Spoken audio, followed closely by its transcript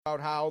About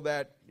how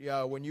that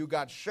when you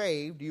got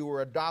saved, you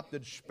were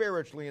adopted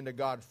spiritually into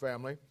God's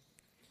family.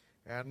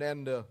 And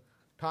then the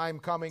time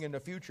coming in the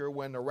future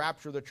when the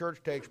rapture of the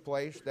church takes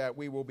place, that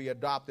we will be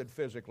adopted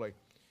physically.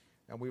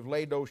 And we've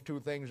laid those two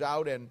things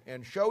out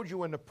and showed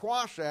you in the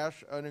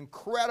process an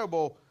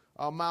incredible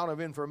amount of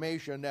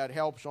information that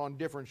helps on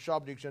different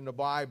subjects in the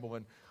Bible.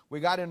 And we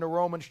got into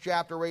Romans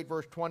chapter 8,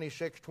 verse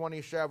 26,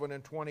 27,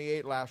 and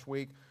 28 last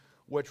week,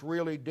 which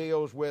really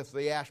deals with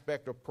the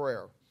aspect of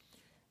prayer.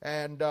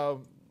 And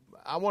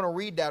I want to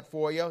read that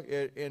for you,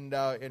 and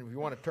if you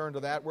want to turn to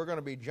that, we're going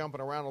to be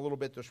jumping around a little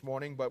bit this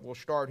morning, but we'll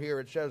start here.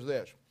 It says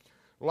this: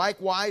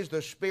 Likewise,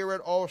 the Spirit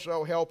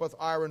also helpeth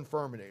our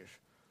infirmities,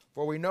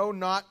 for we know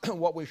not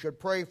what we should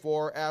pray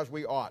for as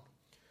we ought.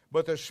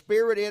 But the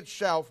Spirit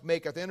itself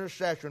maketh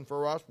intercession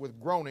for us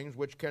with groanings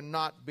which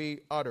cannot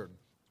be uttered.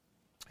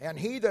 And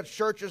he that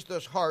searcheth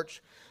the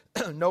hearts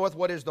knoweth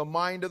what is the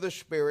mind of the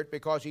Spirit,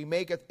 because he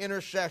maketh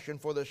intercession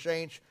for the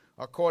saints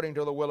according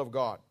to the will of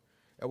God.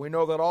 And we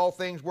know that all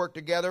things work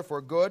together for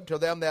good to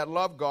them that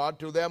love God,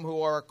 to them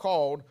who are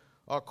called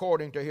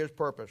according to his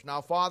purpose.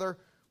 Now, Father,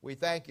 we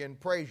thank you and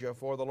praise you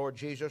for the Lord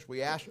Jesus.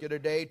 We ask you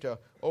today to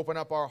open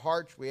up our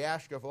hearts. We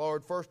ask you,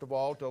 Lord, first of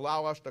all, to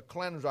allow us to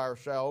cleanse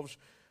ourselves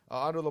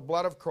under the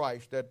blood of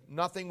Christ, that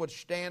nothing would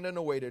stand in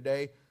the way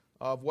today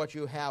of what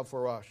you have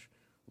for us.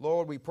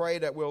 Lord, we pray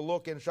that we'll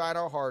look inside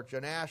our hearts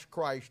and ask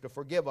Christ to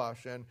forgive us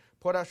and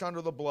put us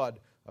under the blood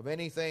of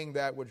anything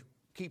that would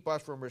keep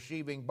us from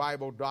receiving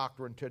Bible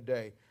doctrine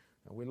today.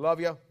 And we love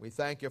you. We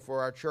thank you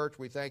for our church.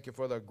 We thank you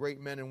for the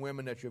great men and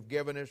women that you've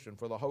given us and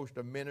for the host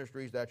of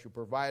ministries that you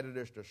provided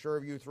us to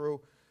serve you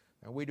through.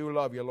 And we do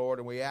love you, Lord,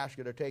 and we ask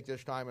you to take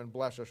this time and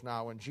bless us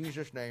now. In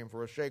Jesus' name,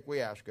 for his sake we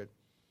ask it.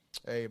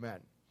 Amen.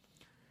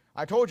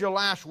 I told you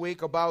last week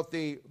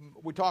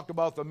we talked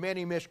about the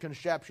many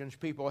misconceptions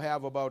people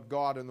have about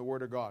God and the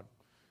Word of God.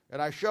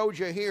 And I showed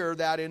you here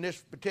that in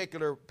this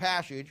particular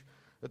passage,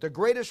 that the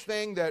greatest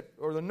thing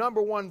or the number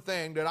one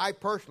thing that I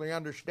personally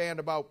understand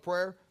about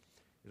prayer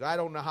is I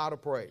don't know how to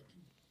pray.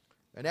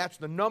 And that's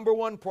the number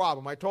one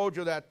problem. I told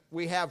you that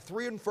we have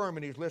three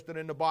infirmities listed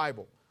in the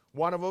Bible.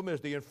 One of them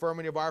is the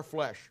infirmity of our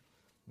flesh.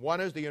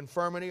 One is the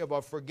infirmity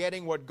of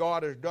forgetting what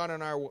God has done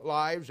in our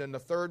lives. And the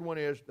third one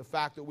is the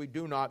fact that we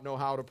do not know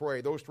how to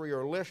pray. Those three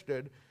are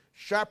listed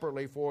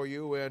separately for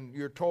you, and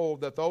you're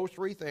told that those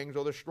three things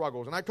are the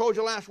struggles. And I told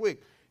you last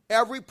week,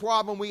 every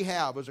problem we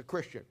have as a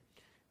Christian,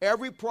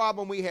 every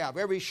problem we have,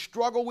 every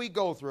struggle we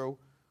go through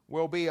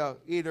will be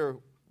either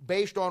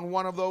based on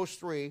one of those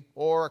three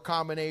or a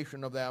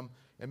combination of them,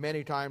 and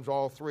many times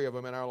all three of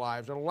them in our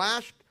lives. And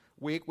last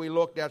week we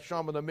looked at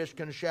some of the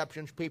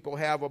misconceptions people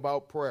have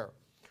about prayer.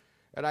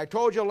 And I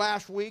told you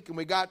last week, and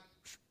we got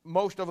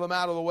most of them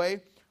out of the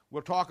way.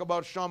 We'll talk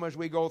about some as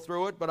we go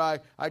through it, but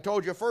I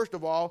told you first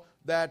of all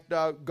that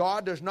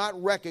God does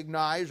not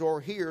recognize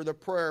or hear the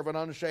prayer of an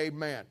unsaved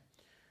man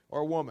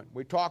or woman.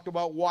 We talked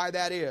about why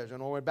that is,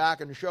 and we went back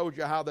and showed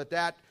you how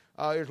that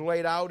is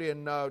laid out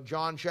in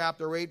John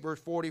chapter 8, verse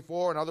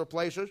 44 and other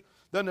places.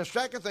 Then the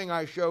second thing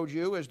I showed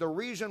you is the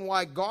reason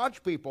why God's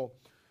people,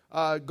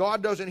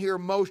 God doesn't hear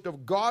most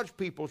of God's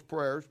people's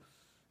prayers,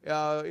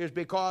 is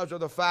because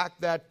of the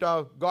fact that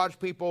God's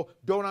people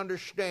don't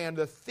understand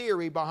the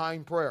theory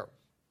behind prayer.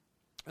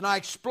 And I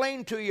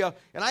explained to you,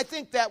 and I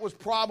think that was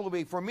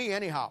probably, for me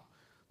anyhow,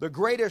 the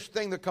greatest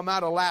thing that come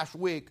out of last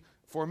week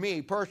for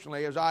me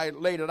personally, as I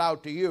laid it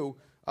out to you,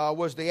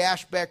 was the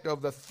aspect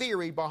of the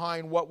theory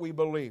behind what we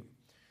believe.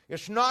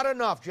 It's not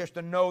enough just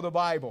to know the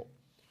Bible.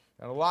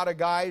 And a lot of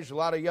guys, a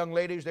lot of young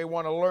ladies, they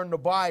want to learn the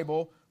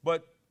Bible,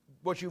 but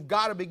what you've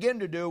got to begin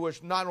to do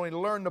is not only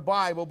learn the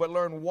Bible, but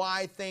learn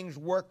why things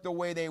work the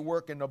way they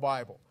work in the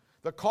Bible.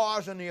 The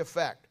cause and the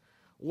effect.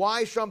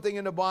 Why something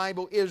in the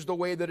Bible is the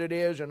way that it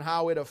is and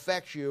how it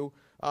affects you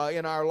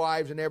in our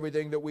lives and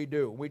everything that we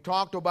do. We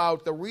talked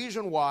about the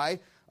reason why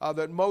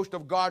that most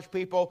of God's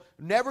people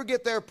never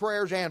get their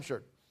prayers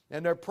answered.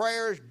 And their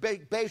prayers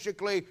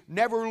basically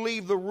never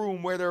leave the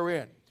room where they're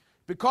in.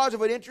 Because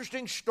of an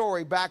interesting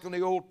story back in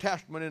the Old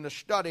Testament in the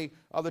study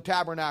of the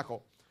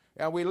tabernacle.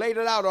 And we laid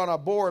it out on a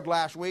board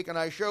last week, and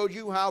I showed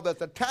you how that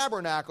the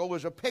tabernacle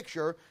is a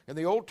picture, in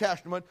the Old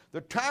Testament, the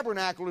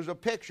tabernacle is a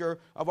picture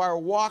of our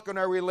walk and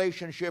our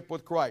relationship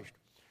with Christ.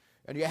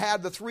 And you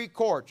had the three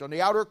courts. On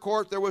the outer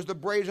court there was the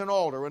brazen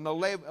altar and the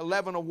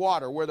leaven of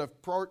water where the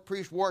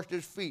priest washed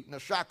his feet and the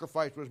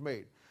sacrifice was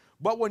made.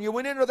 But when you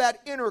went into that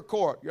inner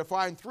court, you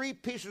find three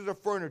pieces of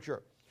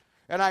furniture.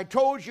 And I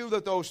told you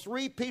that those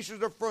three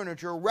pieces of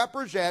furniture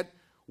represent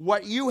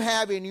what you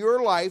have in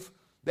your life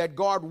that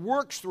God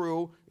works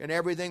through in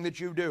everything that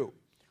you do.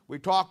 We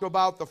talked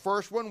about the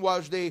first one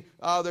was the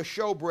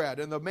showbread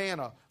and the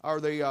manna, or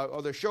the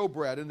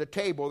showbread and the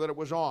table that it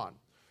was on,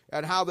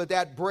 and how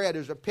that bread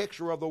is a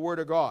picture of the Word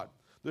of God.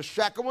 The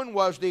second one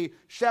was the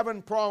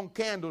seven-pronged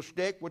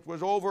candlestick, which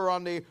was over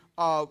on the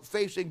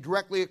facing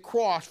directly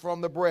across from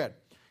the bread.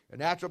 And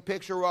that's a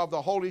picture of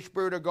the Holy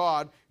Spirit of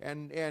God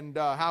and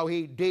how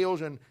He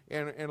deals and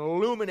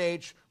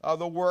illuminates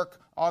the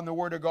work on the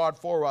Word of God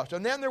for us.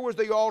 And then there was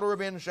the altar of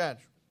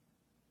incense.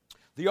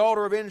 The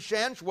altar of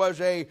incense was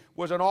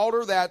an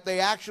altar that they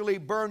actually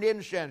burned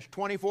incense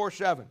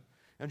 24/7.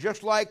 And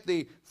just like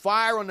the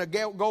fire on the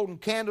golden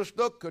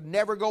candlestick could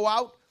never go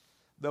out,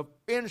 the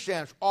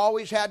incense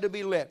always had to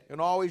be lit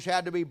and always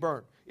had to be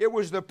burnt. It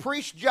was the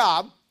priest's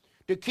job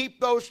to keep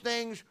those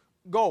things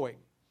going.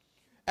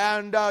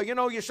 And,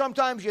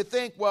 sometimes you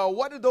think, well,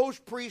 what did those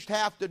priests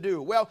have to do?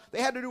 Well,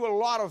 they had to do a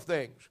lot of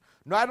things.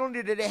 Not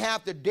only did they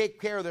have to take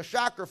care of the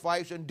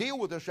sacrifice and deal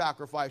with the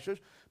sacrifices,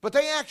 but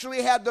they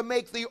actually had to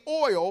make the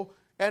oil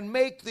and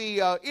make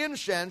the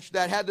incense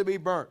that had to be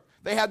burnt.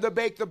 They had to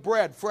bake the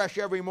bread fresh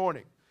every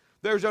morning.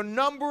 There's a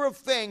number of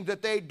things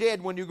that they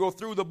did when you go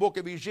through the book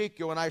of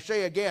Ezekiel. And I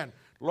say again,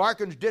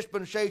 Larkin's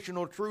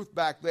Dispensational Truth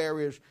back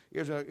there is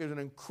an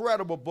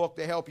incredible book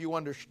to help you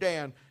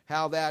understand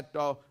how that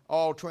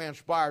all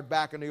transpired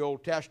back in the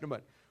Old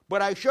Testament.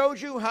 But I showed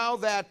you how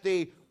that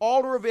the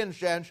altar of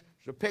incense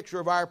is a picture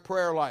of our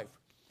prayer life.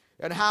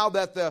 And how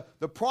that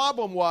the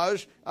problem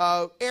was,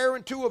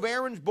 two of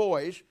Aaron's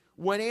boys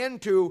went in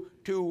to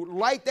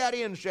light that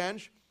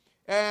incense,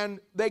 and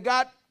they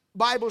got,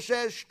 Bible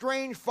says,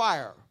 strange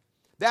fire.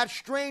 That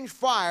strange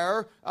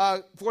fire,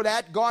 for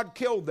that, God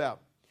killed them.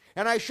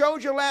 And I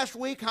showed you last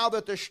week how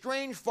that the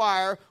strange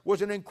fire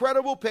was an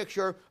incredible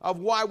picture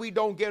of why we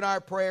don't get our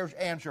prayers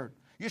answered.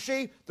 You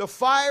see, the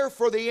fire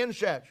for the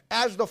incense,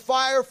 as the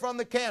fire from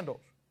the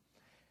candles,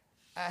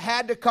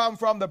 had to come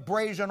from the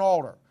brazen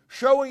altar,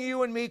 showing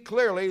you and me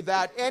clearly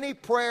that any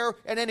prayer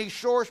and any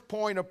source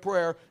point of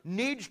prayer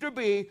needs to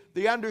be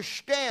the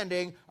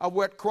understanding of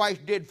what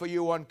Christ did for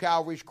you on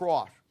Calvary's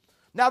cross.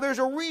 Now, there's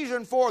a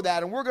reason for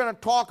that, and we're going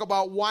to talk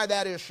about why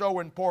that is so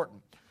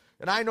important.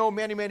 And I know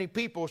many, many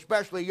people,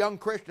 especially young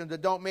Christians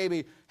that don't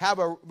maybe have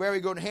a very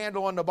good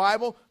handle on the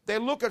Bible, they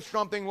look at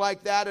something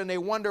like that and they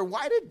wonder,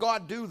 why did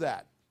God do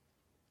that?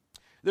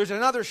 There's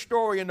another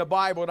story in the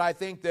Bible that I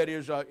think that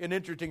is an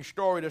interesting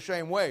story the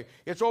same way.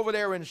 It's over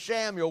there in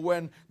Samuel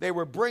when they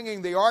were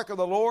bringing the Ark of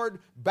the Lord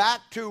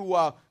back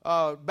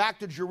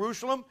to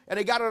Jerusalem, and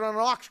they got it on an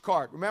ox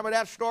cart. Remember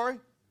that story?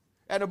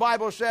 And the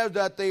Bible says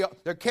that they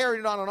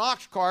carried it on an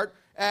ox cart,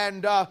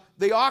 and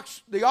the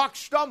ox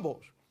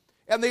stumbles.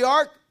 And the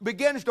ark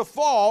begins to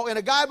fall, and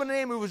a guy by the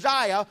name of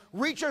Uzziah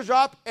reaches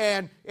up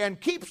and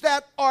keeps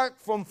that ark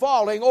from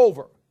falling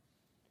over.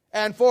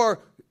 And for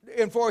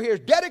his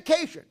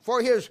dedication,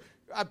 for his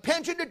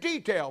attention to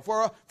detail,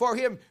 for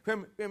him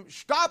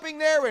stopping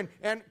there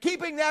and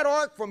keeping that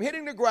ark from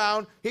hitting the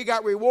ground, he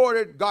got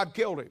rewarded. God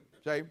killed him.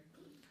 See?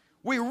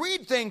 We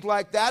read things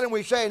like that, and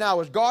we say,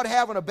 now, is God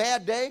having a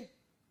bad day?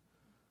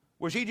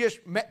 Was he just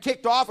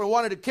ticked off and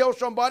wanted to kill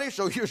somebody,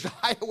 so Uzziah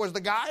was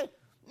the guy?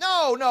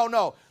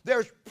 No.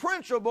 There's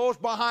principles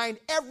behind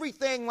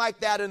everything like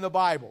that in the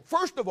Bible.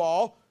 First of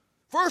all,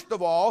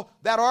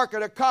 that Ark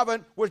of the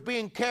Covenant was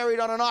being carried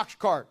on an ox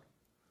cart.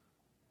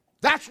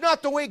 That's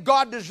not the way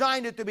God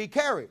designed it to be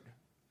carried.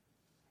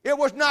 It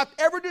was not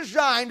ever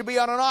designed to be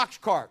on an ox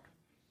cart.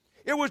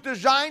 It was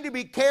designed to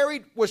be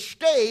carried with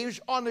staves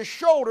on the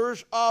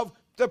shoulders of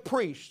the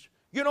priests.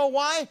 You know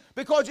why?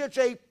 Because it's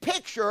a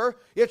picture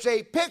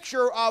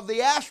of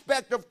the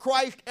aspect of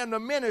Christ and the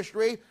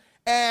ministry,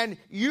 and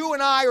you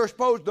and I are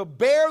supposed to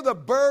bear the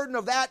burden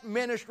of that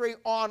ministry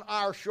on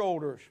our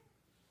shoulders.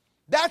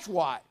 That's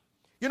why.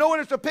 You know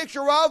what it's a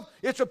picture of?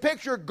 It's a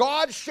picture of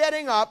God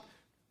setting up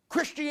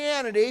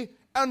Christianity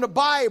and the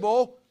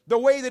Bible the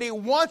way that He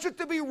wants it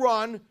to be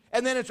run,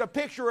 and then it's a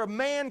picture of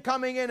man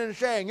coming in and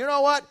saying, you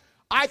know what?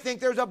 I think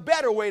there's a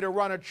better way to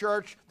run a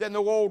church than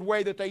the old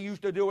way that they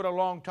used to do it a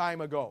long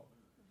time ago.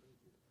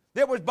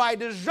 That was by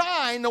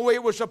design the way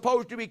it was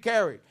supposed to be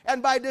carried.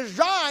 And by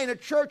design, a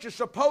church is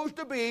supposed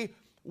to be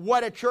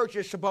what a church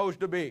is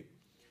supposed to be.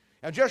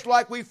 And just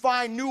like we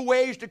find new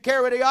ways to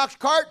carry the ox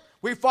cart,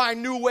 we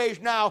find new ways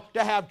now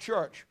to have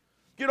church.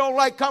 You don't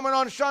like coming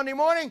on Sunday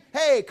morning?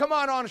 Hey, come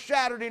on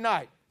Saturday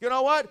night. You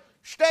know what?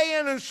 Stay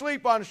in and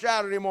sleep on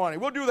Saturday morning.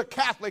 We'll do the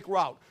Catholic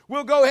route.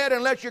 We'll go ahead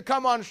and let you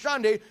come on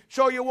Sunday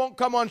so you won't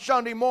come on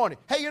Sunday morning.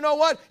 Hey, you know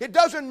what? It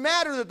doesn't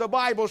matter that the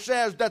Bible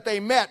says that they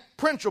met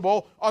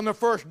principle on the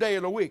first day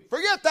of the week.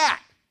 Forget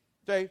that.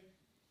 See?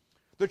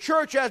 The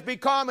church has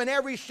become, in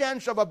every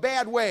sense of a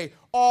bad way,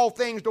 all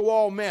things to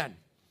all men.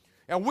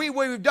 And what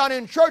we've done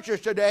in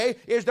churches today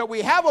is that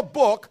we have a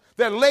book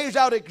that lays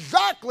out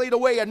exactly the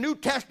way a New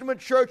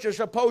Testament church is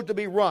supposed to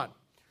be run.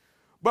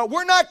 But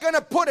we're not going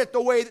to put it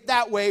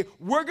that way.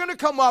 We're going to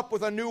come up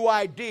with a new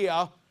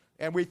idea,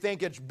 and we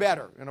think it's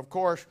better. And of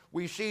course,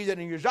 we see that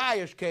in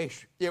Uzziah's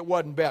case, it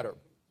wasn't better.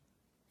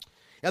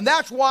 And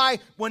that's why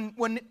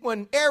when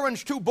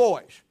Aaron's two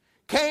boys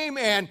came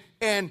and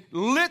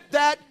lit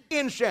that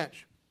incense,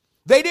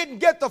 they didn't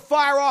get the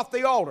fire off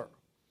the altar.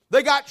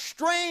 They got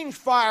strange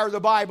fire, the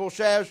Bible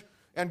says,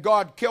 and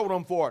God killed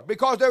them for it.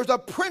 Because there's a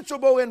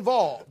principle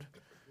involved.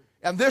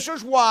 And this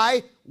is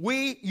why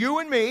you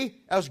and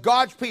me, as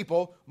God's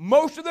people,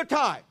 most of the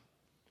time,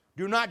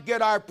 do not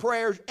get our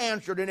prayers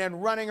answered and then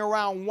running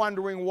around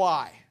wondering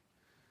why.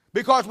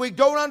 Because we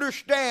don't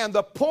understand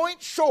the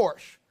point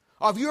source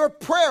of your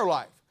prayer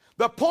life,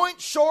 The point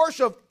source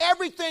of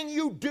everything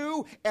you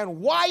do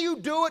and why you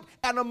do it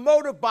and the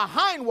motive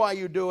behind why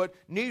you do it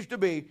needs to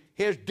be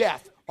His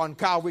death on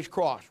Calvary's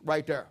cross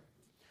right there.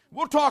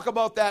 We'll talk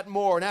about that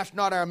more, and that's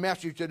not our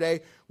message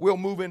today. We'll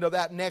move into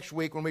that next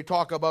week when we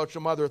talk about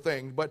some other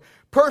things. But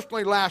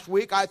personally, last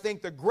week, I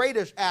think the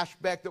greatest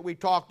aspect that we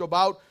talked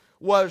about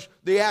was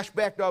the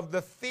aspect of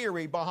the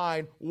theory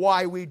behind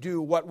why we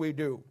do what we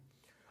do.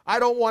 I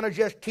don't want to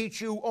just teach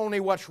you only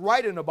what's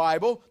right in the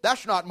Bible.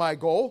 That's not my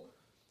goal.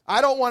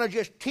 I don't want to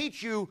just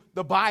teach you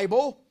the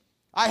Bible.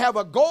 I have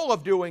a goal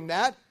of doing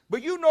that.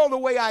 But you know the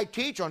way I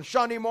teach on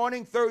Sunday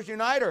morning, Thursday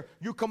night, or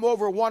you come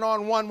over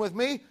one-on-one with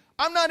me.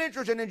 I'm not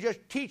interested in just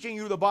teaching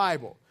you the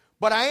Bible.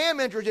 But I am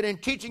interested in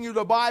teaching you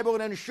the Bible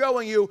and then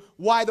showing you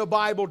why the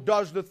Bible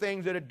does the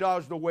things that it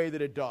does the way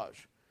that it does.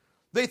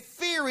 The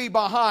theory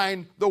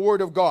behind the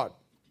Word of God.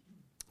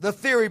 The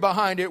theory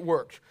behind it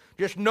works.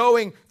 Just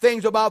knowing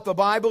things about the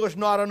Bible is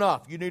not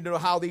enough. You need to know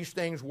how these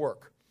things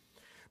work.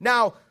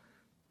 Now,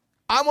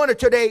 I want to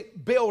today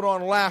build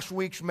on last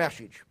week's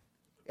message.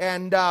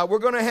 And we're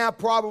going to have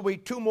probably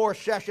 2 more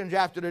sessions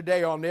after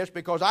today on this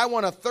because I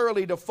want to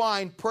thoroughly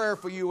define prayer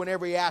for you in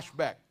every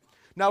aspect.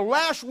 Now,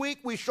 last week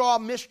we saw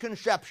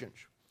misconceptions.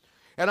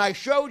 And I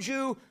showed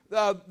you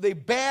the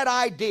bad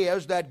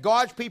ideas that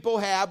God's people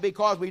have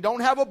because we don't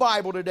have a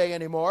Bible today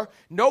anymore.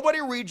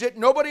 Nobody reads it.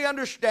 Nobody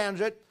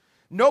understands it.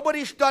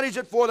 Nobody studies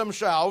it for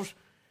themselves.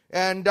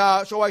 And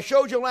so I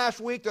showed you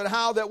last week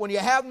that when you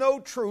have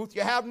no truth,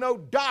 you have no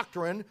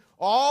doctrine,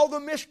 all the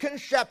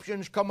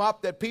misconceptions come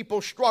up that people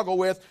struggle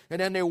with,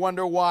 and then they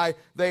wonder why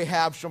they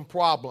have some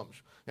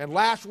problems. And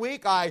last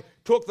week I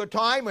took the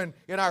time, and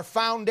in our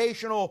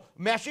foundational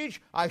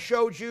message, I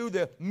showed you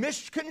the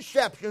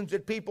misconceptions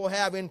that people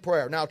have in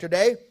prayer. Now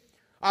today,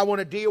 I want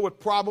to deal with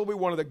probably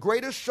one of the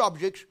greatest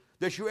subjects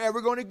that you're ever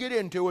going to get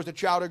into as a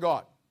child of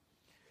God.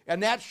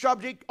 And that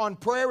subject on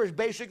prayer is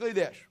basically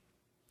this.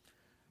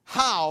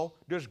 How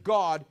does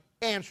God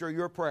answer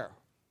your prayer?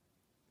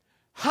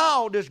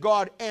 How does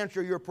God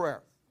answer your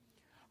prayer?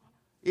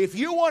 If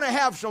you want to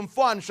have some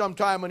fun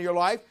sometime in your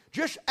life,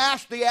 just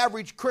ask the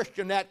average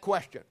Christian that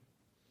question.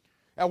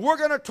 And we're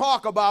going to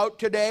talk about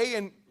today,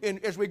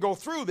 and as we go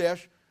through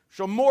this,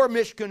 some more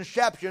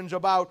misconceptions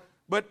about,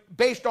 but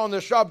based on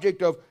the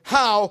subject of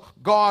how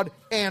God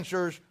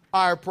answers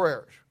our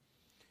prayers.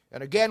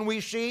 And again, we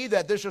see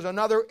that this is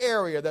another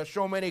area that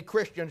so many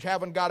Christians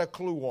haven't got a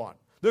clue on.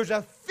 There's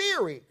a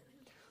theory.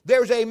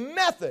 There's a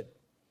method.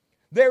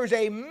 There's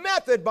a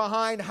method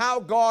behind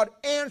how God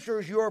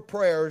answers your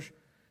prayers,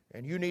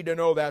 and you need to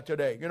know that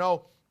today. You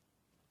know,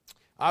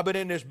 I've been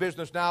in this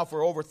business now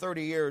for over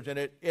 30 years, and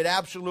it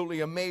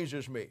absolutely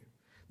amazes me,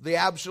 the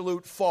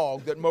absolute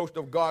fog that most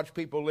of God's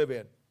people live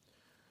in.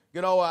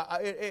 You know,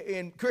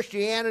 in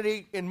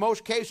Christianity, in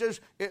most cases,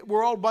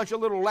 we're all a bunch of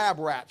little lab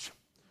rats.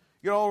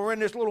 You know, we're in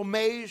this little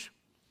maze,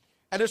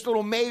 and this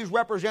little maze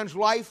represents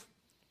life.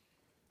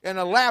 And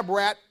a lab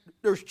rat,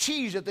 there's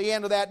cheese at the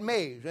end of that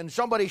maze. And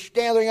somebody's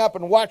standing up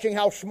and watching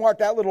how smart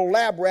that little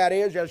lab rat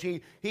is as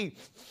he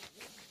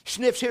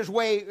sniffs his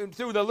way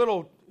through the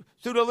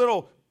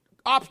little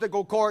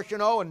obstacle course, you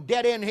know, and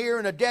dead end here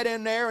and a dead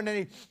end there. And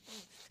then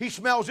he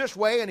smells this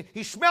way, and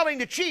he's smelling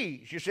the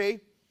cheese, you see.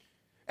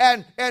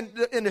 And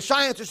the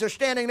scientists are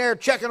standing there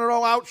checking it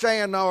all out,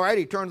 saying, all right,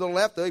 he turned to the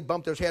left, he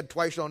bumped his head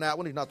twice on that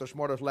one, he's not the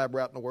smartest lab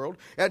rat in the world.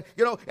 And,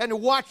 you know, and to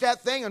watch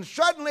that thing, and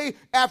suddenly,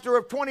 after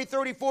 20,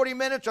 30, 40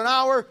 minutes, an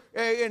hour,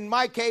 in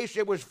my case,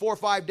 it was 4 or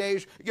 5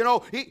 days, you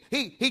know,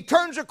 he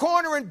turns a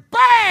corner and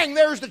bang,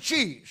 there's the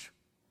cheese.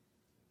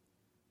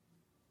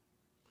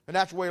 And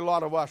that's the way a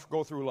lot of us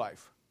go through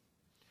life.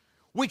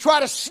 We try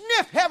to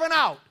sniff heaven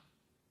out.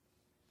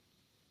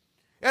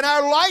 And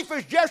our life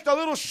is just a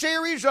little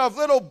series of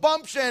little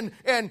bumps and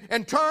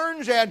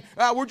turns, and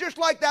we're just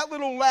like that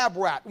little lab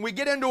rat. When we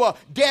get into a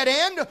dead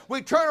end,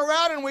 we turn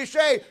around and we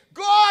say,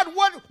 God,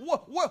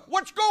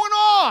 what's going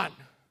on?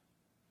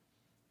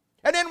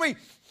 And then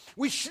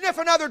we sniff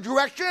another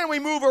direction and we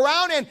move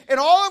around, and in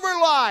all of our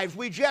lives,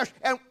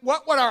 and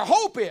what our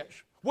hope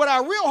is, what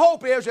our real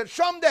hope is that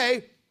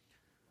someday,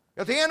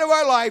 at the end of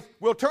our life,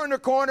 we'll turn the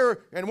corner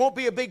and it won't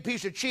be a big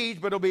piece of cheese,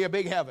 but it'll be a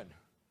big heaven.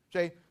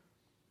 See?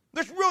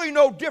 There's really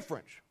no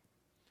difference.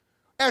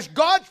 As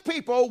God's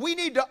people, we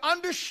need to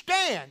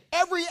understand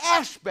every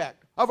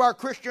aspect of our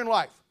Christian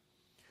life,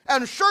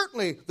 and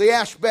certainly the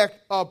aspect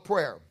of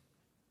prayer.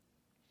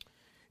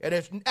 And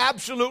it's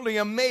absolutely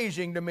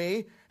amazing to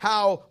me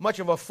how much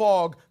of a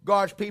fog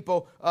God's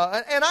people,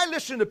 and I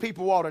listen to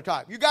people all the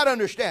time. You got to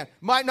understand,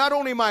 not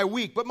only my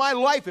week, but my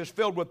life is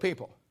filled with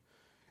people.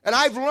 And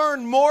I've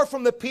learned more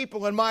from the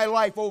people in my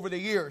life over the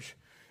years,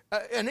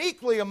 an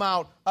equally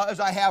amount as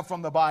I have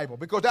from the Bible,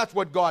 because that's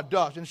what God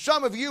does. And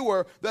some of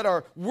you that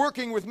are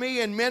working with me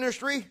in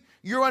ministry,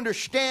 you're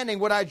understanding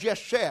what I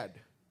just said.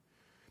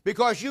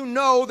 Because you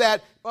know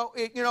that,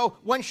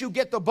 once you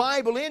get the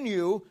Bible in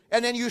you,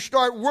 and then you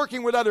start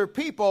working with other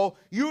people,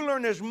 you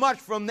learn as much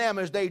from them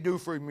as they do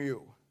from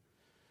you.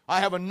 I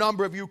have a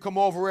number of you come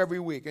over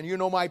every week, and you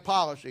know my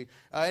policy.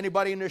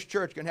 Anybody in this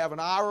church can have an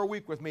hour a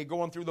week with me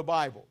going through the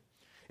Bible.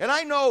 And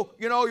I know,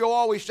 you'll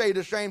always say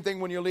the same thing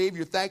when you leave.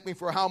 You thank me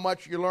for how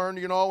much you learned,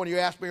 and you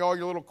ask me all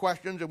your little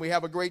questions, and we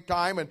have a great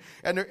time, and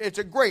it's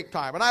a great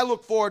time. And I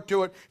look forward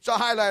to it. It's a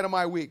highlight of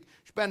my week,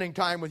 spending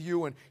time with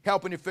you and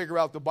helping you figure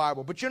out the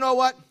Bible. But you know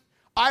what?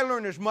 I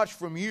learn as much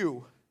from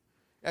you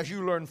as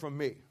you learn from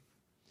me.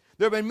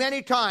 There have been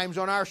many times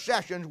on our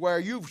sessions where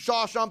you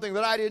saw something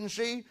that I didn't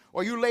see,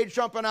 or you laid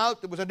something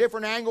out that was a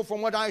different angle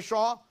from what I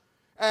saw,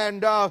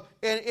 and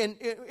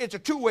it's a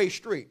two-way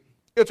street.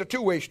 It's a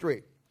two-way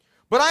street.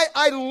 But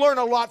I learn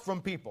a lot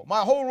from people.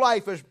 My whole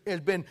life has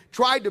been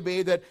tried to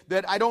be that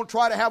I don't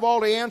try to have all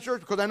the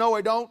answers, because I know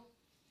I don't.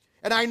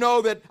 And I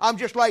know that I'm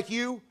just like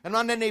you. I'm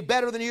not any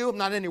better than you. I'm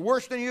not any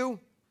worse than you.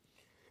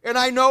 And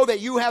I know that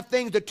you have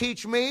things to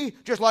teach me,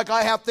 just like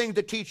I have things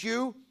to teach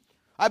you.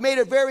 I've made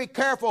it very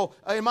careful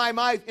in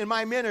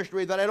my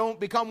ministry that I don't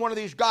become one of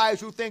these guys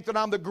who think that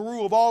I'm the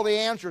guru of all the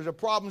answers of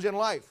problems in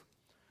life.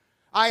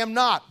 I am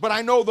not, but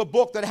I know the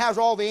book that has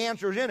all the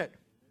answers in it.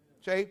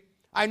 See?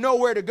 I know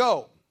where to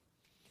go.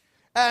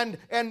 And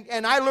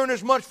I learn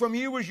as much from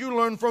you as you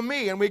learn from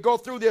me, and we go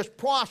through this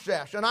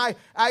process. And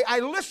I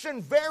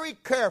listen very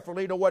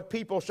carefully to what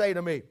people say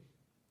to me.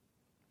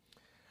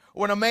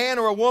 When a man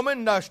or a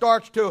woman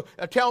starts to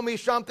tell me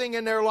something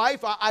in their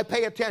life, I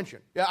pay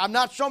attention. I'm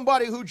not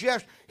somebody who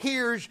just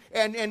hears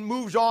and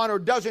moves on or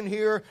doesn't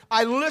hear.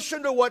 I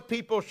listen to what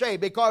people say,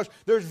 because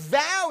there's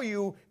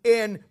value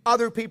in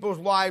other people's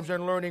lives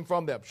and learning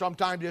from them.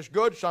 Sometimes it's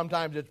good,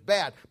 sometimes it's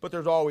bad, but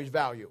there's always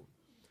value.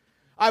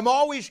 I'm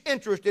always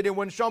interested in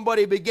when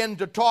somebody begins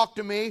to talk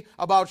to me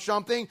about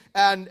something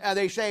and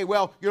they say,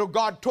 well,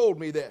 God told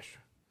me this.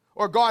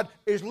 Or God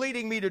is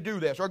leading me to do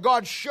this, or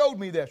God showed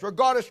me this, or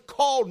God has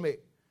called me.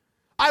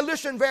 I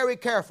listen very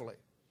carefully,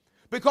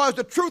 because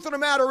the truth of the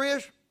matter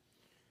is,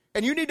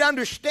 and you need to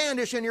understand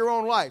this in your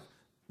own life,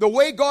 the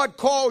way God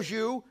calls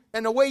you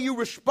and the way you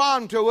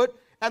respond to it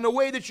and the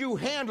way that you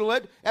handle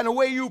it and the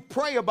way you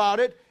pray about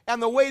it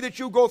and the way that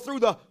you go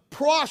through the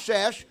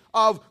process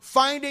of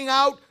finding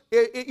out,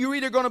 you're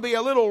either going to be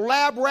a little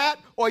lab rat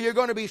or you're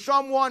going to be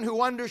someone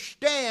who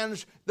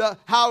understands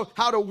how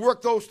to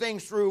work those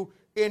things through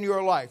in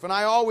your life. And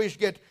I always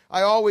get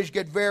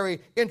very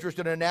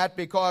interested in that,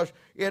 because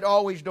it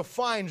always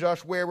defines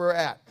us where we're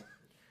at.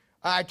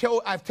 I've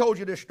told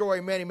you this story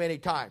many, many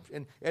times.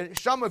 And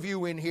some of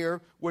you in here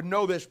would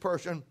know this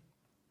person.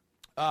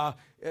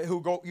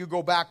 You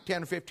go back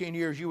 10, 15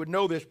 years, you would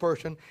know this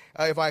person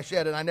if I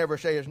said it. I never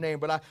say his name.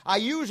 But I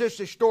use this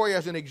story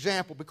as an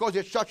example because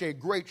it's such a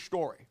great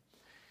story.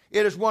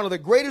 It is one of the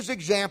greatest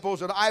examples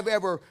that I've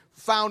ever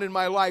found in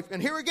my life.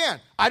 And here again,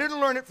 I didn't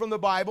learn it from the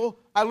Bible.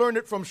 I learned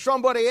it from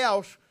somebody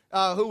else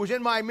who was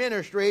in my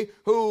ministry,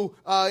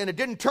 and it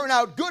didn't turn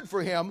out good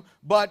for him,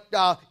 but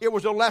it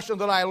was a lesson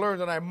that I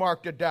learned, and I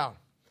marked it down.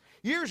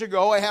 Years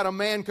ago, I had a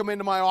man come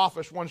into my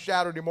office one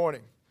Saturday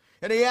morning,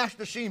 and he asked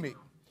to see me.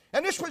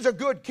 And this was a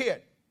good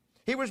kid.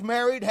 He was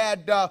married,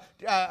 had a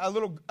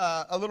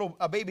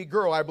baby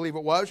girl, I believe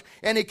it was.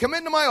 And he came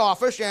into my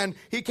office, and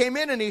he came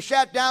in and he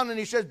sat down and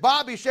he says,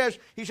 Bob, he says,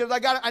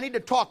 I need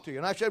to talk to you.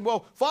 And I said,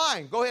 well,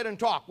 fine, go ahead and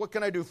talk. What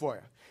can I do for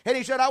you? And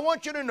he said, I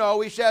want you to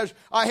know, he says,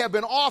 I have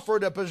been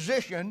offered a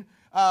position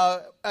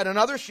at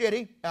another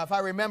city. If I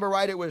remember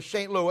right, it was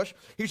St. Louis.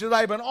 He says,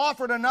 I've been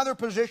offered another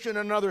position in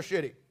another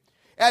city.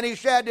 And he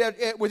said,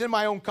 it was in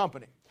my own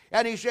company.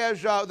 And he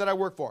says, that I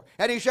work for.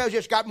 And he says,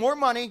 it's got more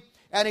money.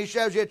 And he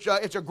says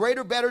it's a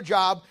greater, better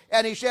job.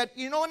 And he said,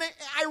 and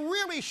I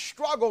really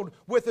struggled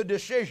with the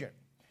decision.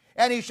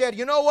 And he said,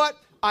 you know what?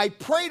 I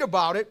prayed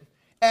about it.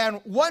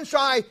 And once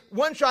I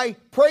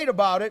prayed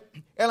about it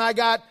and I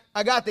got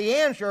the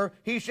answer,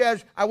 he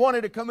says, I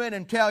wanted to come in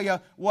and tell you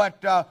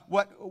what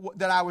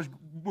that I was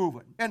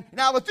moving. And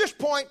now at this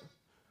point,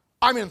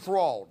 I'm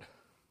enthralled.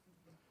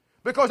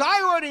 Because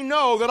I already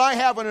know that I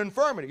have an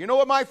infirmity. You know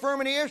what my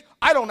infirmity is?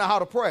 I don't know how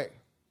to pray.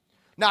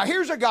 Now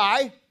here's a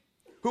guy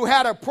who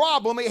had a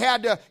problem. He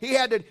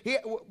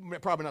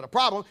probably not a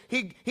problem.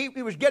 He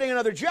was getting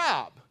another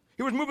job.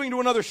 He was moving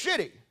to another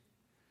city.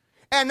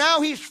 And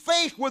now he's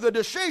faced with a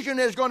decision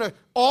that is going to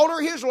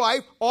alter his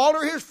life,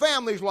 alter his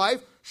family's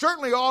life,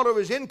 certainly alter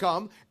his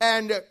income,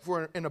 and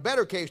in a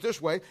better case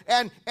this way.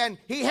 And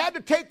he had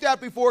to take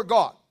that before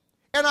God.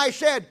 And I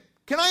said,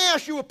 can I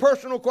ask you a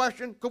personal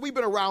question? Because we've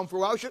been around for a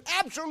while. He said,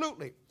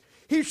 absolutely.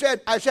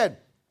 I said,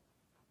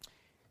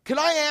 can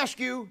I ask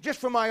you, just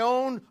for my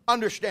own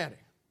understanding,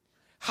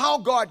 how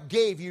God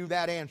gave you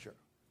that answer?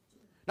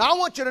 Now, I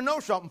want you to know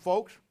something,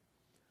 folks.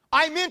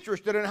 I'm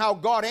interested in how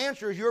God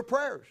answers your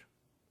prayers.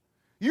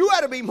 You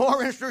ought to be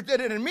more interested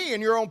in me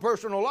in your own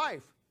personal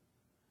life.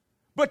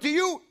 But do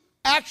you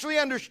actually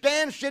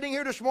understand, sitting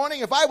here this morning,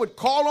 if I would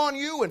call on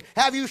you and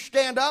have you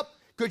stand up,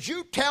 could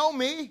you tell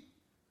me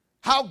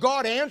how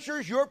God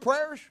answers your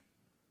prayers?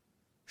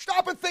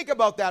 Stop and think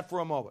about that for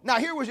a moment. Now,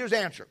 here was his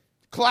answer.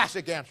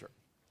 Classic answer.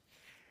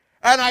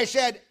 And I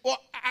said,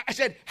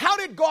 how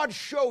did God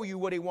show you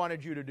what he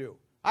wanted you to do?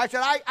 I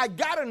said, I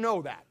got to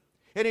know that.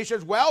 And he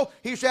says,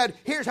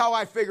 here's how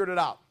I figured it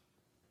out.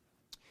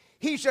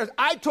 He says,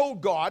 I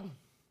told God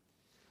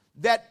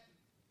that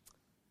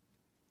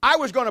I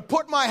was going to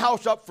put my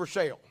house up for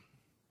sale.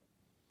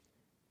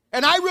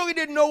 And I really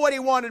didn't know what he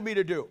wanted me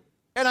to do.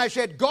 And I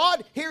said,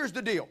 God, here's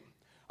the deal.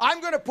 I'm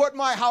going to put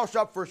my house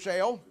up for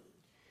sale.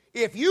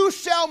 If you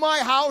sell my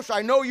house,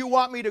 I know you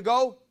want me to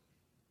go.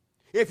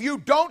 If you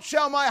don't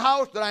sell my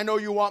house, then I know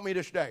you want me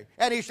to stay.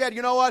 And he said,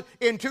 you know what?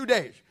 In 2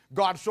 days,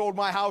 God sold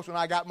my house and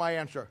I got my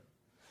answer.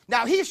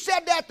 Now, he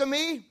said that to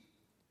me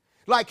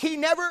like he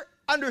never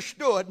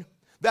understood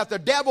that the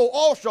devil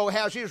also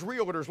has his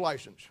realtor's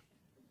license.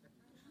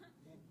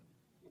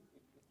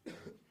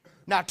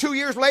 Now, 2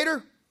 years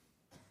later,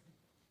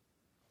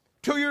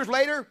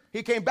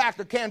 he came back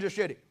to Kansas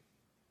City.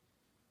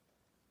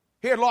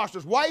 He had lost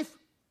his wife.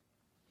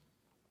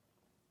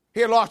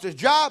 He had lost his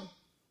job.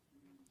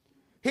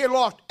 He had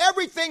lost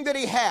everything that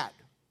he had.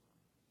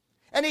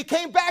 And he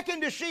came back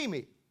in to see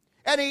me.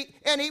 And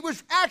he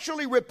was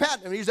actually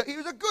repentant. He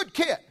was a good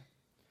kid.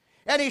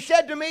 And he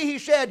said to me, he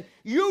said,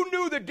 you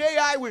knew the day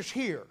I was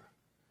here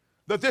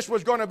that this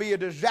was going to be a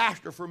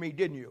disaster for me,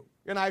 didn't you?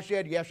 And I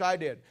said, yes, I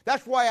did.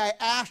 That's why I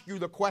asked you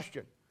the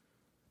question.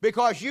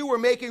 Because you were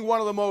making one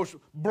of the most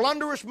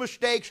blunderous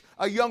mistakes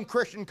a young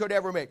Christian could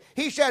ever make.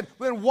 He said,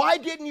 then why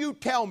didn't you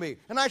tell me?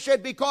 And I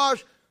said,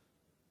 because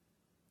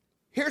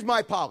here's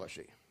my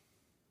policy.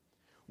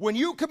 When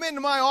you come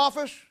into my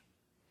office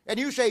and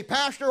you say,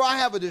 Pastor, I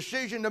have a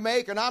decision to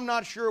make and I'm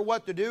not sure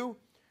what to do,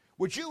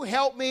 would you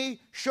help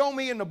me, show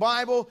me in the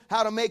Bible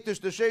how to make this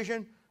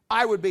decision?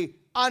 I would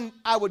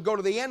go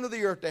to the end of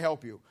the earth to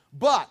help you.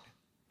 But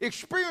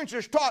experience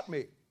has taught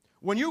me,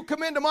 when you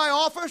come into my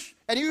office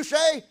and you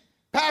say,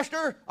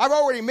 Pastor, I've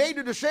already made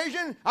a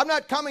decision. I'm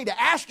not coming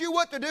to ask you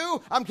what to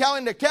do. I'm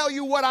coming to tell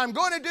you what I'm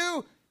going to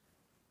do.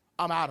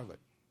 I'm out of it.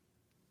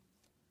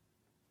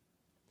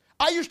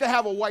 I used to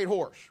have a white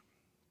horse.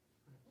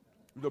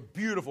 It was a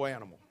beautiful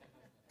animal.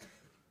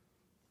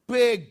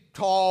 Big,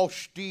 tall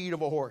steed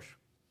of a horse.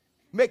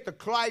 Make the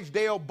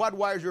Clydesdale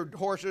Budweiser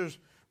horses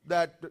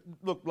that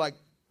looked like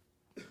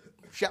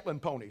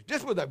Shetland ponies.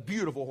 This was a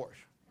beautiful horse.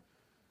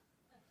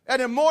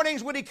 And in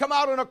mornings when he'd come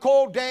out on a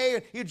cold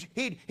day,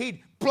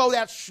 he'd blow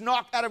that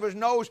snot out of his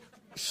nose.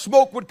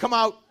 Smoke would come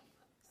out.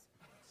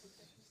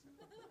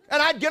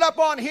 And I'd get up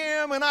on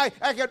him, and I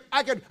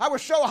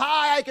was so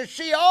high I could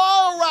see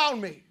all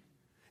around me.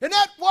 And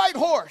that white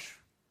horse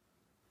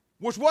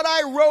was what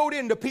I rode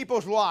into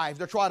people's lives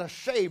to try to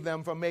save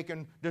them from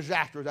making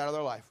disasters out of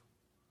their life.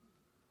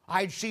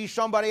 I'd see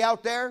somebody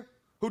out there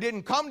who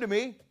didn't come to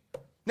me,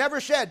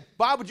 never said,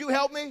 Bob, would you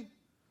help me?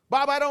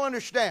 Bob, I don't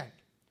understand.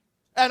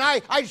 And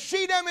I'd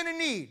see them in a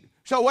need.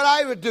 So what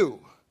I would do,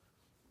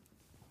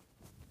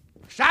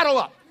 saddle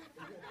up.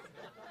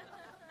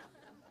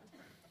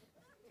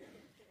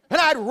 And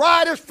I'd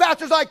ride as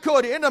fast as I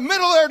could in the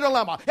middle of their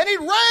dilemma. And he'd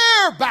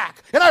rear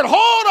back. And I'd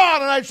hold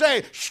on and I'd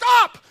say,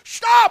 stop,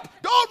 stop,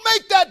 don't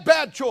make that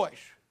bad choice.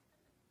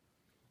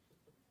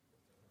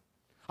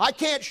 I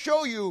can't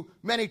show you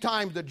many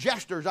times the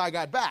gestures I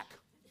got back.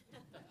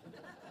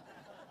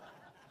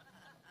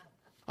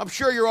 I'm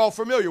sure you're all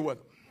familiar with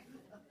them.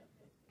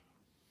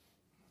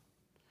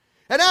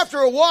 And after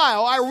a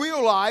while, I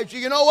realized,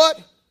 you know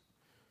what?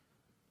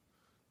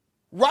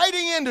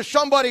 Writing into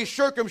somebody's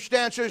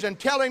circumstances and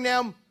telling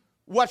them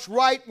what's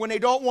right when they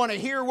don't want to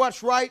hear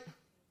what's right,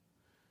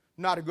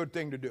 not a good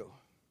thing to do.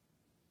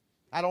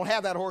 I don't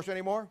have that horse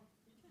anymore.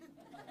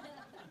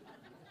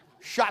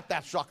 Shot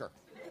that sucker.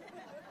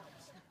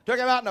 Took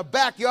him out in the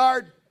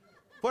backyard,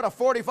 put a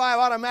 .45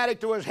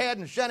 automatic to his head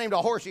and sent him to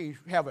horsey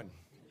heaven.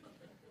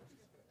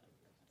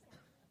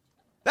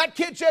 That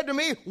kid said to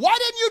me, why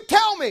didn't you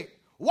tell me?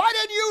 Why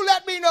didn't you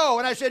let me know?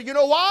 And I said, you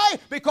know why?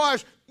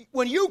 Because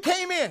when you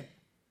came in,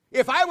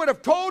 if I would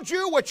have told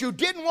you what you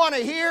didn't want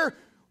to hear,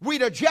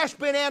 we'd have just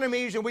been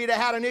enemies and we'd have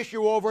had an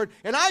issue over it.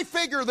 And I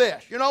figure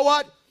this, you know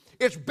what?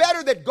 It's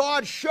better that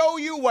God show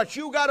you what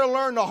you got to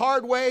learn the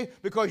hard way,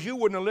 because you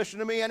wouldn't have listened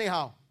to me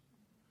anyhow.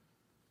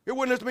 You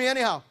wouldn't listen to me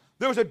anyhow.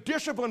 There was a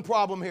discipline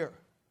problem here.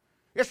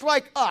 It's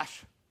like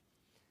us.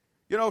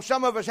 You know,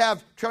 some of us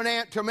have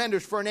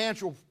tremendous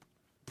financial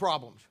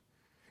problems.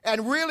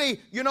 And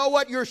really, you know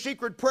what your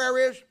secret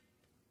prayer is?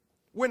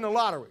 Win the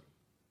lottery.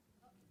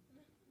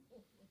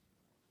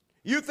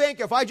 You think,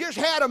 if I just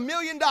had $1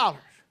 million,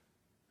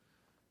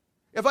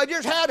 if I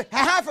just had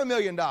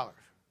 $500,000,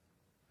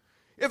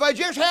 if I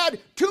just had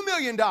 $2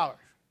 million,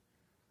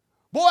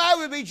 boy, I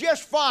would be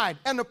just fine.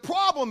 And the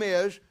problem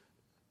is,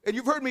 and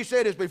you've heard me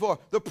say this before,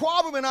 the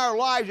problem in our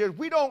lives is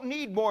we don't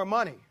need more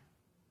money.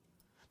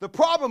 The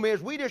problem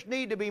is we just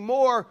need to be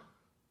more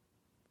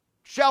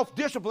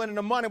self-disciplined in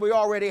the money we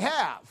already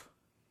have.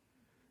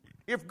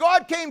 If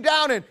God came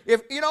down and,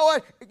 if you know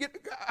what,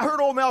 I heard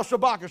old Mel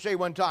Sabaka say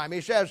one time,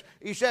 he says,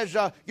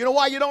 you know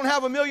why you don't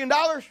have $1 million?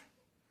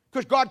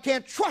 Because God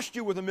can't trust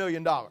you with $1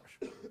 million. Now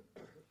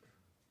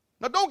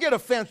don't get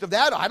offensive at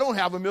that. I don't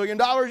have $1 million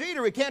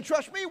either. He can't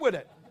trust me with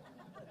it.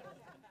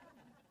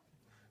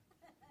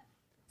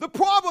 The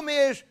problem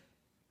is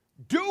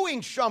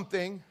doing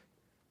something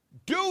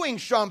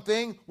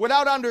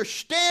without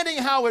understanding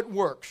how it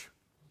works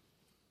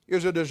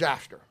is a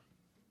disaster.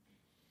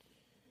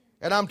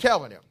 And I'm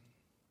telling you,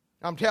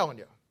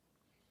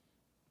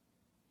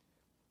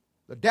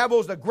 The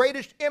devil's the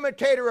greatest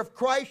imitator of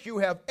Christ you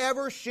have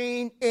ever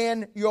seen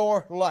in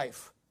your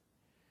life.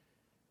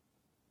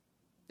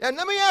 And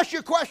let me ask you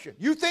a question.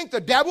 You think the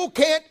devil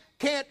can't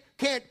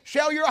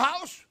sell your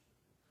house?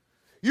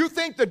 You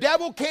think the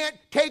devil can't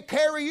take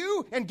care of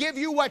you and give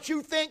you what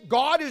you think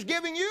God is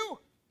giving you?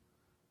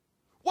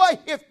 Why,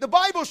 if the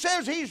Bible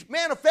says he's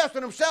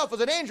manifested himself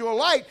as an angel of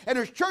light and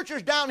there's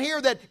churches down here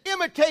that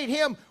imitate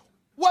him,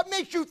 what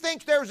makes you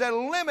think there's a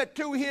limit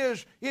to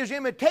his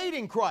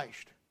imitating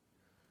Christ?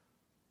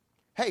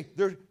 Hey,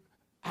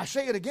 I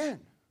say it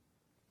again.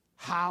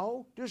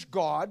 How does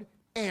God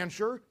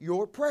answer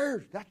your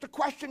prayers? That's the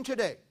question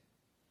today.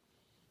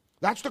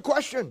 That's the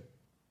question.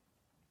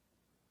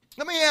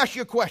 Let me ask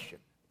you a question.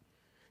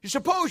 You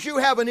suppose you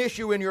have an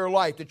issue in your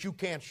life that you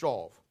can't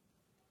solve.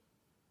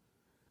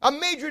 A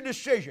major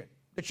decision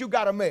that you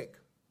got to make.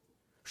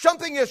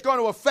 Something that's going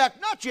to affect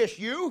not just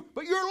you,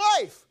 but your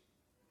life,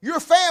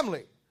 your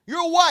family,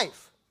 your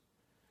wife.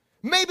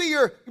 Maybe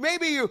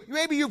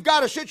you've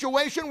got a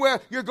situation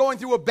where you're going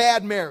through a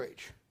bad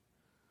marriage.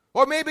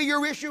 Or maybe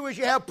your issue is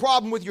you have a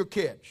problem with your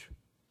kids.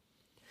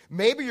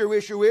 Maybe your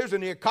issue is,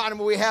 in the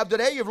economy we have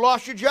today, you've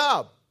lost your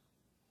job.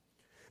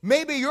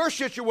 Maybe your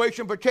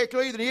situation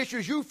particularly, the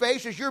issues you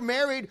face is you're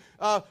married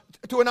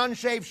to an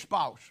unsaved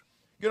spouse.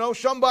 You know,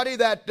 somebody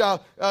that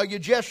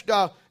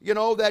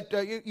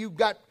you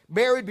got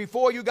married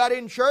before you got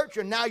in church,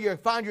 and now you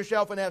find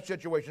yourself in that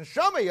situation.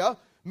 Some of you,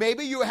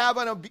 maybe you have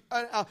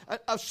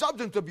a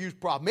substance abuse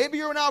problem. Maybe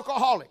you're an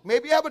alcoholic.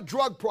 Maybe you have a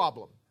drug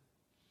problem.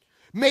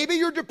 Maybe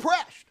you're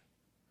depressed.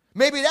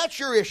 Maybe that's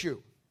your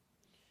issue.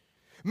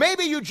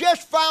 Maybe you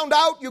just found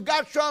out you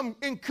got some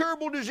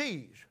incurable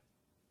disease.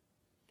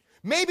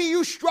 Maybe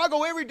you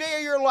struggle every day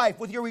of your life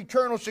with your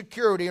eternal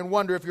security and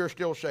wonder if you're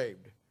still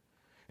saved.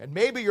 And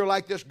maybe you're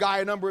like this guy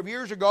a number of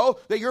years ago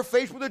that you're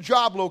faced with a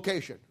job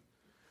location.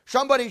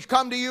 Somebody's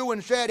come to you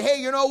and said,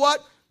 hey, you know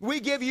what? We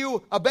give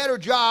you a better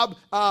job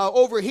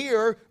over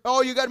here.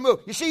 Oh, you got to move.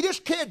 You see, this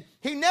kid,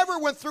 he never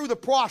went through the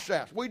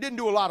process. We didn't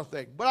do a lot of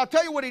things. But I'll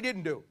tell you what he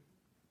didn't do.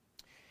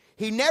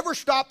 He never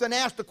stopped and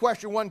asked the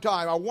question one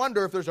time, I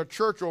wonder if there's a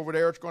church over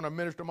there that's going to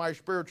minister my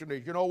spiritual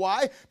needs. You know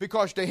why?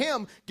 Because to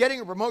him,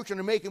 getting a promotion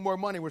and making more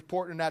money was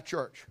important in that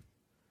church.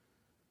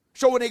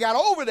 So when he got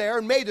over there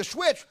and made the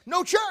switch,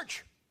 no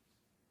church.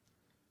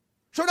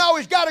 So now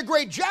he's got a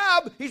great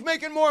job, he's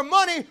making more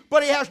money,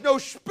 but he has no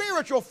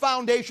spiritual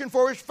foundation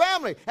for his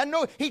family. And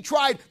he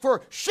tried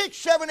for 6,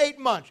 7, 8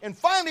 months and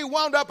finally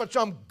wound up at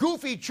some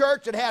goofy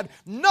church that had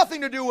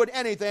nothing to do with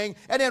anything,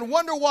 and then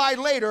wonder why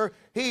later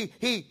he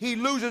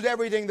loses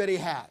everything that he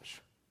has.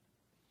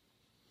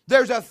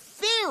 There's a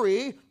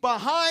theory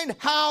behind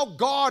how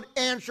God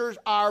answers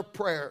our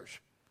prayers.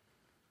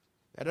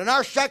 And in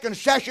our second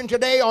session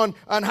today on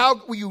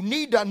how you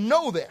need to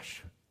know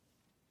this.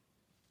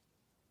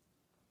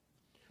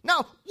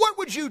 Now, what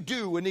would you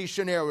do in these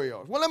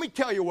scenarios? Well, let me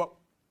tell you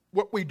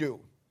what we do.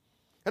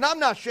 And I'm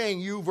not saying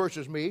you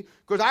versus me,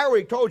 because I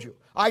already told you.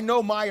 I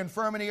know my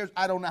infirmity is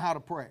I don't know how to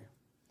pray.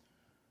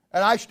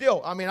 And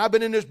I've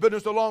been in this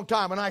business a long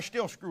time, and I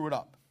still screw it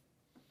up.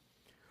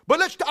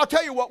 But I'll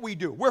tell you what we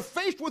do. We're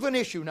faced with an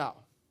issue now.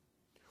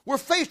 We're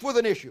faced with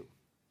an issue.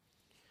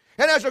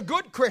 And as a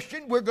good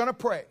Christian, we're going to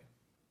pray.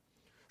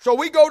 So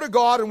we go to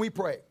God and we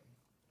pray.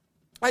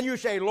 And you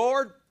say,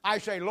 Lord, I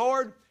say,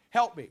 Lord,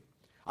 help me.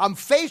 I'm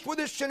faced with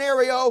this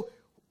scenario.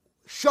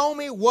 Show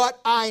me what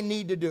I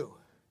need to do.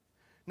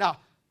 Now,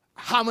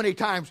 how many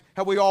times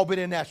have we all been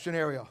in that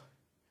scenario?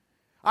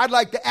 I'd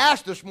like to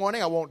ask this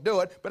morning, I won't do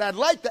it, but I'd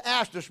like to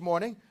ask this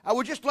morning, I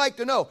would just like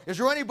to know, is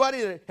there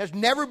anybody that has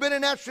never been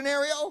in that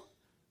scenario?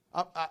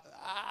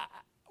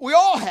 We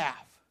all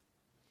have.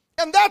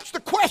 And that's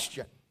the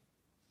question.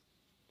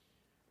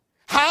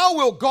 How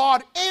will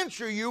God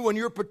answer you in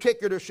your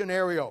particular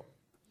scenario?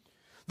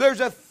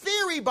 There's a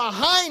theory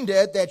behind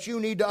it that you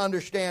need to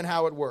understand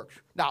how it works.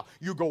 Now,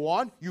 you go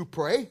on, you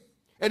pray,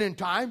 and in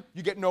time,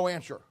 you get no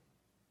answer.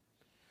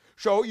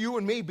 So you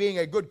and me being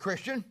a good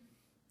Christian,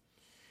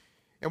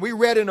 and we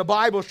read in the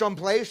Bible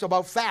someplace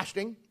about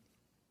fasting.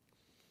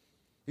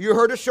 You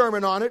heard a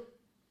sermon on it.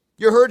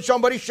 You heard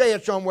somebody say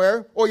it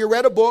somewhere, or you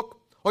read a book,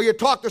 or you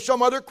talked to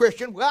some other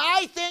Christian. Well,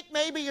 I think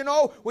maybe,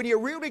 when you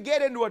really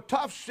get into a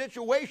tough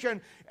situation,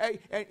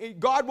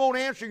 God won't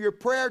answer your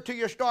prayer till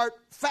you start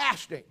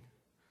fasting.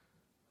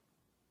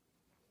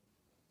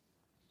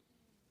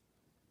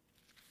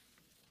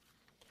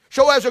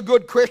 So as a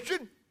good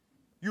Christian,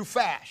 you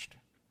fast.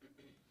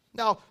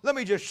 Now, let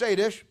me just say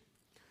this.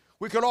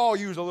 We could all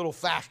use a little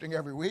fasting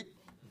every week,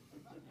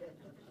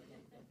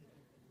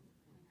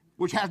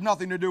 which has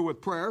nothing to do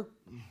with prayer.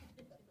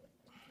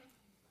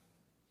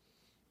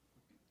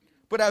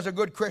 But as a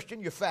good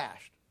Christian, you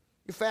fast.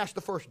 You fast the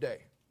first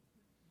day.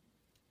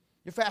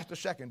 You fast the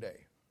second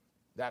day.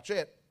 That's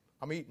it.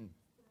 I'm eating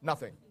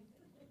nothing.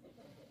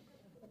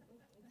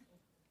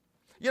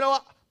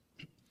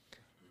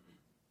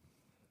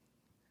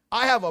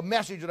 I have a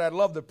message that I'd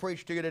love to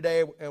preach to you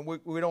today, and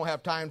we don't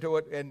have time to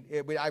it, and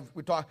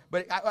we talk.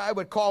 But I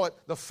would call it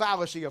the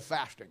fallacy of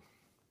fasting.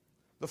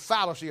 The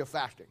fallacy of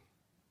fasting.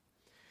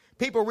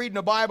 people reading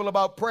the Bible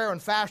about prayer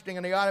and fasting,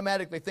 and they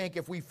automatically think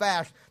if we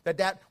fast,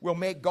 that will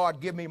make God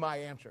give me my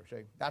answer.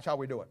 See, that's how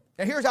we do it.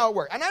 And here's how it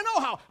works. And I know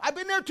how. I've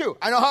been there too.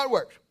 I know how it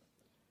works.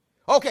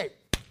 Okay.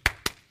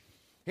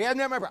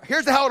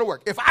 Here's the how it'll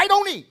work. If I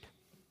don't eat,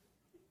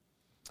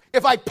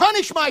 if I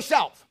punish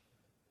myself,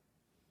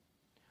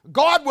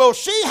 God will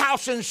see how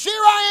sincere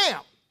I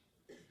am.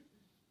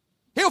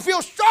 He'll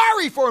feel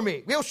sorry for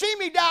me. He'll see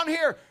me down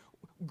here,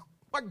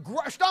 my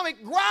stomach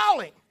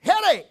growling,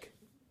 headache,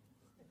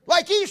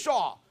 like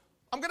Esau.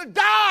 I'm going to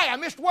die. I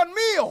missed one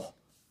meal.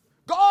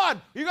 God,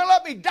 you're going to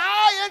let me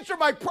die? Answer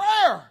my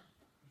prayer.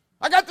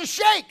 I got the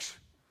shakes.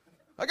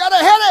 I got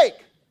a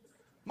headache.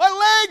 My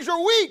legs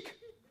are weak.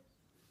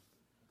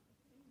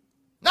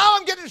 Now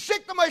I'm getting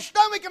sick to my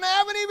stomach and I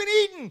haven't even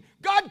eaten.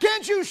 God,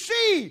 can't you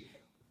see?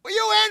 Will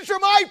you answer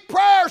my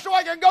prayer so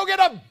I can go get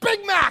a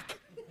Big Mac?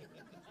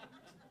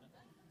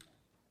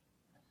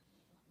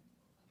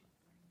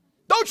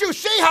 Don't you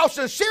see how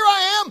sincere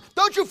I am?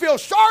 Don't you feel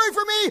sorry for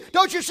me?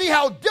 Don't you see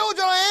how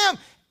diligent I am?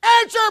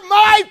 Answer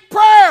my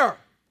prayer.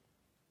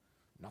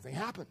 Nothing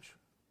happens.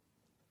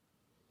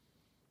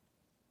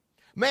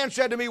 A man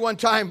said to me one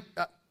time,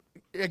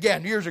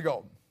 again, years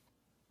ago,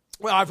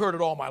 well, I've heard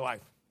it all my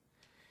life.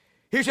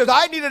 He says,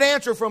 I need an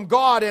answer from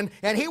God, and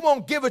he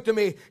won't give it to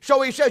me.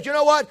 So he says, you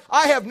know what?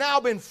 I have now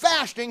been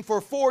fasting for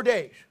 4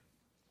 days.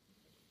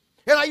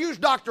 And I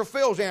used Dr.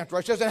 Phil's answer.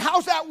 I says, and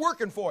how's that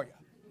working for you?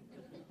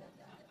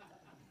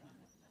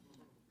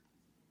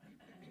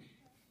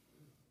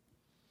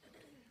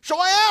 So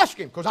I asked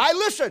him, because I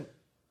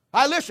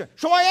listen.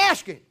 So I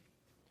asked him,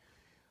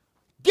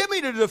 give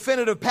me the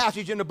definitive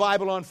passage in the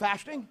Bible on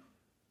fasting.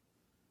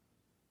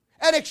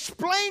 And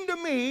explain to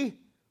me,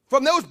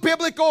 from those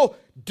biblical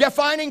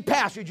defining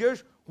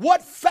passages,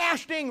 what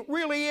fasting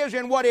really is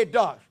and what it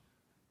does.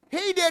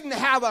 He didn't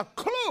have a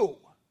clue.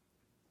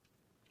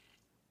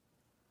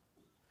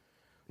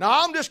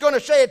 Now, I'm just going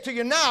to say it to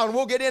you now, and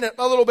we'll get in it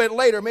a little bit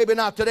later, maybe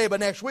not today, but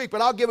next week, but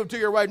I'll give them to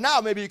you right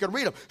now. Maybe you can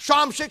read them.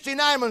 Psalm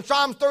 69 and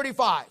Psalm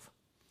 35.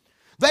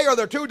 They are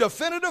the two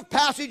definitive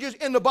passages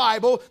in the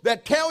Bible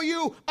that tell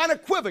you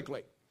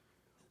unequivocally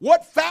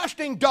what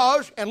fasting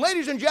does. And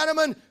ladies and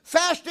gentlemen,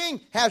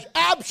 fasting has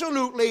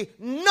absolutely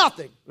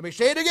nothing, let me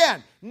say it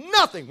again,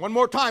 nothing, one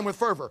more time with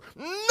fervor,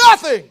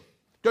 nothing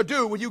to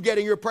do with you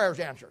getting your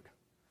prayers answered.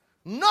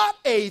 Not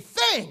a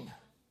thing.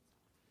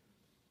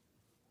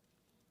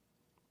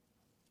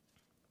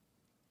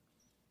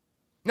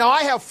 Now,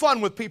 I have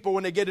fun with people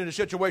when they get into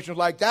situations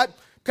like that.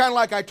 Kind of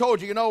like I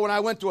told you, when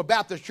I went to a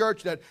Baptist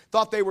church that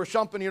thought they were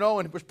something,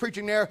 and was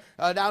preaching there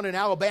down in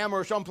Alabama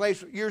or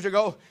someplace years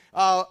ago,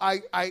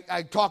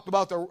 I talked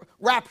about the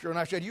rapture, and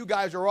I said, you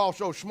guys are all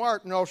so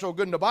smart and all so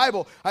good in the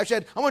Bible. I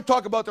said, I'm going to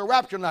talk about the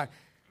rapture tonight.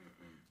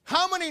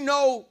 How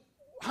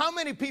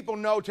many people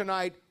know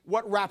tonight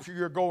what rapture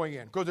you're going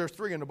in? Because there's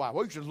 3 in the Bible.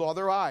 Well, you should law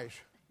their eyes.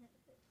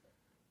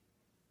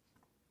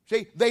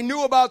 See, they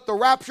knew about the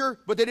rapture,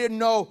 but they didn't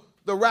know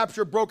the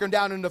rapture broken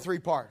down into 3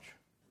 parts.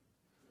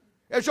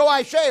 And so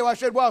I said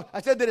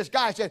to this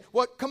guy, I said,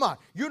 well, come on,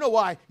 you know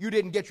why you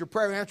didn't get your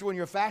prayer answered when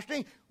you're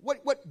fasting?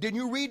 What didn't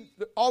you read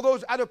all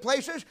those other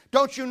places?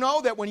 Don't you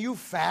know that when you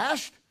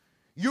fast,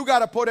 you got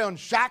to put on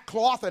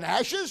sackcloth and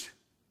ashes?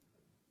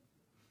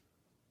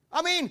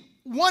 I mean,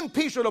 one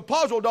piece of the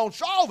puzzle don't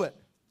solve it.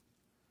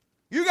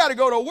 You got to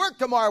go to work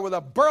tomorrow with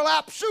a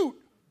burlap suit.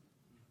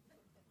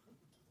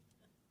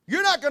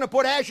 You're not going to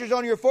put ashes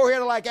on your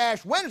forehead like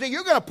Ash Wednesday.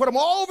 You're going to put them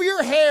all over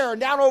your hair and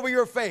down over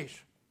your face.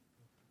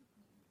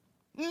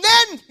 And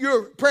then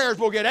your prayers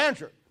will get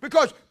answered.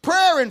 Because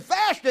prayer and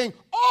fasting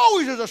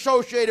always is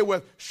associated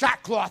with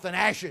sackcloth and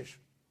ashes.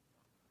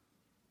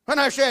 And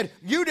I said,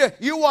 you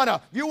want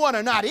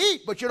to not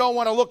eat, but you don't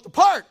want to look the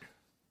part.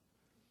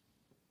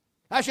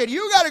 I said,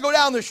 you got to go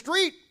down the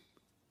street,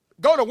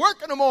 go to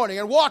work in the morning,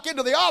 and walk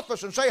into the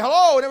office and say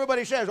hello, and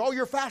everybody says, oh,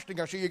 you're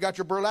fasting. I see you got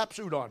your burlap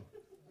suit on.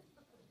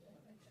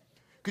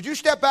 Could you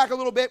step back a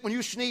little bit? When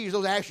you sneeze,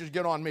 those ashes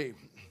get on me.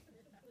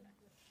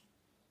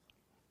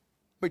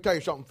 Let me tell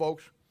you something,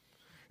 folks.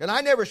 And I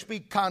never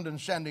speak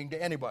condescending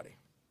to anybody.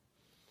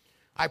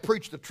 I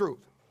preach the truth.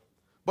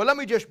 But let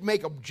me just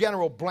make a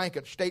general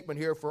blanket statement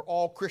here for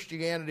all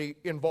Christianity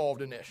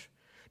involved in this.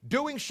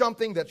 Doing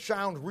something that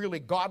sounds really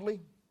godly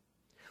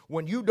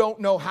when you don't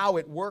know how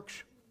it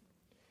works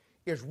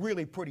is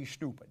really pretty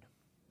stupid.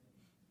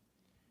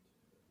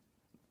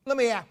 Let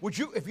me ask,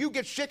 if you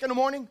get sick in the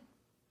morning,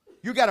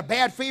 you got a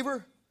bad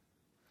fever,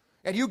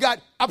 and you got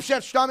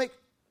upset stomach,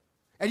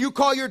 and you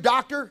call your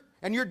doctor,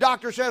 and your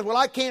doctor says, well,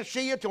 I can't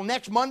see you till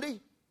next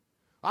Monday.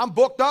 I'm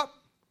booked up.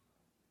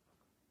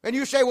 And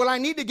you say, well, I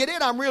need to get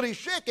in. I'm really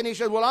sick. And he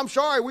says, well, I'm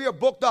sorry. We are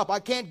booked up. I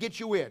can't get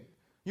you in.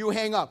 You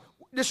hang up.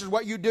 This is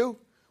what you do.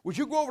 Would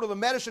you go over to the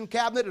medicine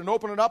cabinet and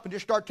open it up and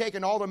just start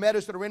taking all the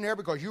medicine that are in there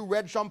because you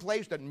read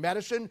someplace that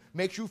medicine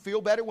makes you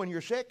feel better when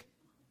you're sick?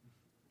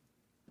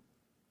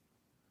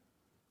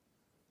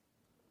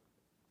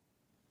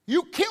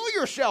 You kill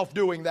yourself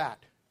doing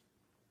that.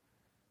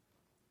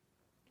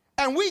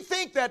 And we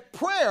think that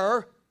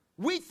prayer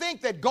we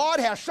think that God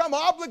has some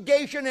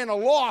obligation in a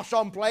law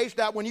someplace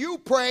that when you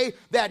pray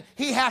that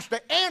He has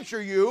to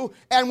answer you,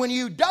 and when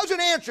He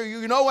doesn't answer you,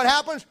 you know what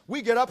happens?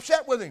 We get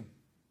upset with Him.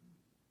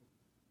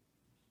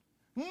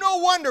 No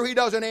wonder He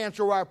doesn't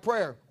answer our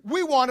prayer.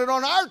 We want it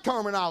on our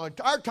terminology,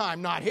 our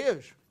time, not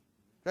His.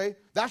 Okay?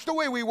 That's the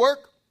way we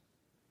work.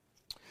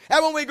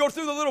 And when we go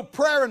through the little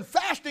prayer and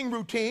fasting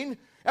routine,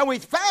 and we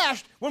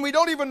fast when we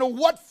don't even know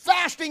what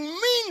fasting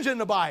means in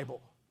the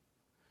Bible.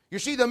 You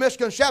see the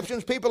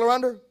misconceptions people are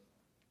under?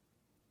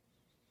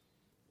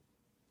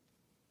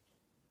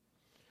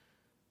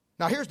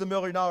 Now here's the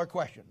million-dollar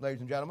question,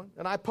 ladies and gentlemen,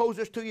 and I pose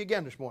this to you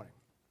again this morning.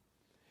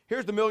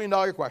 Here's the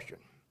million-dollar question.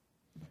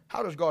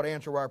 How does God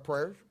answer our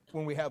prayers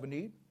when we have a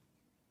need?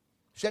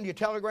 Send you a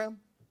telegram?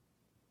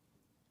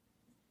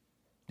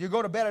 Do you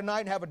go to bed at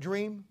night and have a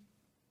dream?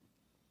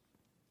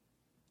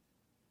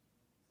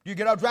 Do you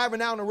get out driving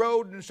down the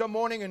road and some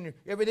morning and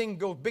everything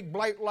goes big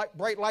bright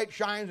light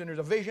shines and there's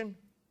a vision?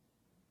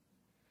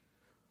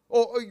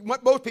 Or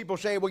what most people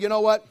say, well, you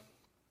know what?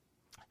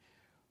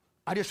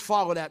 I just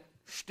follow that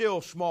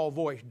still small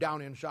voice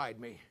down inside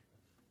me.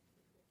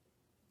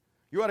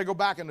 You ought to go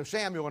back into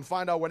Samuel and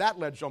find out where that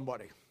led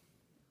somebody.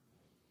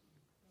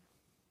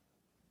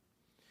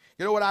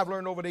 You know what I've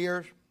learned over the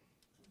years?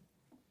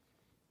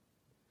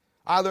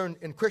 I learned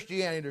in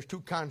Christianity there's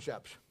two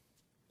concepts.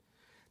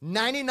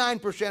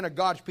 99% of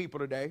God's people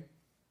today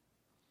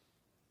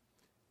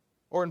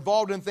are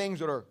involved in things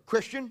that are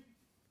Christian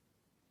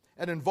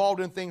and involved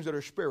in things that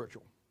are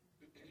spiritual.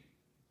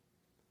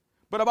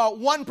 But about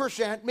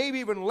 1%, maybe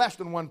even less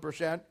than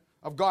 1%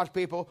 of God's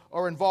people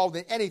are involved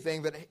in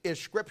anything that is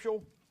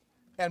scriptural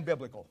and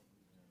biblical.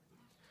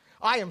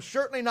 I am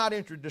certainly not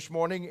interested this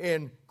morning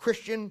in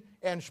Christian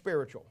and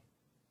spiritual.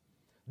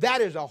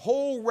 That is a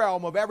whole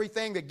realm of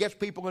everything that gets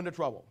people into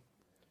trouble.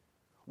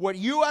 What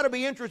you ought to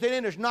be interested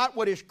in is not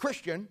what is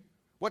Christian,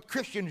 what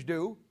Christians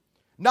do,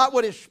 not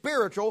what is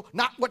spiritual,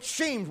 not what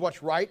seems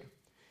what's right.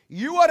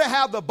 You ought to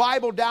have the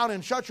Bible down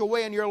in such a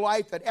way in your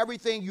life that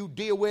everything you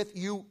deal with,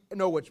 you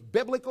know it's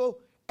biblical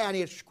and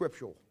it's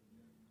scriptural.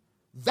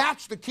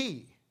 That's the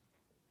key.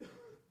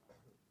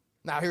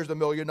 Now here's the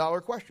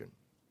million-dollar question.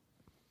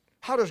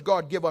 How does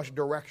God give us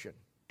direction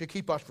to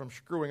keep us from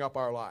screwing up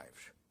our lives?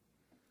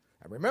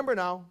 And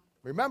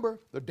remember,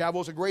 the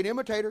devil's a great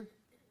imitator.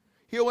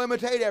 He'll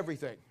imitate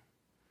everything.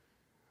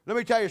 Let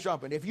me tell you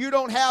something. If you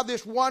don't have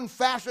this one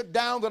facet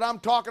down that I'm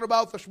talking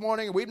about this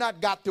morning, and we've not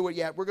got to it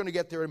yet, we're going to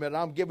get there in a minute.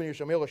 I'm giving you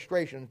some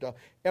illustrations to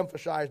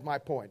emphasize my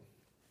point.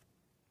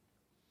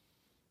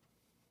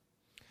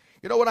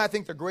 You know what I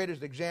think the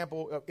greatest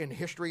example in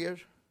history is?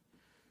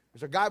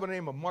 There's a guy by the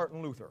name of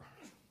Martin Luther.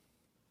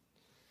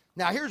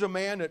 Now, here's a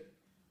man that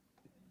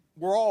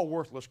we're all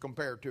worthless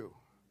compared to.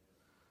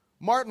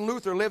 Martin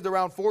Luther lived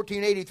around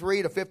 1483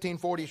 to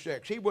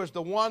 1546. He was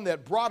the one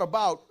that brought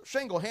about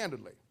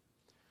single-handedly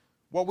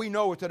what we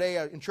know today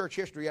in church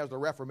history as the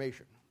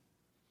Reformation.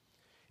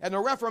 And the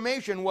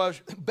Reformation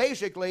was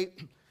basically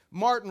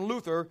Martin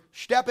Luther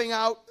stepping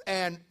out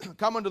and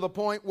coming to the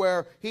point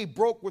where he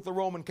broke with the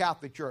Roman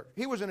Catholic Church.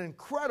 He was an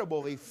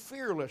incredibly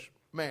fearless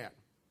man.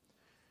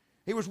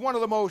 He was one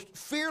of the most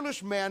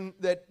fearless men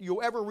that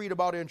you'll ever read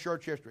about in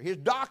church history. His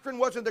doctrine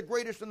wasn't the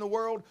greatest in the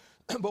world,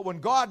 but when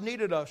God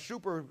needed a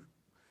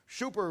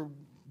super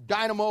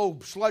dynamo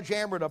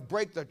sledgehammer to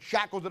break the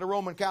shackles of the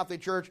Roman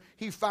Catholic Church,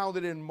 he found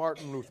it in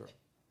Martin Luther.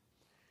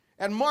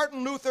 And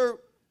Martin Luther,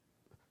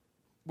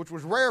 which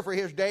was rare for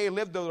his day,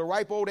 lived to the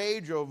ripe old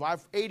age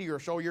of 80 or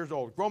so years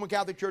old. Roman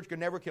Catholic Church could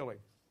never kill him.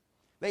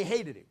 They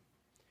hated him.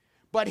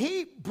 But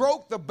he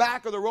broke the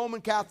back of the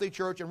Roman Catholic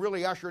Church and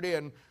really ushered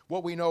in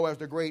what we know as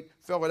the great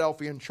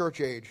Philadelphian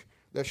church age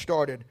that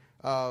started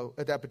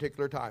at that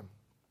particular time.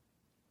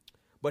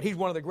 But he's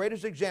one of the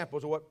greatest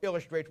examples of what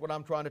illustrates what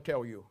I'm trying to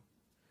tell you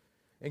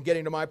and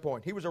getting to my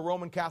point. He was a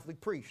Roman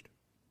Catholic priest.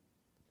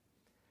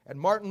 And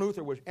Martin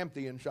Luther was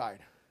empty inside.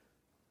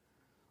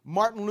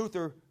 Martin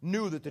Luther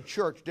knew that the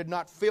church did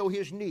not fill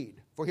his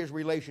need for his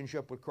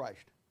relationship with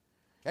Christ.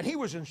 And he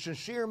was a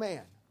sincere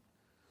man.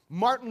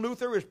 Martin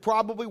Luther is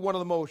probably one of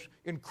the most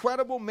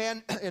incredible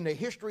men in the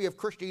history of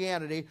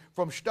Christianity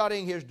from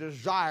studying his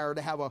desire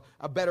to have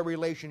a better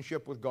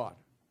relationship with God.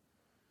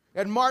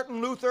 And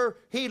Martin Luther,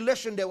 he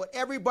listened to what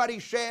everybody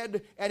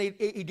said, and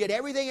he did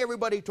everything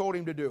everybody told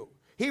him to do.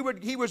 He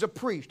was a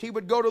priest. He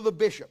would go to the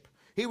bishop.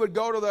 He would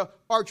go to the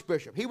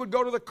archbishop. He would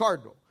go to the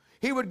cardinal.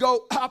 He would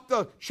go up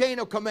the chain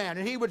of command,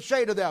 and he would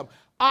say to them,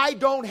 I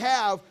don't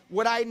have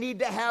what I need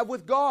to have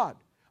with God.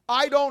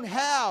 I don't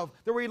have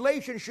the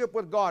relationship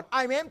with God.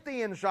 I'm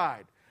empty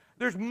inside.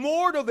 There's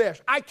more to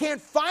this. I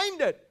can't find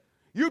it.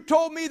 You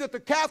told me that the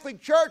Catholic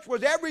Church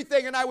was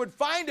everything and I would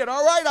find it.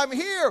 All right, I'm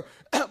here,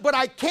 but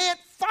I can't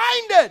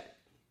find it.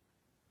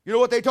 You know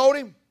what they told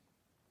him?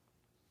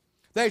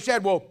 They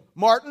said, well,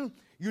 Martin,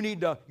 you need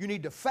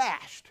to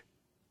fast.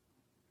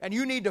 And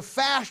you need to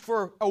fast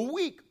for a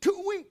week,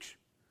 2 weeks.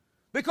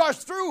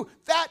 Because through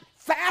that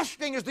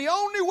fasting is the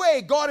only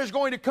way God is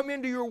going to come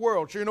into your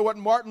world. So you know what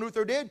Martin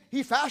Luther did?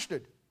 He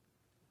fasted.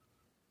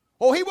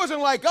 Oh, he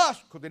wasn't like us,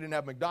 because they didn't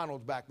have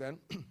McDonald's back then.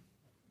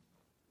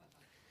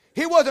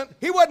 He wasn't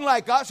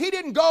like us. He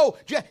didn't go,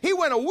 he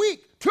went a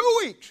week, 2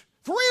 weeks,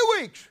 3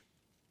 weeks.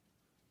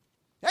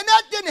 And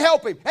that didn't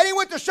help him. And he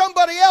went to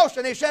somebody else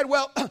and they said,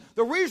 well,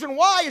 the reason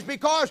why is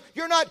because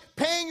you're not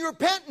paying your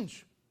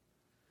penance.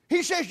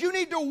 He says you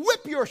need to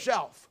whip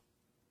yourself.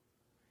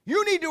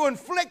 You need to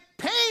inflict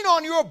pain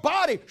on your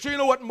body. So you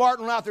know what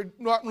Martin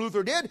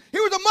Luther did? He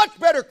was a much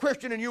better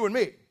Christian than you and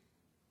me.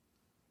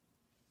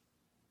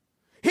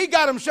 He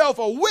got himself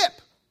a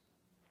whip.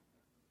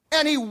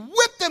 And he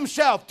whipped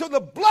himself till the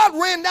blood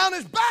ran down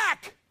his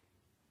back.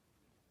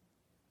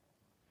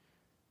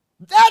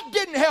 That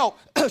didn't help.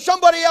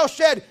 Somebody else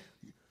said,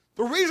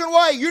 the reason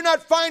why you're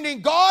not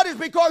finding God is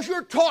because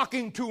you're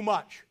talking too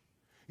much.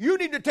 You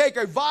need to take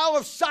a vow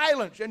of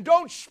silence and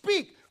don't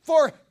speak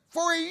for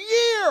a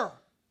year.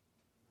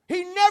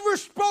 He never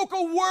spoke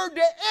a word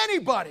to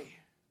anybody.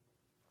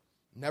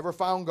 Never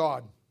found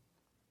God.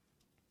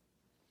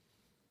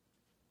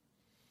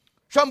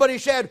 Somebody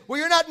said, well,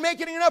 you're not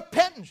making enough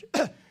penance.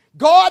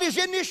 God is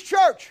in this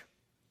church.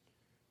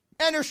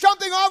 And there's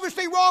something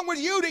obviously wrong with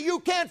you that you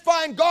can't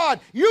find God.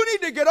 You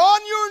need to get on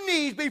your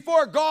knees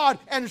before God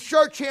and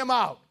search Him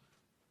out.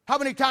 How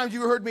many times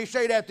have you heard me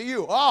say that to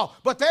you? Oh,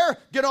 but there,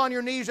 get on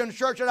your knees and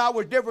search it out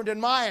was different than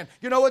mine.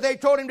 You know what they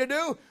told him to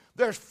do?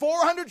 There's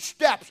 400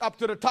 steps up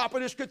to the top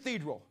of this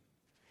cathedral.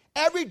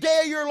 Every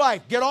day of your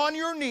life, get on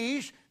your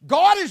knees.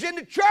 God is in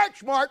the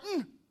church,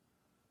 Martin.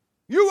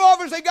 You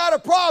obviously got a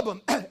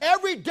problem.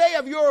 Every day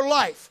of your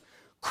life,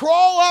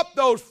 crawl up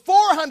those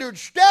 400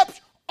 steps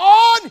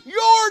on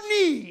your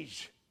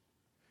knees,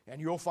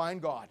 and you'll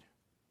find God.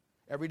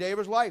 Every day of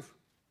his life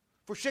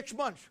for 6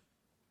 months.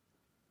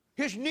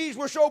 His knees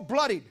were so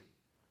bloodied.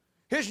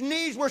 His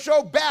knees were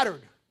so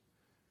battered.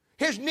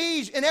 His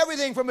knees and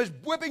everything from his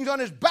whippings on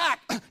his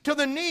back to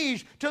the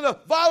knees, to the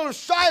vow of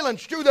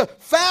silence, to the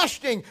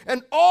fasting,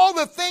 and all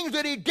the things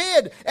that he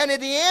did. And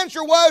the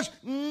answer was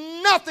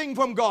nothing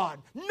from God.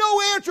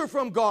 No answer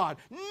from God.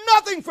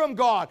 Nothing from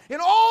God.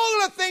 And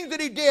all the things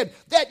that he did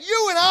that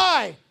you and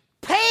I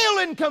pale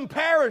in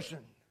comparison.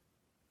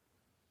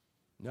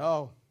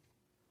 No.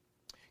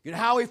 You know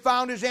how he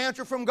found his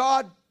answer from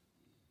God?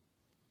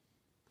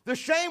 The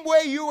same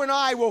way you and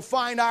I will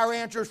find our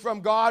answers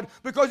from God,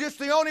 because it's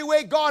the only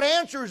way God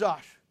answers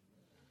us.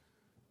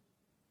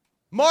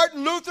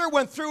 Martin Luther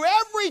went through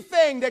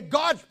everything that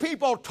God's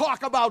people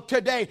talk about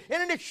today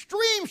in an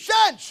extreme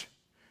sense.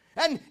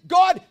 And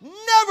God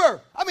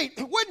never,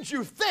 wouldn't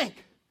you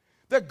think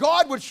that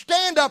God would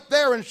stand up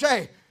there and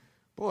say,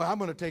 boy, I'm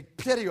going to take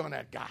pity on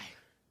that guy.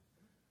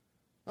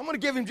 I'm going to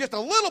give him just a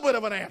little bit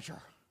of an answer.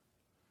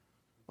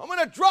 I'm going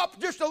to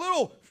drop just a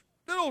little,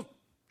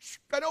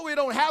 I know we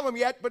don't have them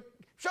yet, but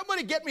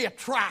somebody get me a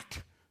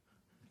tract.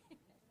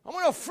 I'm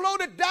going to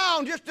float it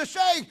down just to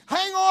say,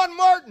 hang on,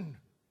 Martin.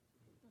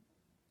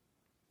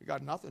 You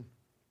got nothing.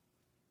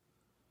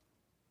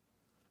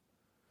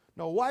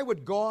 Now, why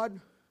would God,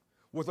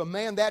 with a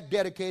man that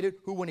dedicated,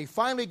 who when he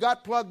finally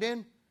got plugged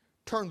in,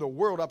 turned the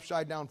world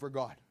upside down for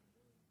God?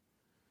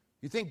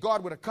 You think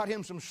God would have cut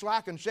him some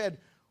slack and said,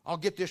 I'll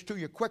get this to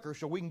you quicker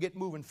so we can get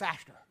moving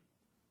faster?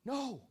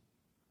 No.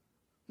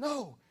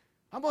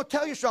 I'm going to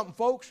tell you something,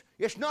 folks.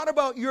 It's not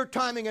about your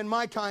timing and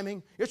my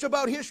timing. It's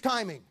about his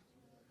timing.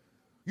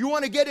 You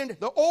want to get into,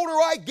 the older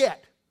I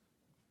get,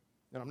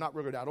 and I'm not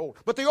really that old,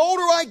 but the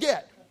older I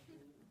get,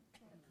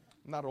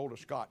 I'm not old as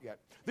Scott yet.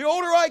 The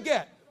older I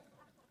get,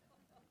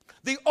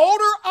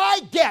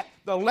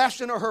 the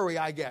less in a hurry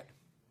I get.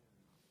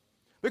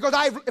 Because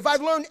if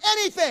I've learned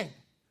anything,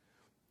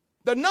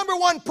 the number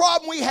one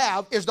problem we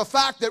have is the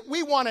fact that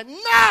we want it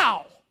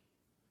now,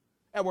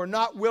 and we're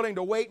not willing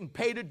to wait and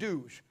pay the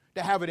dues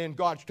to have it in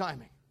God's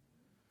timing.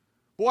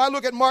 Boy, I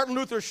look at Martin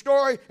Luther's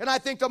story and I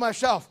think to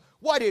myself,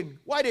 why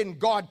didn't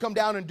God come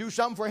down and do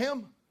something for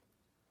him?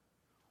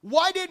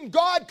 Why didn't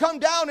God come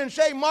down and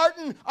say,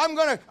 Martin, I'm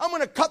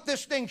gonna cut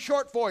this thing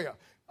short for you?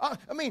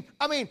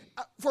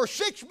 For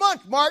 6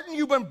 months, Martin,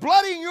 you've been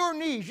bloodying your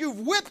knees. You've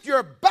whipped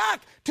your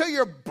back till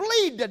you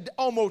bleed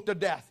almost to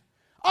death.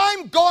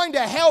 I'm going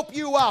to help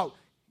you out.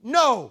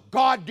 No,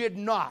 God did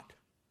not.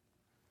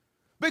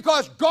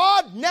 Because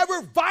God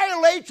never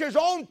violates his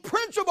own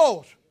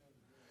principles.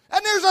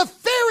 And there's a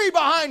theory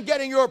behind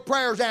getting your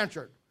prayers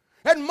answered.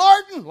 And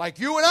Martin, like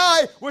you and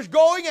I, was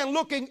going and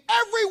looking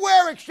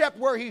everywhere except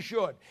where he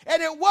should.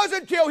 And it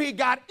wasn't until he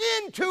got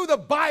into the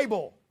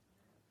Bible.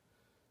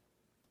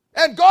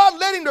 And God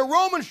led him to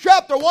Romans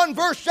chapter 1,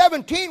 verse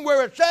 17,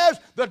 where it says,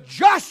 the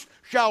just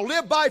shall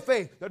live by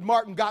faith, that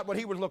Martin got what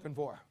he was looking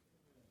for.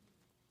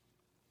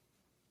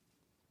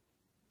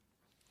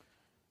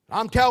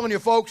 I'm telling you,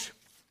 folks,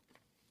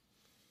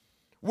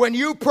 when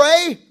you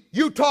pray,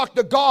 you talk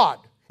to God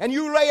and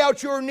you lay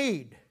out your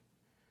need.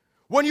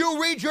 When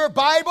you read your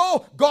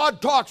Bible,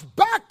 God talks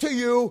back to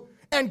you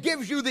and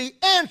gives you the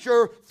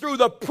answer through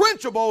the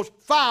principles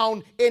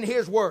found in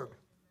His Word.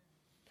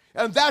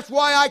 And that's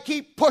why I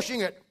keep pushing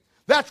it.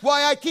 That's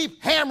why I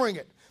keep hammering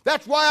it.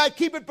 That's why I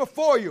keep it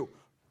before you.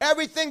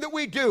 Everything that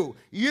we do,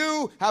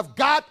 you have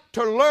got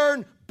to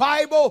learn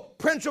Bible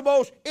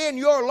principles in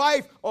your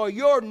life, or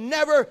you're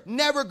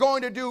never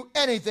going to do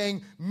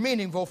anything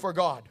meaningful for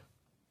God.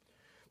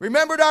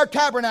 Remember our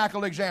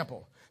tabernacle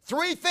example.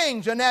 3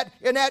 things in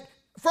that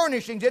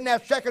furnishings in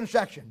that second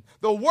section.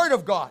 The Word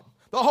of God,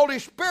 the Holy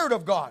Spirit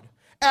of God,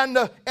 and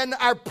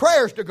our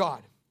prayers to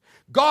God.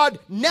 God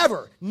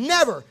never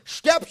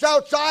steps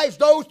outside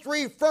those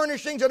 3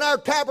 furnishings in our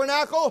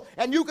tabernacle,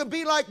 and you can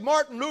be like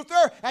Martin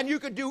Luther, and you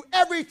can do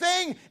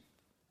everything,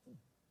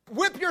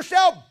 whip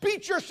yourself,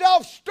 beat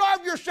yourself,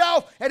 starve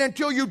yourself, and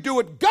until you do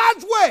it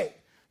God's way,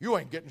 you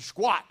ain't getting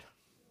squat.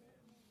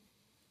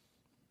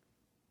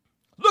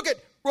 Look at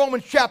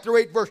Romans chapter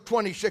 8, verse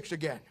 26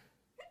 again.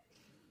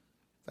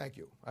 Thank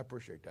you. I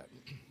appreciate that.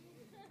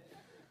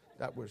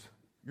 That was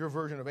your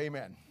version of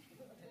amen.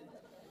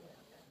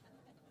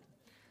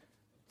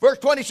 Verse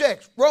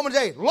 26, Romans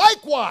 8.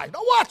 Likewise,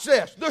 now watch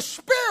this. The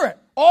Spirit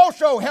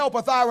also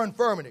helpeth our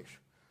infirmities.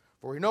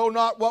 For we know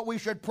not what we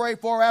should pray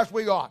for as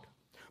we ought.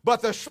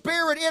 But the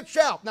Spirit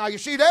itself. Now you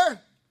see there?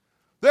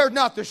 There's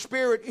not the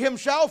Spirit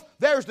himself.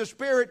 There's the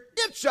Spirit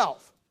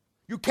itself.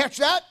 You catch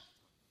that?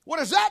 What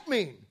does that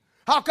mean?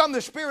 How come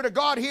the Spirit of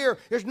God here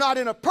is not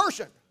in a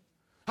person?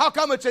 How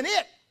come it's an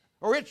it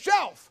or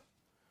itself?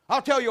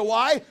 I'll tell you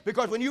why.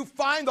 Because when you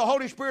find the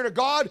Holy Spirit of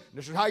God,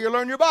 this is how you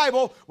learn your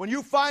Bible, when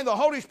you find the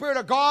Holy Spirit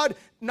of God,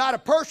 not a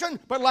person,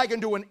 but like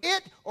into an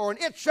it or an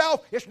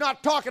itself, it's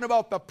not talking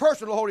about the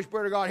person of the Holy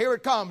Spirit of God. Here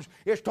it comes.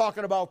 It's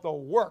talking about the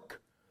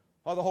work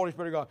of the Holy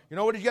Spirit of God. You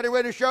know what he's getting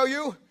ready to show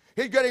you?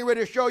 He's getting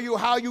ready to show you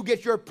how you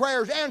get your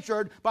prayers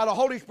answered by the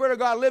Holy Spirit of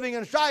God living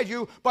inside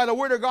you, by the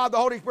Word of God the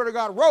Holy Spirit of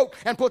God wrote,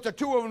 and put the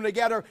 2 of them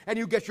together, and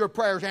you get your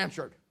prayers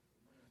answered.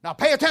 Now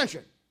pay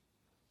attention.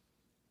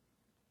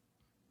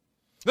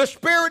 The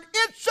Spirit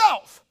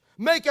itself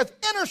maketh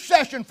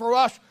intercession for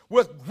us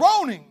with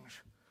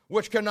groanings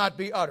which cannot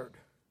be uttered.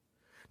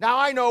 Now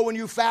I know when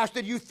you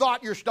fasted, you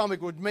thought your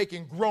stomach was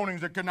making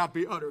groanings that cannot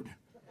be uttered.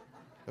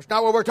 That's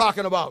not what we're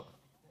talking about.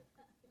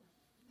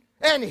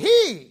 And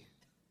he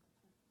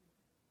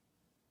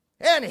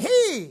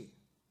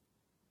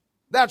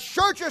that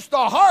searcheth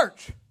the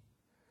heart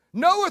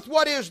knoweth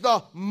what is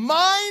the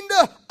mind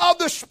of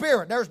the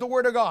Spirit. There's the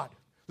Word of God.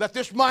 Let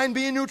this mind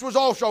be in you which was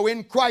also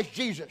in Christ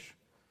Jesus.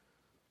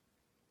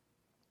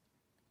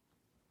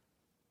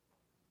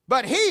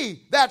 But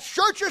he that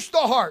searcheth the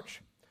heart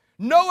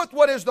knoweth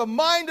what is the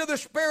mind of the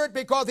Spirit,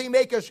 because he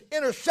maketh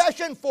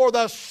intercession for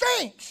the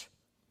saints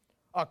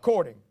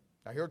according.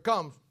 Now here it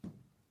comes.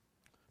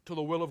 To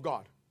the will of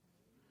God.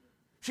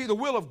 See, the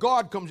will of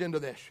God comes into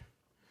this.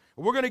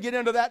 We're going to get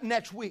into that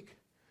next week.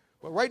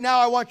 But right now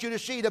I want you to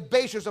see the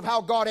basis of how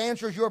God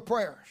answers your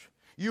prayers.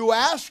 You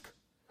ask,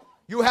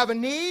 you have a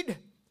need,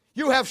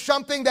 you have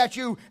something that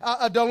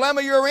a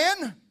dilemma you're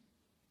in.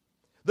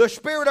 The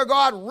Spirit of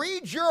God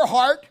reads your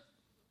heart.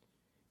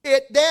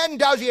 It then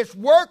does its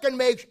work and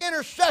makes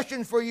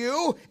intercession for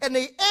you, and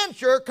the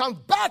answer comes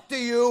back to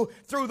you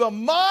through the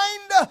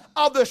mind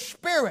of the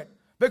Spirit.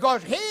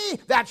 Because he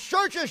that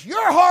searches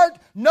your heart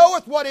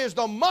knoweth what is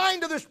the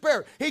mind of the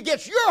Spirit. He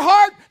gets your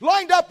heart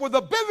lined up with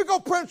the biblical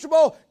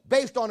principle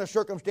based on a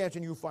circumstance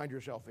and you find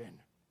yourself in.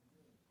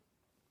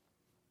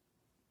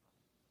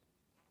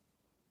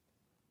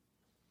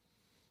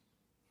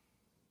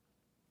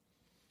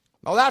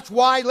 Now that's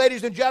why,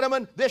 ladies and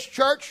gentlemen, this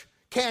church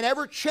can't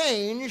ever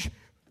change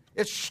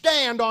its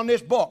stand on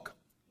this book.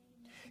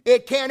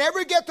 It can't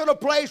ever get to the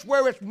place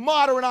where it's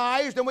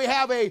modernized and we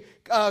have a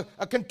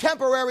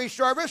contemporary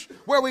service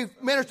where we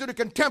minister to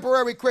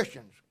contemporary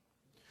Christians.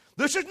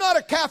 This is not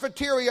a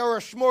cafeteria or a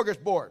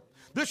smorgasbord.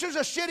 This is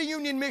a City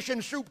Union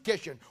Mission soup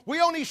kitchen. We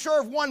only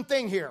serve one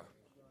thing here.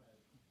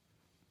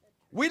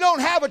 We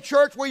don't have a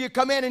church where you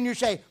come in and you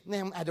say,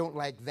 I don't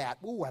like that.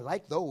 Oh, I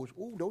like those.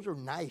 Oh, those are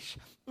nice.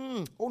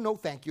 Oh, no,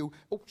 thank you.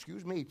 Oh,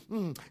 excuse me.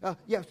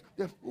 Yes.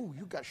 Oh,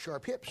 you got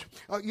sharp hips.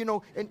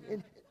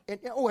 And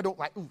oh, I don't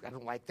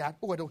like that.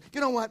 Oh, I don't.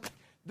 You know what?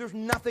 There's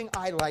nothing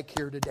I like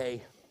here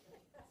today.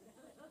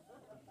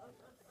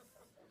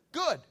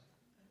 Good.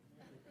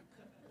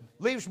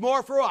 Leaves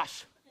more for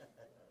us.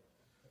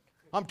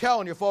 I'm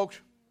telling you, folks,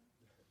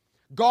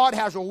 God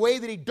has a way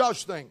that he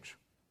does things.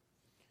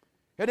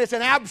 And it's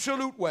an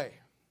absolute way.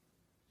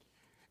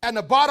 And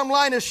the bottom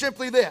line is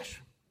simply this.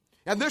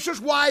 And this is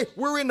why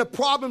we're in the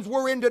problems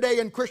we're in today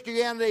in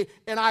Christianity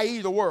and i.e.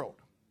 the world.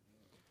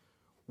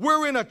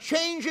 We're in a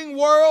changing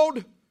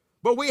world,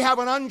 but we have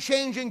an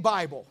unchanging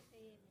Bible.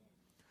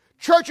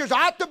 Churches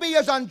ought to be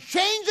as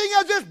unchanging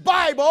as this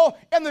Bible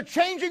in the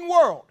changing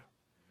world.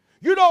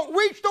 You don't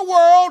reach the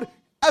world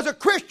as a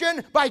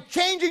Christian by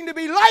changing to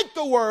be like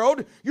the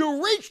world.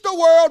 You reach the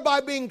world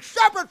by being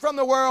separate from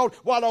the world.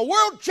 While the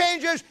world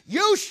changes,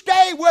 you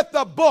stay with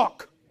the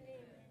book.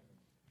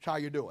 That's how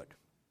you do it.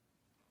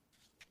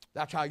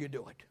 That's how you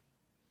do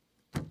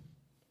it.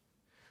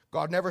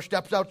 God never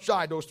steps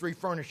outside those 3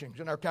 furnishings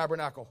in our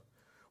tabernacle.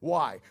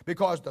 Why?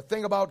 Because the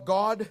thing about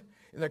God,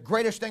 and the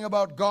greatest thing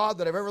about God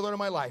that I've ever learned in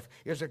my life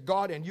is that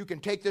God, and you can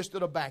take this to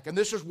the bank, and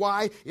this is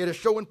why it is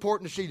so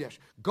important to see this.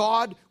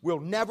 God will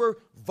never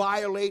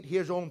violate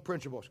His own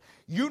principles.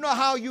 You know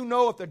how you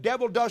know if the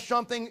devil does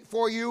something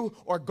for you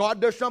or God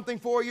does something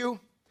for you?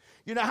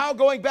 You know how,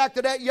 going back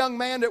to that young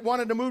man that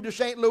wanted to move to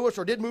St. Louis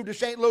or did move to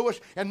St.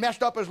 Louis and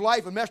messed up his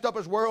life and messed up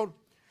his world?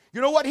 You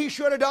know what he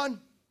should have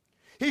done?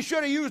 He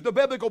should have used the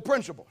biblical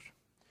principles.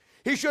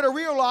 He should have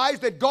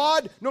realized that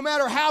God, no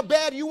matter how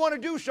bad you want to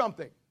do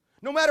something,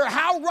 no matter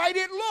how right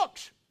it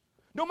looks,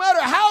 no matter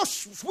how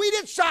sweet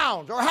it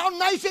sounds or how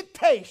nice it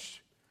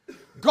tastes,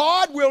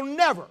 God will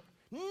never,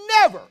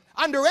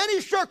 under any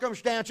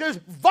circumstances,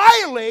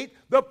 violate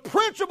the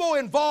principle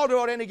involved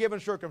in any given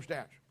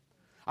circumstance.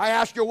 I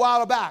asked you a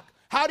while back,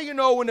 how do you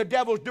know when the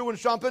devil's doing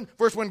something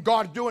versus when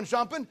God's doing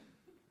something?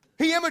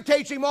 He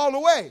imitates him all the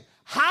way.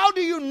 How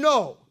do you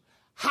know?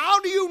 How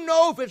do you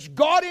know if it's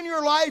God in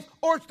your life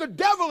or it's the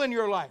devil in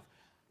your life?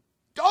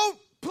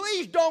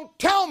 Please don't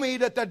tell me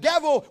that the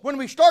devil, when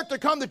we start to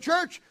come to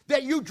church,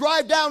 that you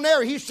drive down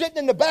there, he's sitting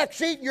in the back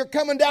seat and you're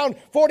coming down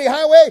 40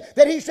 highway,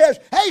 that he says,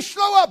 hey,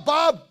 slow up,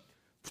 Bob.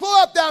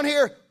 Slow up down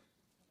here.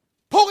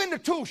 Pull in the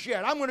tool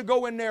shed. I'm going to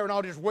go in there and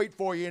I'll just wait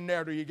for you in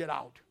there till you get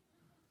out.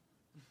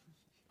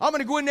 I'm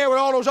going to go in there with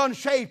all those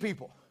unsaved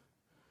people.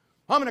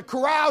 I'm going to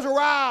carouse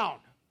around.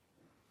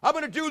 I'm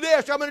going to do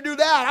this. I'm going to do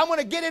that. I'm going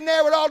to get in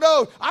there with all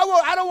those.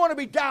 I don't want to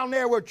be down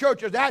there where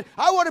church is at.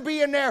 I want to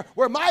be in there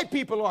where my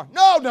people are.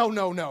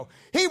 No.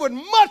 He would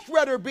much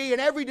rather be in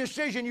every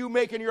decision you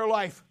make in your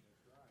life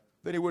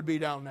than he would be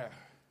down there.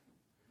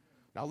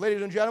 Now,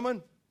 ladies and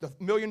gentlemen, the $1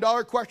 million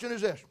question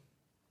is this.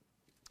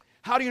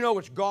 How do you know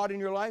it's God in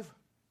your life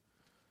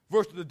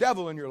versus the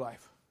devil in your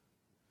life?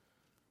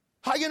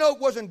 How you know it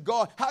wasn't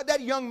God? How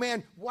that young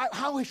man,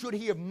 how should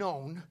he have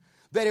known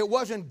that it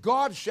wasn't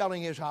God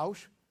selling his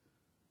house,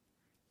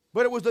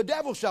 but it was the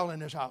devil selling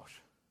his house?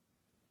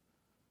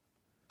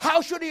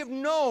 How should he have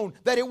known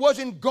that it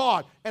wasn't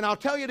God? And I'll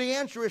tell you the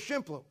answer is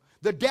simple.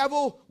 The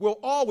devil will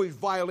always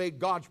violate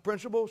God's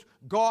principles.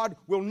 God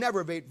will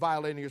never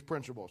violating his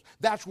principles.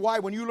 That's why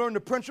when you learn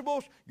the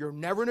principles, you're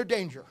never in a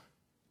danger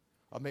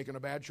of making a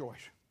bad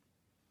choice.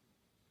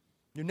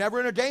 You're never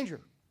in a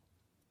danger.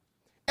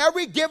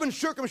 Every given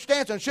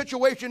circumstance and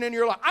situation in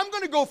your life, I'm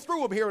going to go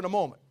through them here in a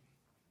moment.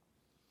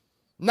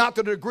 Not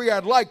to the degree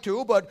I'd like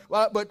to, but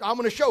I'm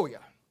going to show you.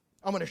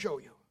 I'm going to show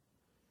you.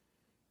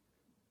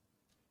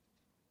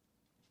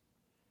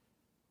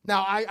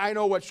 Now, I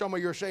know what some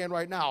of you are saying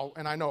right now,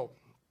 and I know.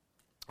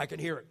 I can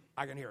hear it.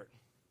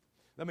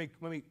 Let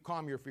me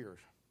calm your fears.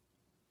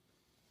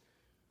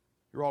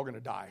 You're all going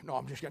to die. No,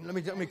 I'm just kidding.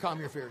 Let me calm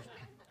your fears.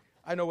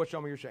 I know what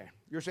some of you are saying.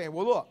 You're saying,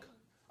 well, look,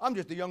 I'm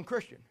just a young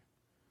Christian.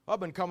 I've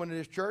been coming to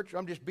this church.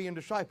 I'm just being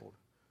discipled.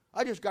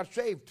 I just got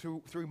saved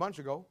 3 months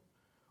ago.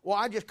 Well,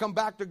 I just come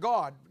back to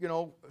God,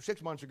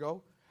 6 months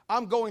ago.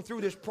 I'm going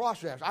through this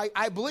process.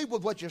 I believe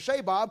with what you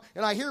say, Bob,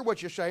 and I hear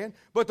what you're saying,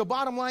 but the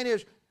bottom line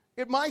is,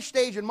 at my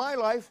stage in my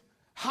life,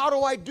 how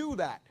do I do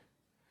that?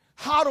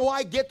 How do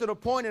I get to the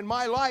point in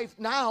my life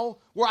now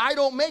where I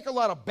don't make a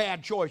lot of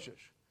bad choices?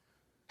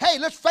 Hey,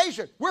 let's face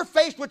it, we're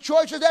faced with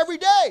choices every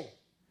day.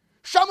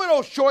 Some of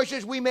those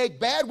choices we make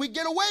bad, we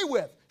get away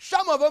with.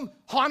 Some of them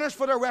haunt us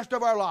for the rest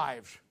of our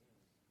lives.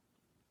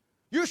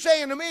 You're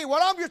saying to me, well,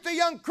 I'm just a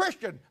young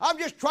Christian. I'm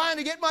just trying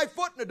to get my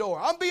foot in the door.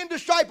 I'm being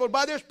discipled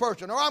by this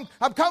person. Or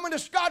I'm coming to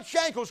Scott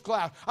Shankel's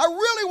class. I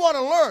really want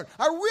to learn.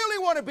 I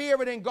really want to be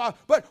everything God.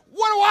 But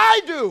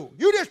what do?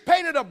 You just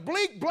painted a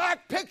bleak,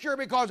 black picture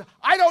because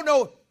I don't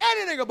know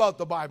anything about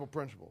the Bible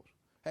principles.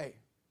 Hey,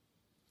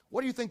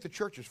 what do you think the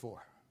church is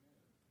for?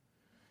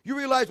 You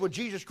realize when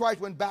Jesus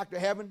Christ went back to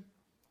heaven,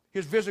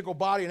 his physical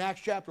body in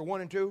Acts chapter 1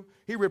 and 2,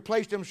 he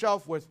replaced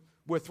himself with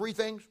 3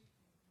 things.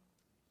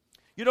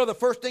 You know the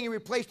first thing he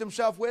replaced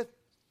himself with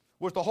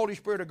was the Holy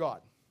Spirit of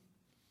God.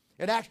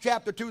 In Acts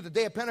chapter 2, the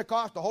day of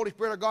Pentecost, the Holy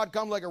Spirit of God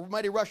comes like a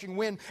mighty rushing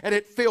wind, and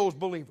it fills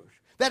believers.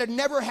 That had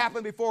never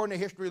happened before in the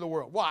history of the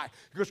world. Why?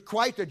 Because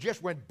Christ had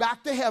just went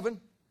back to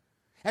heaven,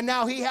 and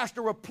now he has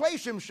to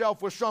replace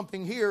himself with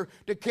something here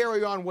to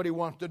carry on what he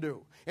wants to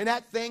do. And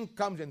that thing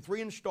comes in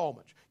 3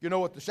 installments. You know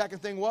what the second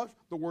thing was?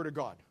 The Word of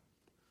God.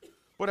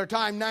 By the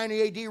time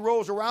 90 AD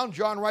rolls around,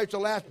 John writes the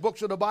last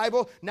books of the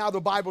Bible. Now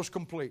the Bible's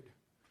complete.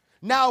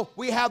 Now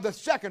we have the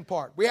second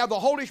part. We have the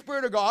Holy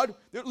Spirit of God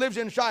that lives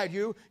inside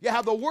you. You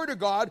have the Word of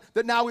God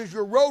that now is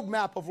your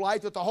roadmap of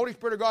life, that the Holy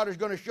Spirit of God is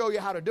going to show you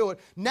how to do it.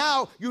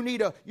 Now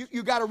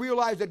you got to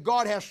realize that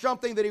God has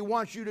something that he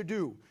wants you to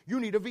do.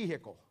 You need a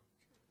vehicle.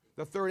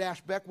 The third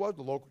aspect was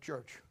the local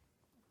church.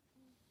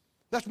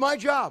 That's my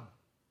job.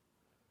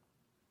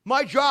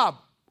 My job.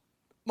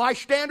 My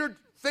standard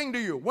thing to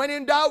you. When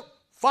in doubt,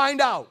 find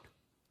out.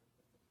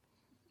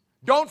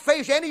 Don't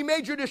face any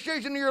major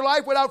decision in your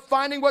life without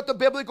finding what the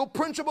biblical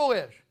principle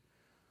is.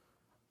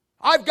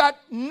 I've got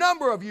a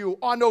number of you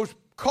on those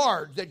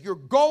cards that you're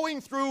going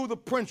through the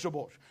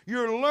principles.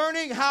 You're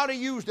learning how to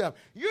use them.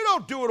 You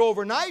don't do it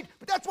overnight,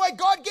 but that's why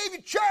God gave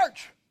you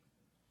church.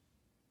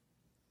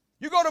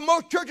 You go to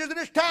most churches in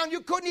this town,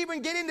 you couldn't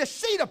even get in to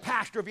see the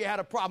pastor if you had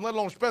a problem, let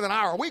alone spend an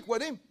hour a week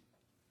with him.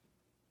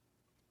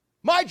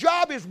 My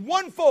job is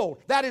onefold.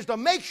 That is to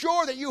make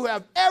sure that you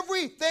have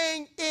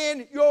everything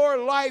in your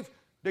life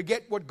to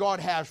get what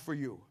God has for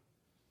you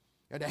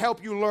and to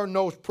help you learn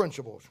those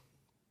principles.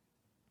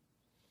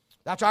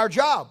 That's our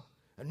job.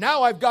 And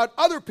now I've got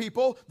other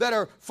people that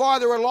are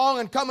farther along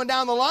and coming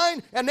down the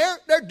line, and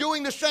they're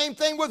doing the same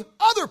thing with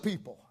other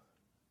people.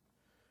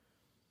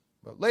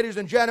 But ladies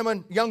and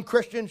gentlemen, young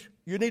Christians,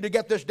 you need to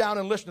get this down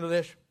and listen to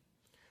this.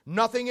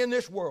 Nothing in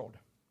this world,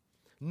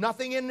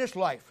 nothing in this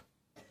life,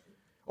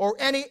 or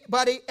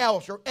anybody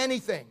else or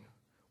anything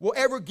will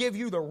ever give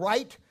you the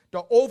right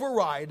to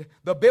override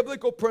the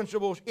biblical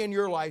principles in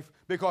your life,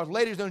 because,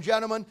 ladies and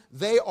gentlemen,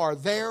 they are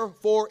there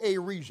for a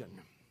reason.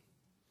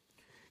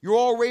 You're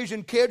all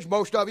raising kids,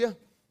 most of you.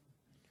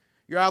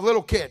 You have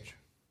little kids.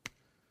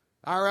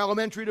 Our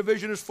elementary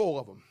division is full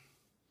of them.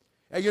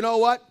 And you know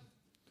what?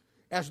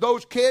 As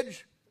those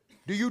kids,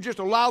 do you just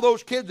allow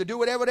those kids to do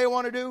whatever they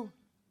want to do?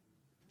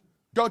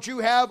 Don't you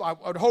have, I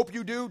would hope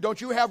you do, don't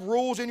you have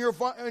rules in your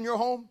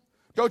home?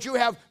 Don't you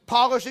have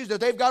policies that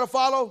they've got to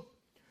follow?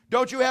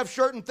 Don't you have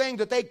certain things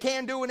that they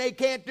can do and they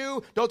can't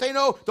do? Don't they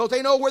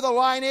know where the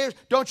line is?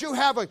 Don't you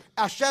have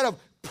a set of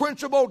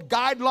principled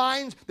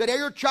guidelines that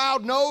your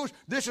child knows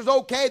this is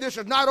okay, this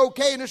is not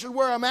okay, and this is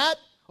where I'm at?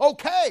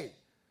 Okay.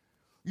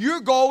 Your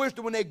goal is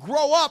to, when they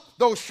grow up,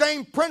 those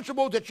same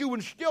principles that you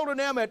instilled in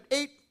them at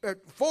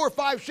 4,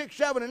 5, 6,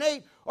 7, and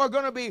 8 are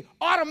going to be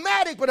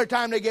automatic by the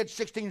time they get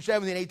 16,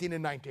 17, 18,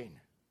 and 19.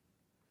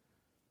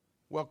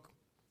 Well,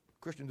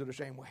 Christians are the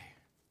same way.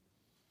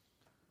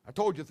 I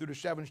told you through the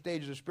 7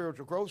 stages of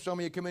spiritual growth, some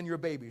of you come in your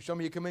babies, some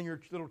of you come in your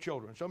little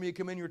children, some of you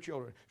come in your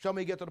children, some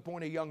of you get to the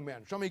point of young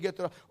men, some of you get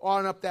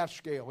on up that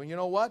scale. And you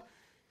know what?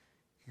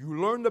 You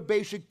learn the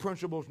basic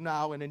principles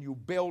now, and then you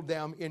build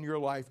them in your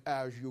life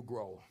as you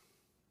grow.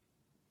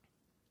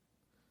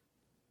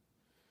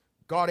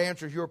 God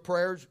answers your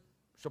prayers,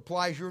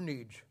 supplies your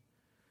needs,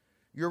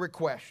 your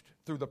request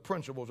through the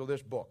principles of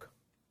this book.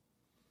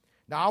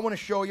 Now, I want to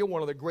show you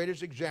one of the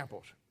greatest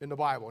examples in the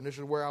Bible, and this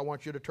is where I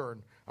want you to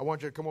turn. I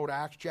want you to come over to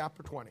Acts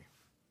chapter 20.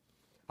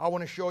 I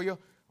want to show you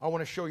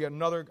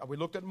another. We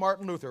looked at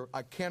Martin Luther.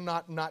 I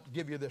cannot not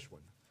give you this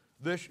one.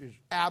 This is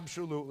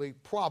absolutely,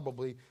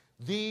 probably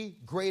the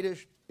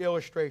greatest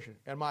illustration.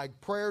 And my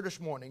prayer this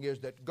morning is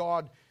that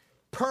God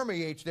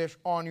permeates this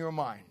on your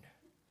mind.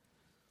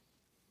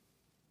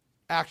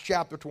 Acts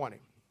chapter 20.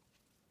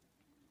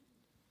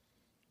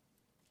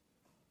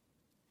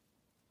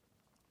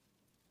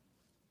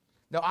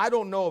 Now, I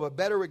don't know of a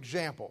better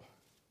example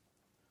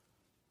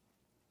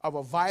of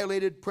a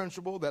violated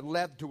principle that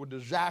led to a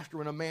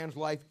disaster in a man's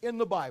life in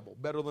the Bible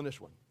better than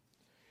this one.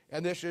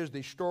 And this is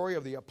the story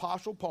of the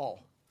Apostle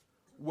Paul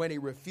when he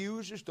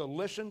refuses to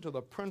listen to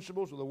the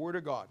principles of the Word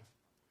of God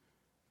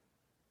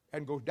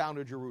and goes down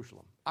to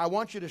Jerusalem. I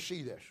want you to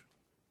see this.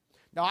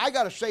 Now, I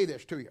got to say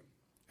this to you,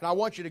 and I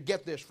want you to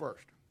get this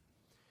first.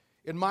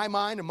 In my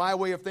mind and my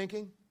way of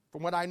thinking,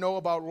 from what I know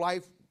about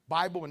life,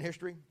 Bible, and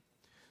history,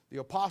 the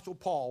Apostle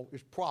Paul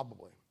is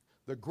probably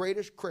the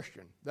greatest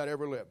Christian that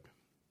ever lived.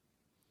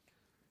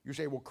 You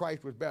say, well,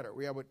 Christ was better.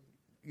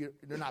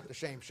 They're not the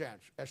same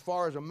sense. As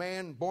far as a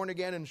man born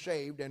again and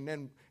saved and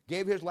then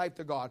gave his life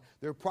to God,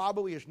 there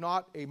probably is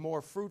not a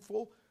more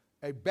fruitful,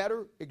 a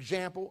better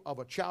example of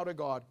a child of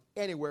God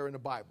anywhere in the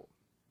Bible.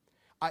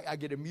 I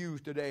get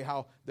amused today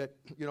how that,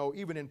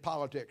 even in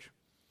politics,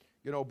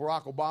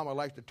 Barack Obama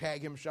likes to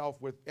tag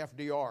himself with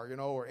FDR,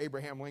 or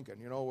Abraham Lincoln,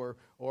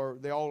 or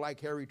they all like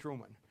Harry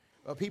Truman.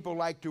 People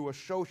like to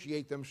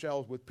associate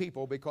themselves with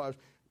people because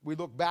we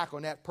look back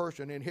on that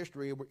person in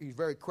history. He's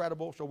very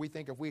credible, so we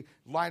think if we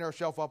line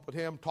ourselves up with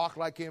him, talk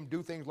like him,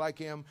 do things like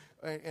him,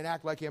 and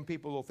act like him,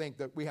 people will think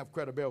that we have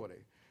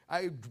credibility.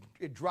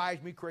 It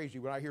drives me crazy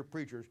when I hear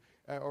preachers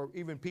or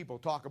even people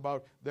talk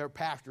about their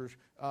pastors,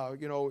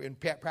 and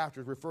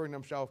pastors referring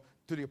themselves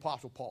to the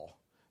Apostle Paul.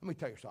 Let me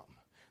tell you something.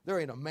 There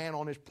ain't a man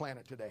on this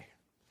planet today,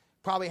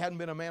 probably hadn't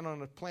been a man on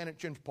the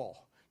planet since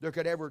Paul, that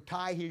could ever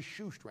tie his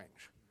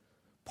shoestrings.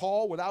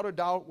 Paul, without a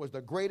doubt, was the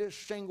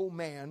greatest single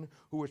man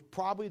who was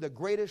probably the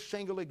greatest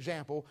single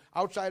example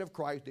outside of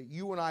Christ that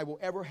you and I will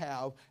ever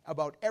have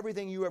about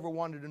everything you ever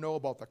wanted to know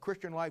about the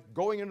Christian life,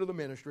 going into the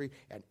ministry,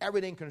 and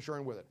everything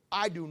concerned with it.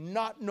 I do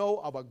not know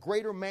of a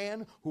greater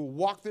man who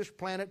walked this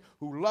planet,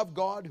 who loved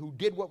God, who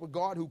did what with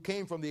God, who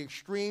came from the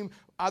extreme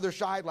other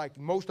side like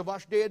most of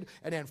us did,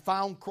 and then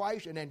found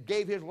Christ and then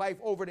gave his life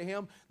over to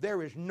him.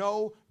 There is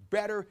no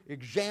better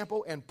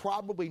example and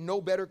probably no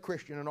better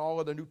Christian in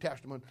all of the New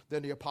Testament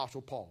than the Apostle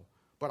Paul.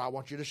 But I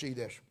want you to see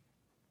this.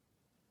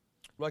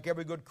 Like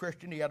every good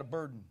Christian, he had a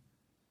burden.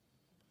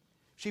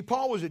 See,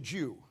 Paul was a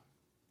Jew.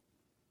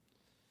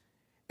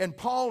 And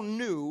Paul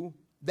knew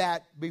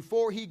that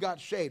before he got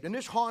saved, and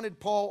this haunted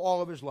Paul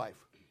all of his life.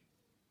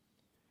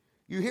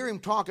 You hear him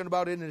talking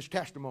about it in his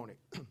testimony.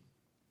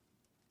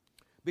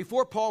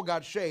 Before Paul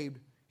got saved,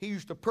 he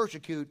used to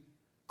persecute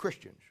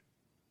Christians,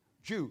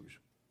 Jews.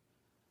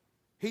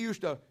 He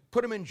used to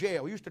put them in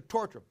jail. He used to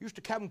torture them. He used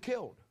to have them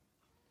killed.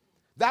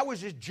 That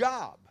was his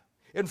job.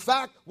 In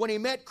fact, when he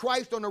met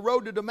Christ on the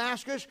road to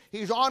Damascus,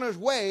 he's on his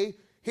way,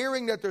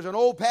 hearing that there's an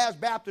old past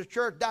Baptist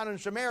church down in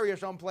Samaria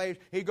someplace.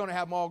 He's going to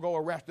have them all go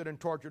arrested and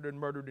tortured and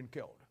murdered and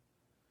killed.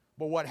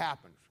 But what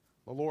happens?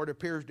 The Lord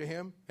appears to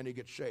him and he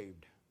gets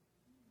saved.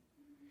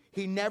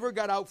 He never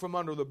got out from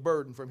under the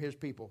burden from his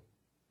people.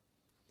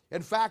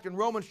 In fact, in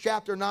Romans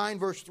chapter 9,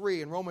 verse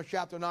 3, and Romans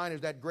chapter 9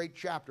 is that great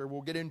chapter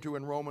we'll get into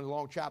in Romans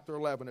along chapter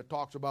 11. It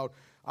talks about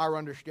our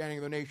understanding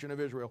of the nation of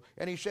Israel.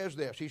 And he says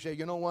this. He said,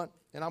 you know what?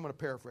 And I'm going to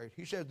paraphrase.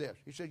 He said this.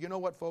 He said, you know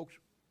what, folks?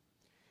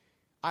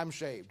 I'm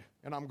saved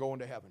and I'm going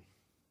to heaven.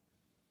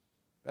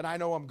 And I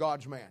know I'm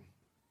God's man.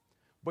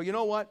 But you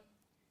know what?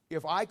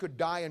 If I could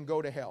die and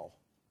go to hell,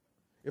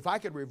 if I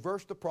could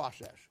reverse the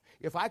process,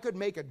 if I could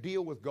make a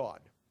deal with God,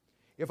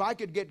 if I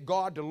could get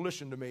God to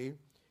listen to me,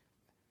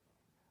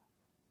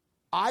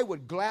 I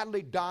would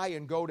gladly die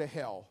and go to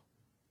hell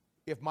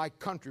if my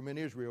countrymen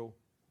Israel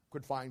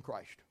could find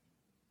Christ.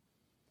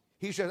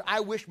 He says, I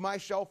wish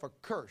myself a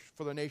curse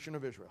for the nation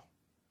of Israel.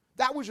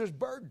 That was his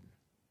burden.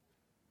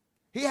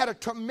 He had a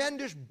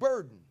tremendous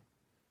burden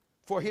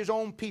for his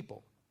own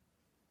people.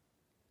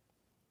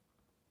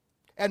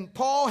 And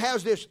Paul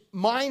has this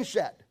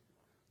mindset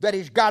that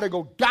he's got to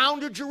go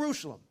down to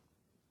Jerusalem,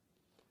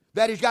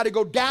 that he's got to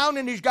go down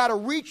and he's got to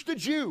reach the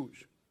Jews.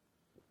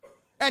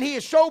 And he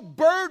is so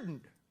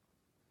burdened,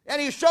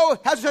 and he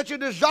has such a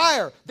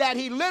desire that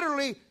he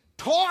literally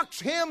talks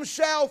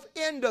himself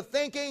into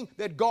thinking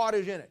that God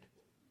is in it.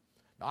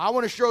 Now, I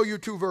want to show you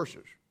two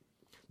verses.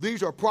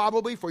 These are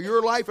probably for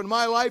your life and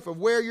my life of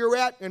where you're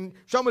at, and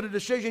some of the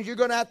decisions you're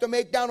going to have to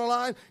make down the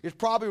line is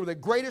probably the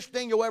greatest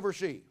thing you'll ever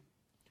see.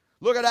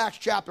 Look at Acts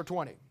chapter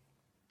 20,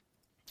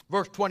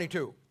 verse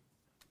 22.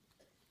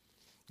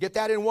 Get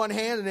that in one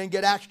hand and then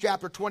get Acts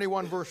chapter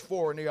 21, verse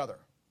 4 in the other.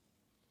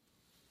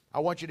 I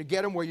want you to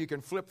get them where you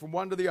can flip from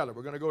one to the other.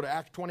 We're going to go to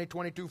Acts 20,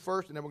 22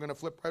 first, and then we're going to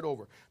flip right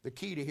over. The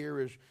key to here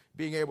is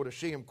being able to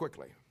see them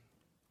quickly.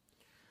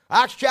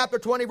 Acts chapter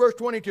 20, verse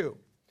 22.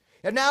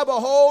 And now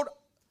behold,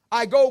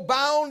 I go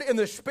bound in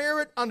the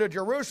Spirit unto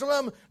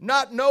Jerusalem,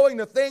 not knowing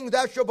the things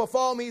that shall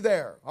befall me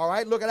there. All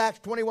right, look at Acts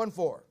 21,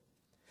 4.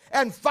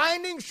 And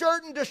finding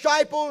certain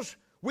disciples,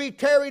 we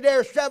tarried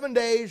there 7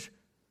 days,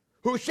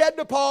 who said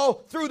to Paul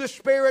through the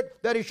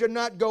Spirit that he should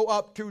not go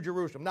up to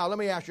Jerusalem. Now, let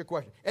me ask you a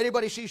question.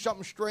 Anybody see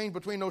something strange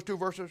between those two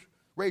verses?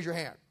 Raise your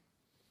hand.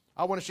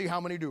 I want to see how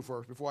many do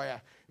first before I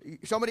ask.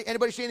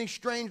 Anybody see anything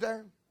strange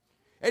there?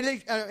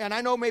 Anything, and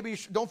I know maybe,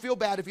 don't feel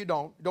bad if you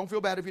don't. Don't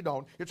feel bad if you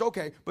don't. It's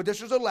okay. But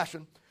this is a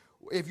lesson.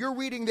 If you're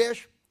reading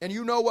this and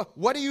you know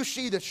what do you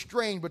see that's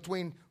strange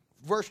between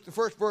the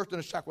first verse and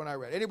the second one I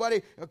read?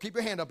 Anybody? Keep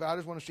your hand up. I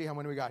just want to see how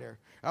many we got here.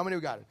 How many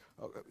we got?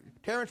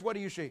 Terrence, what do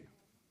you see?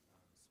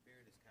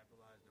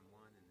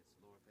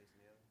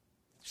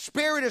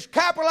 Spirit is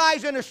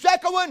capitalized in the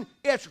second one,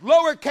 it's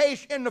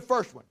lowercase in the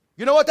first one.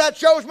 You know what that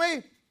shows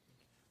me?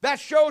 That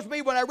shows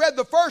me when I read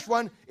the first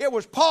one, it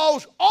was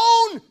Paul's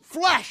own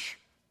flesh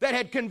that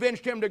had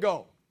convinced him to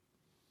go.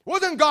 It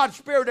wasn't God's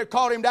Spirit that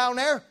called him down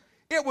there.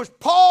 It was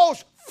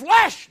Paul's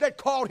flesh that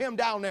called him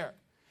down there.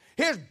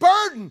 His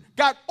burden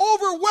got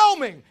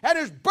overwhelming, and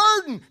his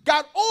burden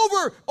got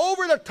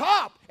over the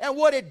top. And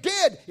what it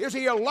did is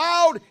he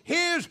allowed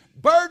his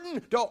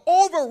burden to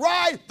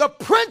override the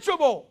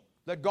principle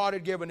that God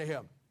had given to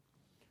him.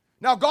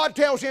 Now, God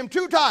tells him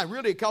 2 times.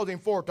 Really, he tells him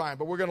 4 times,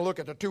 but we're going to look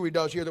at the 2 he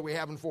does here that we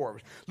have in 4 of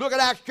us. Look at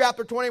Acts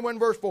chapter 21,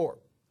 verse 4.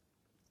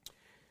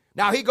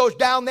 Now, he goes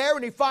down there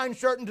and he finds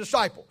certain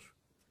disciples.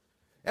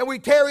 And we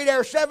tarried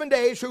there 7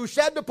 days, who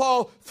said to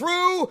Paul,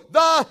 through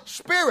the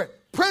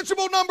Spirit.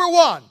 Principle number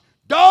 1,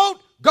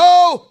 don't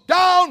go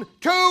down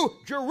to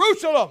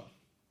Jerusalem.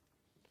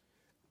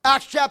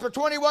 Acts chapter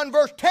 21,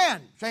 verse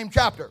 10, same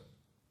chapter.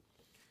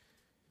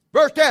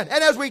 Verse 10,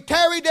 and as we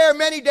tarried there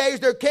many days,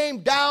 there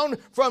came down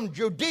from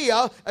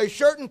Judea a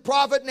certain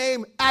prophet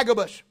named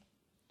Agabus.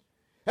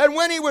 And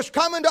when he was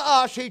coming to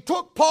us, he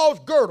took Paul's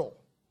girdle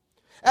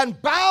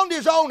and bound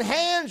his own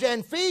hands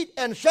and feet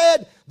and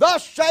said,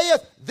 thus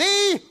saith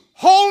the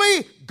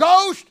Holy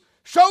Ghost,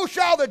 so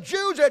shall the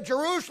Jews at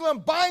Jerusalem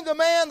bind the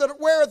man that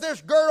weareth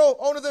this girdle,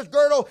 owneth this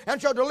girdle,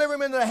 and shall deliver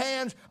him into the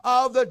hands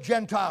of the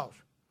Gentiles.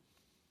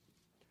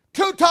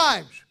 2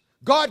 times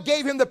God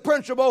gave him the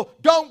principle,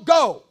 don't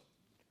go.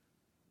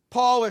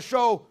 Paul is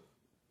so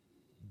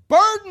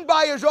burdened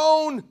by his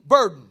own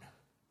burden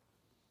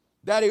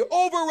that he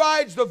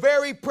overrides the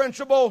very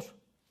principles.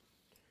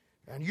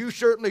 And you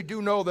certainly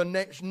do know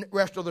the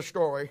rest of the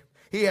story.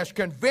 He has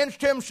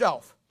convinced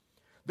himself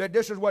that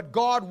this is what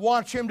God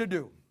wants him to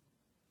do.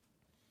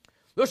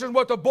 This is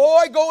what the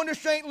boy going to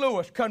St.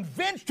 Louis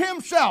convinced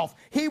himself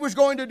he was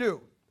going to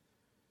do.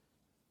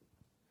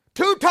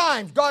 2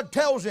 times God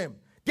tells him,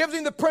 gives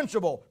him the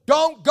principle,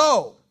 don't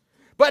go.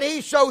 But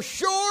he's so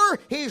sure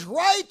he's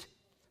right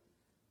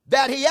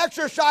that he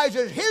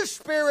exercises his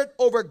spirit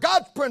over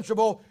God's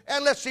principle,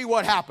 and let's see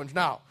what happens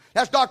now.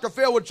 As Dr.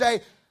 Phil would say,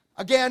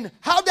 again,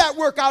 how'd that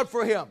work out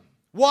for him?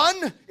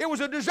 1, it was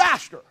a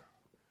disaster.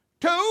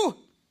 2,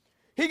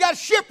 he got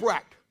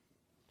shipwrecked.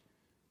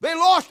 They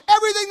lost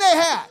everything they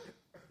had.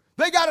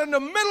 They got in the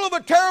middle of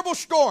a terrible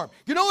storm.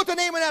 You know what the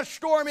name of that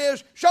storm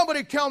is?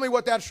 Somebody tell me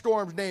what that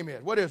storm's name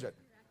is. What is it?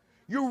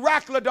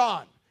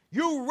 Euroclydon.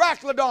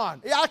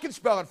 Euroclydon. Yeah, I can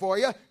spell it for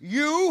you.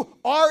 U-R-A-C-K-A-D-O-N.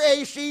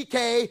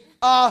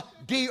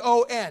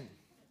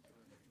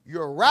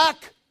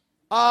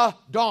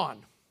 Euroclydon.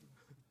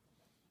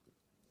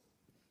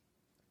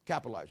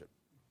 Capitalize it.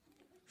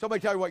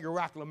 Somebody tell me what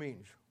Euroclydon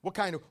means. What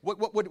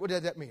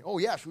does that mean? Oh,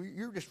 yes,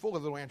 you're just full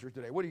of little answers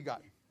today. What do you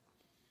got?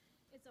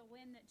 It's a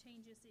wind that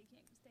changes so you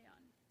can't stay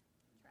on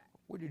track.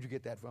 Where did you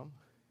get that from?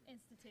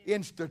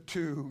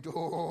 Institute.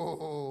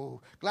 Oh,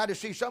 glad to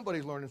see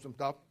somebody's learning some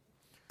stuff.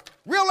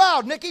 Real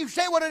loud, Nikki,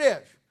 say what it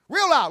is.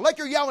 Real loud, like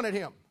you're yelling at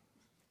him.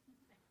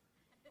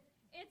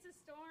 It's a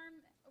storm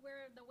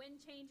where the wind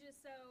changes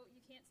so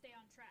you can't stay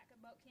on track. A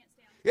boat can't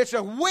stay on track. It's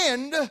a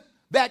wind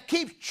that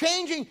keeps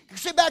changing.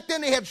 See, back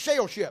then they had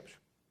sail ships.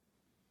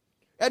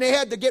 And they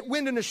had to get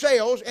wind in the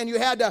sails, and you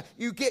kept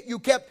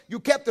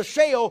the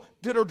sail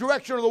to the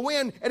direction of the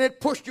wind, and it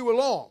pushed you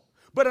along.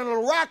 But an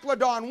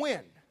Euroclydon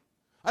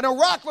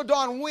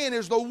wind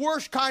is the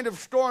worst kind of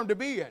storm to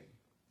be in.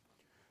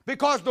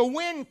 Because the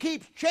wind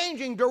keeps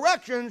changing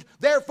directions,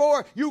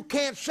 therefore you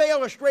can't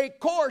sail a straight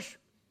course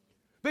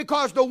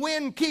because the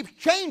wind keeps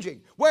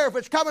changing. Where if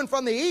it's coming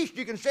from the east,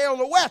 you can sail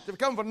to the west. If it's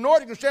coming from the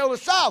north, you can sail to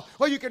the south,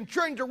 or you can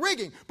change the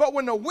rigging. But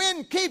when the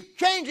wind keeps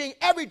changing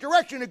every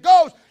direction it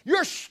goes,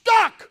 you're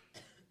stuck.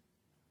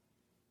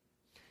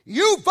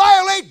 You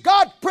violate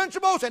God's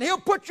principles, and He'll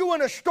put you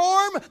in a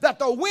storm that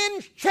the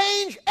winds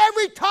change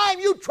every time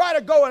you try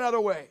to go another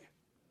way.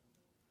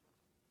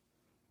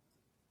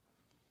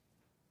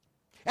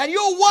 And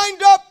you'll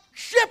wind up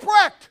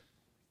shipwrecked.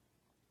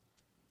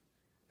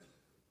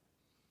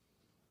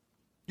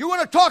 You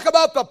want to talk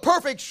about the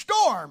perfect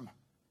storm?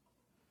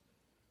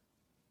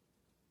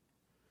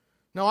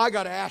 Now, I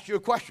got to ask you a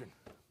question.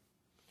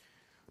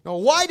 Now,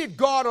 why did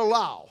God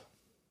allow?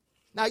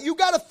 Now, you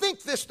got to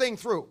think this thing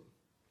through.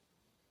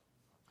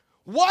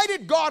 Why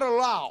did God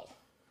allow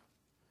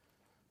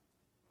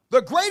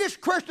the greatest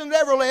Christian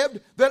that ever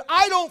lived, that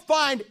I don't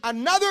find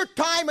another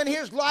time in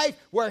his life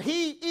where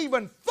he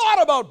even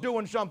thought about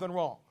doing something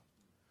wrong?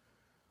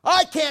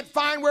 I can't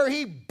find where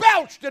he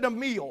belched at a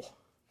meal.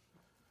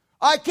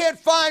 I can't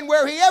find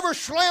where he ever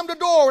slammed a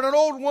door in an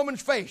old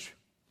woman's face.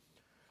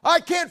 I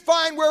can't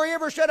find where he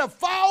ever said a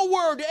foul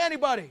word to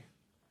anybody.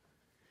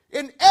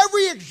 In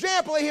every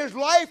example of his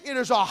life, it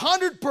is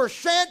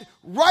 100%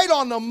 right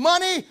on the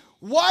money.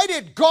 Why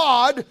did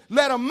God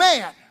let a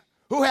man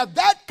who had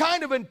that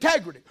kind of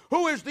integrity,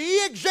 who is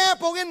the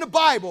example in the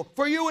Bible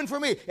for you and for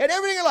me, and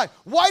everything in life,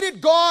 why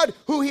did God,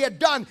 who He had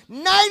done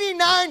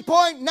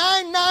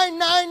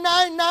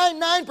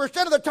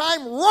 99.99999% of the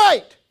time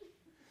right,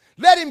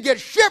 let him get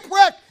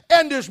shipwrecked,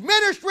 end his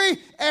ministry,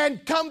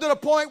 and come to the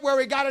point where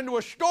he got into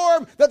a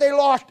storm that they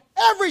lost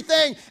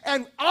everything,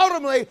 and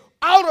ultimately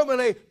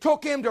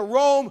took him to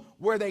Rome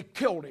where they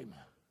killed him?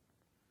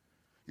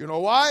 You know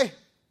why?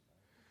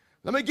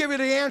 Let me give you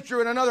the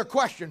answer in another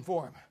question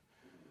for him.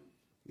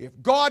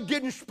 If God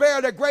didn't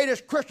spare the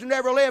greatest Christian that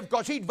ever lived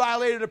because he'd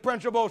violated the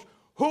principles,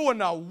 who in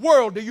the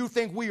world do you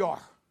think we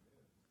are?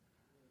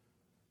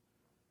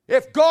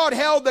 If God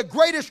held the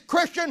greatest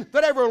Christian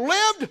that ever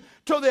lived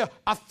to the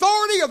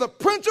authority of the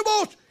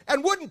principles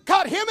and wouldn't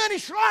cut him any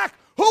slack,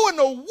 who in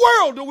the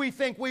world do we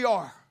think we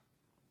are?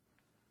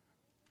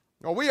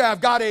 Well, we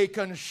have got a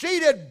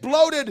conceited,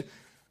 bloated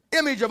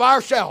image of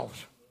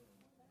ourselves.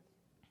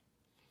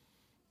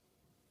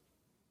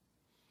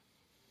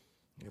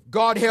 If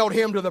God held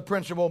him to the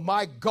principle,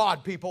 my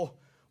God, people,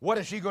 what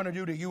is He going to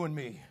do to you and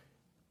me?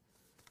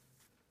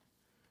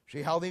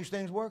 See how these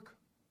things work?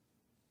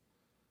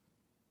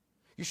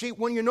 You see,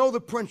 when you know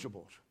the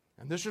principles,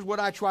 and this is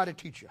what I try to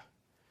teach you.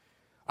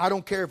 I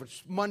don't care if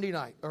it's Monday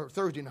night or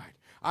Thursday night.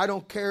 I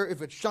don't care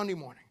if it's Sunday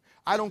morning.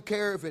 I don't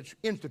care if it's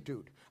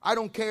Institute. I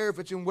don't care if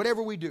it's in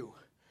whatever we do.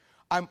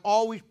 I'm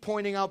always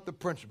pointing out the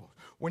principles.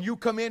 When you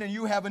come in and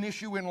you have an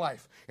issue in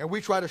life, and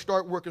we try to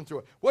start working through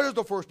it, what is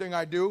the first thing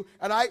I do?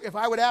 And if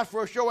I would ask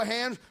for a show of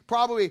hands,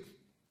 probably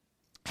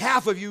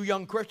half of you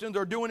young Christians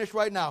are doing this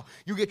right now.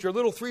 You get your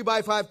little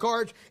 3x5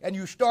 cards, and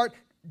you start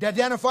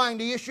identifying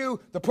the issue,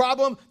 the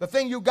problem, the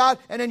thing you got,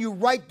 and then you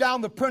write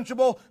down the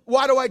principle.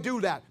 Why do I do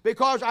that?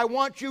 Because I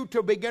want you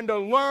to begin to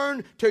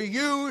learn to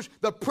use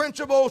the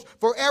principles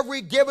for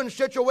every given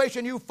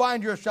situation you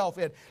find yourself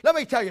in. Let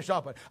me tell you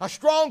something. A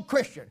strong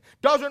Christian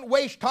doesn't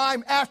waste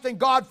time asking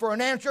God for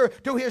an answer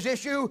to his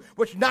issue,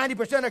 which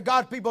 90% of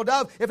God's people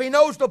do. If he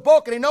knows the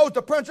book and he knows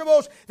the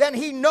principles, then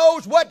he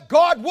knows what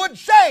God would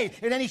say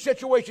in any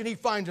situation he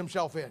finds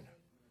himself in.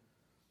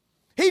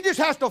 He just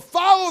has to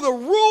follow the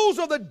rules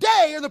of the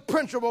day and the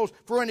principles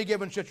for any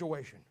given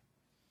situation.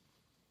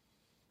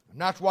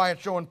 And that's why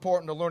it's so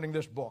important to learning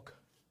this book.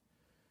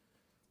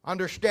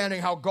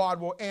 Understanding how God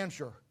will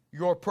answer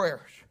your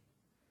prayers.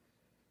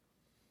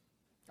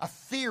 A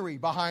theory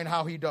behind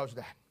how He does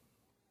that.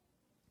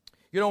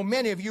 You know,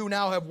 many of you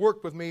now have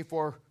worked with me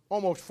for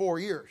almost 4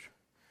 years.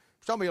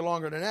 Some of you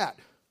longer than that.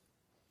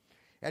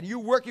 And you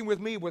working with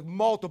me with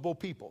multiple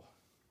people.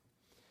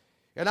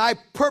 And I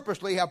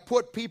purposely have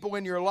put people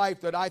in your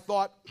life that I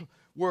thought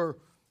were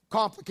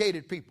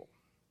complicated people.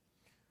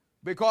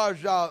 Because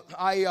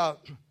I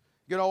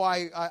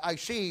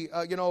see,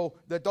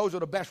 that those are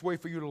the best way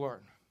for you to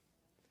learn.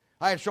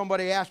 I had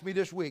somebody ask me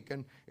this week,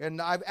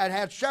 and I've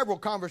had several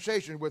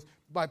conversations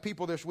by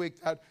people this week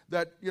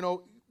that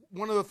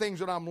one of the things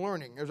that I'm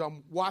learning is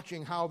I'm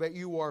watching how that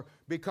you are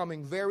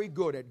becoming very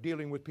good at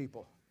dealing with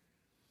people.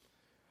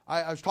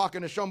 I was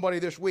talking to somebody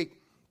this week,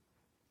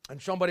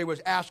 and somebody was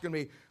asking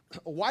me,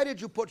 why did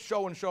you put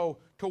so-and-so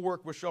to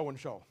work with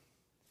so-and-so?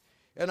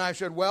 And I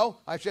said,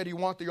 you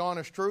want the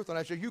honest truth? And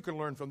I said, you can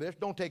learn from this.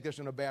 Don't take this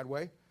in a bad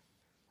way.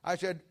 I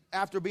said,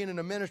 after being in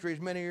the ministry as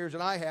many years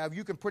as I have,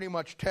 you can pretty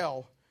much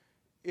tell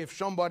if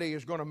somebody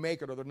is going to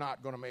make it or they're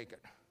not going to make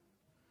it.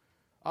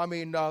 I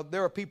mean,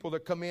 there are people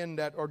that come in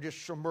that are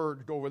just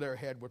submerged over their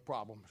head with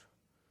problems.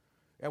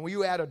 And when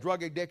you add a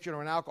drug addiction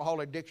or an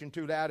alcohol addiction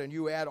to that, and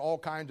you add all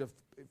kinds of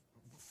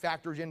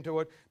factors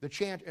into it, the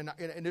chance, and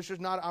this is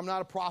not, I'm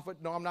not a prophet,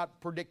 no, I'm not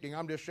predicting,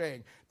 I'm just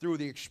saying, through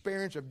the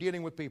experience of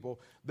dealing with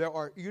people, there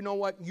are, you know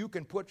what, you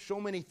can put so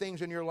many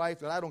things in your life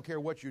that I don't care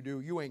what you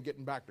do, you ain't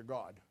getting back to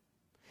God.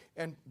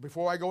 And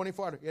before I go any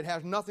farther, it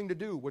has nothing to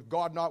do with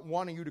God not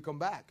wanting you to come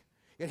back.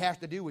 It has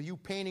to do with you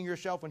painting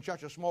yourself in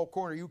such a small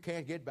corner you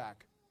can't get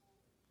back.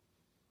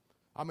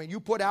 I mean, you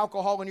put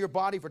alcohol in your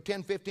body for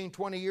 10, 15,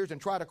 20 years and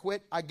try to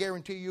quit, I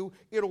guarantee you,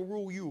 it'll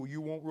rule you.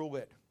 You won't rule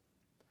it.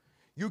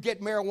 You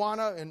get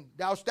marijuana and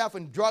stuff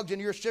and drugs in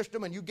your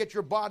system, and you get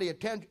your body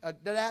attend to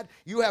that.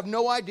 You have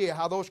no idea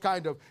how those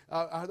kind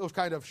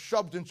of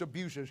substance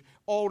abuses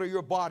alter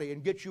your body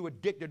and get you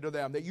addicted to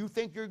them. That you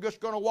think you're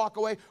just going to walk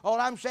away. Oh,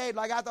 I'm saved.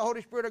 I got the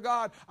Holy Spirit of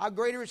God.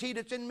 Greater is He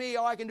that's in me.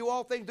 Oh, I can do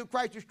all things through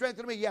Christ who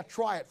strengthens me. Yeah,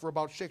 try it for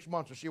about 6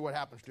 months and see what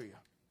happens to you.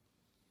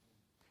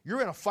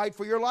 You're in a fight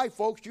for your life,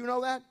 folks. Do you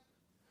know that?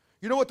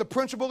 You know what the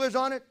principle is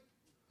on it?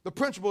 The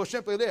principle is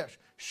simply this: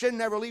 sin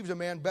never leaves a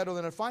man better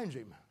than it finds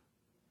him.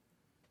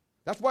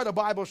 That's why the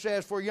Bible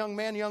says, for a young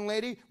man, young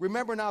lady,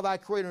 remember now thy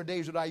Creator in the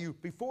days of thy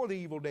youth, before the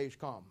evil days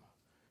come.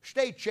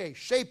 Stay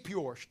chaste, stay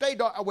pure, stay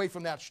away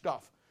from that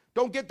stuff.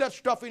 Don't get that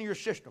stuff in your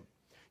system.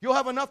 You'll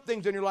have enough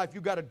things in your life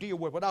you've got to deal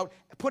with without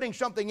putting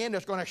something in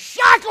that's going to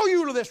shackle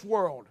you to this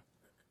world.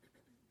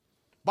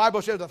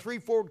 Bible says a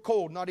threefold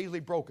cord not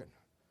easily broken.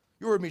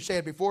 You heard me say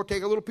it before.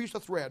 Take a little piece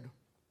of thread,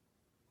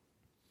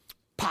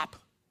 pop,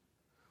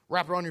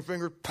 wrap it on your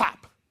finger,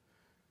 pop.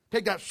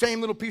 Take that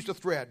same little piece of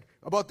thread,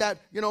 about that,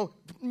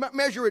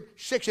 measure it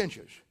 6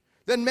 inches.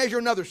 Then measure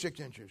another 6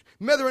 inches.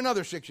 Measure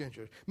another 6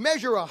 inches.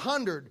 Measure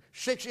 100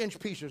 6-inch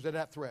pieces of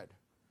that thread.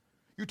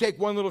 You take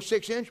one little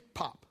 6-inch,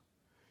 pop.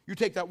 You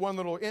take that one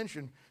little inch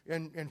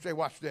and say,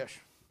 watch this.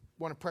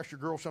 Want to impress your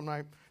girl some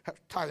night?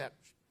 Tie that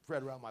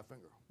thread around my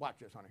finger. Watch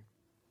this, honey.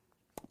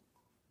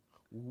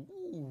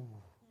 Ooh.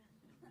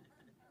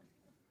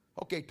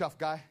 Okay, tough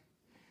guy.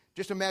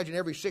 Just imagine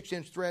every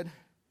 6-inch thread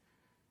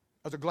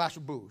as a glass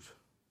of booze.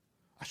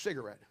 A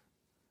cigarette,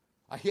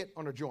 a hit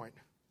on a joint.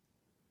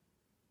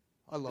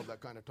 I love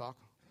that kind of talk.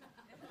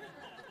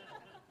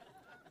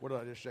 What did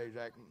I just say,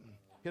 Zach?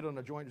 Hit on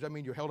a joint, does that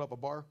mean you held up a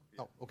bar?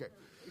 Oh, okay.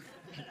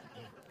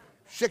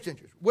 6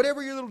 inches,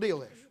 whatever your little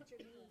deal is.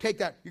 Take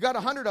that. You got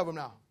 100 of them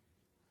now.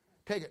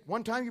 Take it.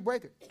 One time you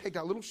break it. Take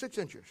that little 6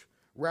 inches,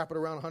 wrap it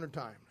around 100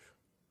 times.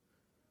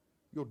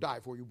 You'll die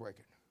before you break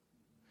it.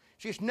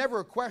 See, it's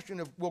never a question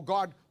of will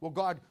God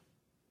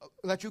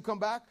let you come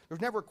back?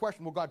 There's never a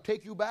question, will God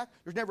take you back?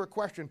 There's never a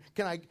question,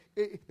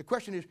 the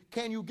question is,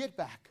 can you get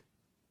back?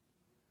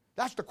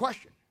 That's the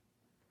question.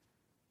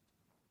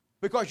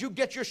 Because you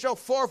get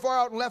yourself far, far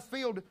out in left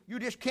field, you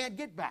just can't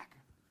get back.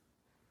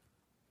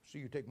 See,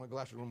 you take my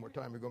glasses one more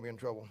time, you're going to be in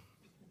trouble.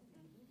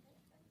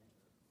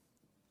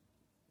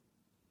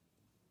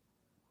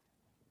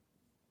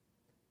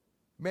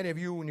 Many of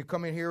you, when you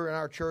come in here in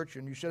our church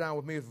and you sit down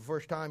with me for the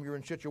first time, you're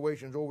in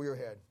situations over your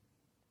head.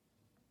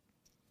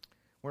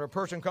 When a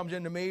person comes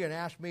into me and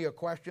asks me a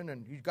question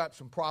and he's got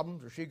some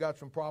problems or she got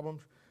some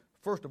problems,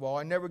 first of all,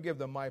 I never give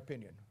them my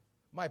opinion.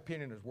 My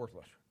opinion is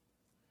worthless.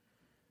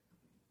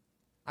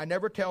 I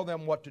never tell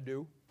them what to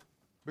do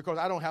because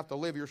I don't have to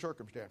live your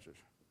circumstances.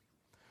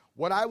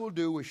 What I will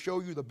do is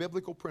show you the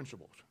biblical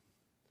principles.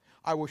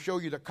 I will show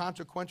you the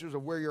consequences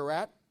of where you're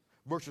at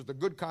versus the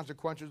good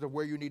consequences of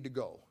where you need to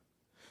go.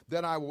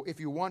 Then I will, if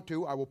you want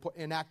to, I will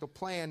enact a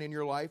plan in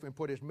your life and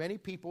put as many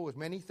people, as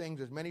many things,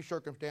 as many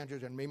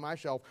circumstances, and me,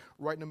 myself,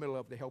 right in the middle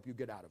of it to help you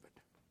get out of it.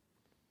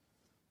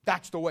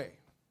 That's the way.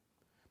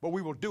 But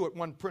we will do it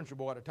one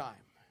principle at a time.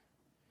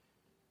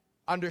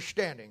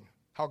 Understanding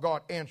how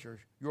God answers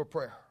your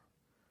prayer.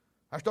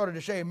 I started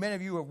to say, many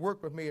of you have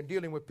worked with me in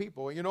dealing with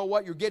people, and you know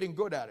what? You're getting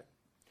good at it.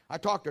 I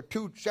talked to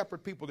 2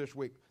 separate people this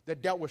week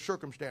that dealt with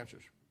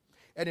circumstances.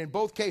 And in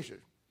both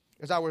cases,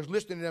 as I was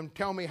listening to them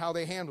tell me how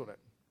they handled it,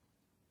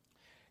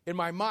 in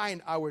my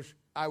mind,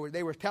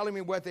 they were telling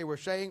me what they were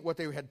saying, what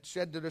they had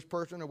said to this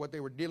person or what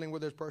they were dealing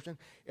with this person.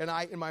 And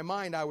in my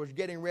mind, I was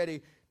getting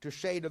ready to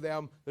say to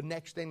them the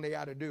next thing they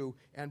ought to do.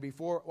 And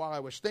while I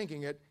was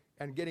thinking it,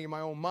 and getting in my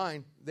own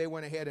mind, they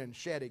went ahead and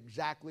said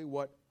exactly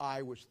what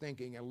I was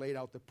thinking and laid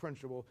out the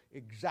principle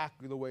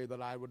exactly the way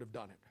that I would have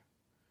done it.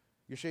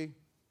 You see,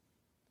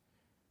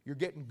 you're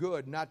getting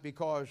good not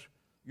because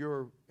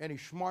you're any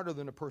smarter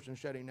than the person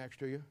sitting next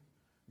to you.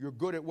 You're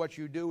good at what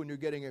you do, and you're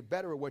getting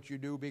better at what you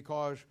do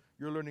because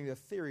you're learning the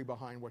theory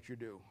behind what you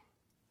do.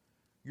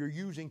 You're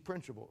using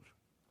principles.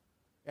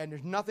 And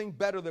there's nothing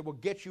better that will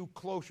get you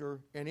closer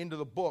and into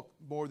the book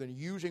more than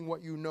using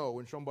what you know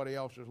in somebody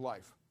else's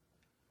life.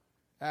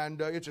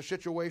 And it's a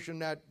situation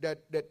that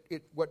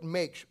what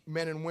makes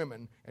men and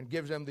women and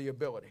gives them the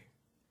ability.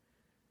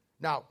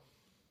 Now,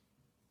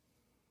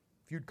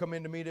 if you'd come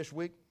into me this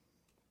week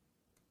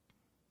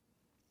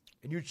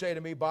and you'd say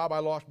to me, Bob, I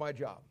lost my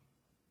job.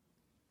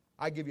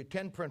 I give you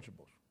 10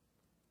 principles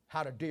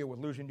how to deal with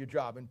losing your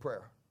job in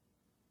prayer.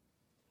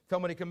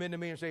 Somebody come into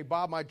me and say,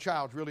 Bob, my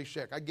child's really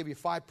sick. I give you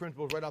 5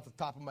 principles right off the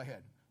top of my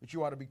head that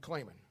you ought to be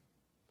claiming.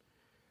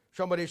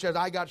 Somebody says,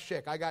 I got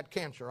sick, I got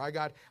cancer,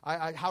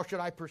 how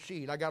should I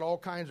proceed? I got all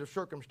kinds of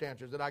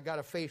circumstances that I got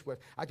to face with.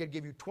 I could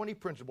give you 20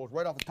 principles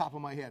right off the top of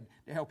my head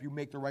to help you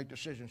make the right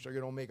decision so you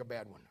don't make a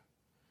bad one.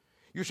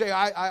 You say,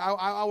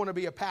 I want to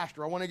be a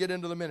pastor, I want to get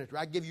into the ministry.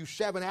 I give you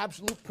 7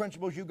 absolute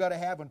principles you got to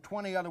have and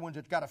 20 other ones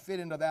that's got to fit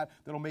into that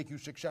that'll make you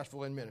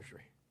successful in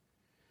ministry.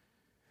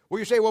 Well,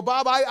 you say, well,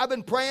 Bob, I've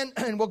been praying,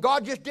 and well,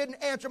 God just didn't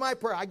answer my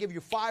prayer. I give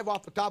you 5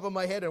 off the top of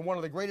my head and one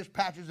of the greatest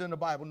passages in the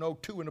Bible, no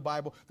 2 in the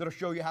Bible, that'll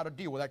show you how to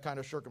deal with that kind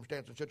of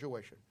circumstance and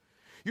situation.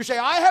 You say,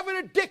 I have an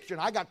addiction.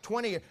 I got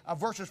 20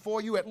 verses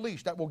for you at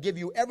least that will give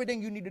you everything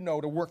you need to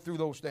know to work through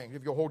those things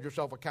if you'll hold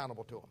yourself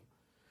accountable to them.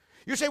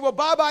 You say, well,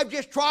 Bob, I've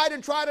just tried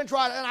and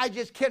I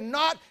just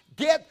cannot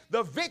get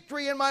the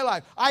victory in my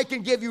life. I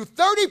can give you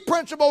 30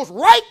 principles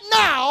right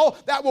now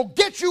that will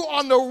get you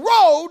on the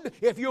road,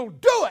 if you'll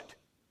do it,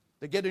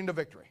 to getting the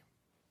victory.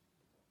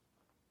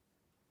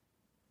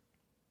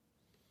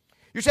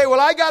 You say, well,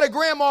 I got a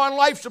grandma on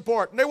life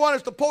support, and they want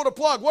us to pull the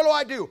plug.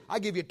 What do? I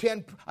give you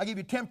 10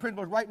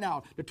 principles right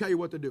now to tell you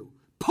what to do.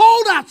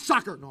 Pull that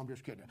sucker! No, I'm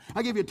just kidding.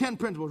 I give you 10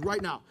 principles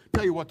right now to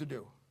tell you what to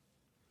do.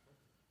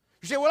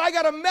 You say, well, I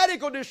got a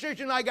medical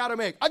decision I got to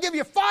make. I'll give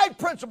you 5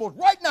 principles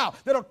right now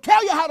that'll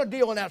tell you how to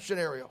deal in that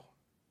scenario.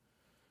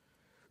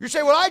 You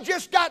say, well, I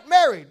just got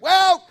married.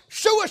 Well,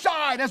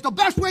 suicide is the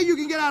best way you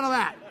can get out of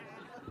that.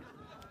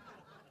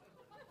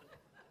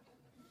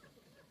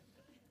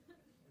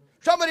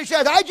 Somebody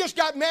says, I just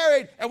got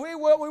married and we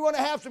want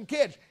to have some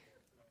kids.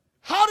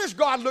 How does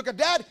God look at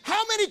that?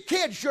 How many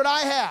kids should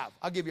I have?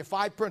 I'll give you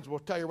 5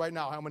 principles. Tell you right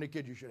now how many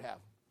kids you should have.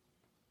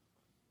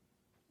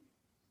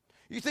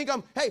 You think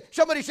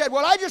somebody said,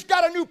 well, I just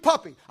got a new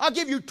puppy. I'll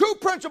give you 2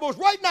 principles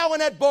right now in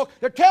that book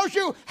that tells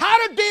you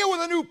how to deal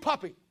with a new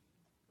puppy.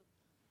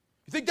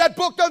 You think that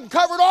book doesn't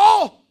cover it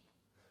all?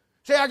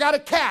 Say, I got a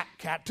cat.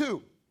 Cat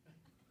 2.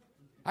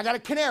 I got a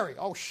canary.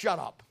 Oh, shut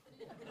up.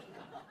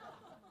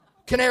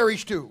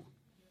 Canaries 2.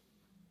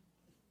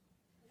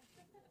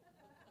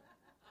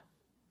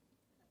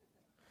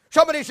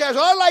 Somebody says,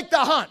 I like to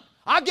hunt.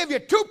 I'll give you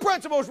 2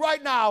 principles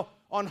right now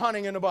on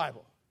hunting in the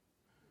Bible.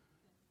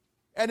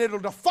 And it'll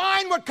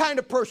define what kind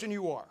of person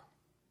you are.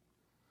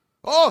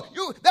 Oh,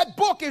 that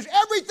book is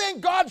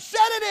everything God said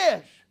it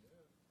is.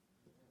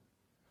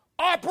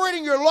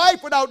 Operating your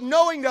life without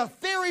knowing the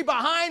theory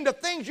behind the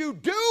things you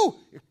do,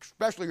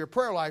 especially your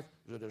prayer life,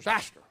 is a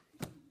disaster.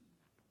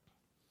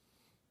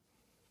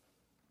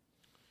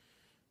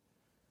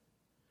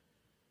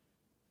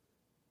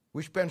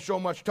 We spend so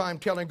much time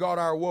telling God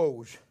our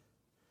woes,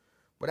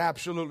 but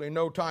absolutely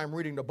no time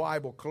reading the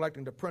Bible,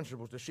 collecting the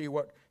principles to see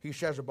what He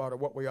says about it,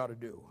 what we ought to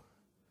do.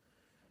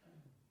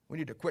 We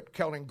need to quit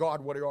telling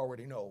God what He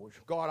already knows.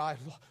 God,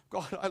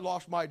 I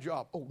lost my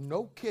job. Oh,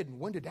 no kidding.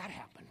 When did that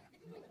happen?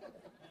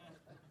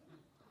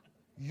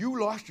 You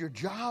lost your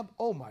job?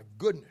 Oh, my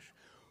goodness.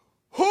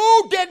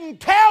 Who didn't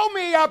tell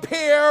me up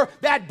here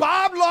that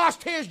Bob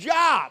lost his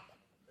job?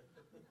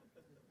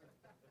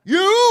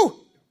 You?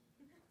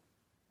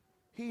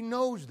 He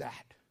knows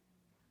that.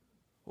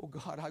 Oh,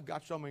 God, I've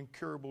got some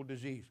incurable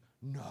disease.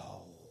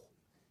 No.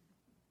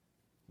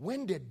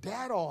 When did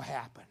that all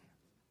happen?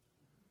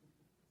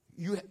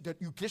 You had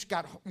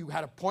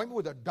an appointment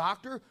with a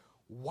doctor?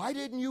 Why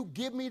didn't you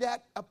give me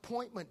that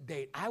appointment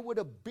date? I would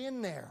have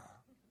been there.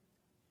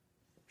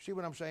 See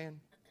what I'm saying?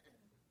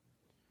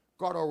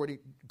 God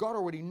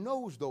already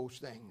knows those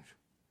things.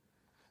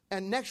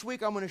 And next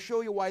week I'm going to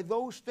show you why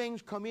those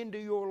things come into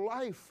your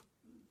life.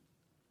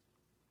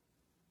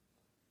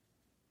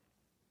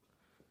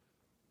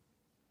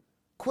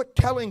 Quit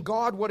telling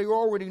God what He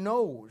already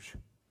knows.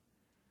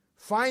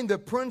 Find the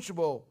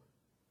principle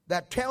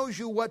that tells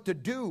you what to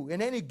do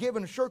in any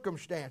given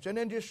circumstance. And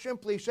then just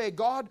simply say,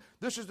 God,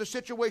 this is the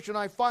situation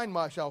I find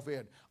myself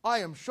in. I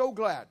am so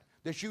glad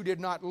that you did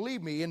not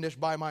leave me in this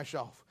by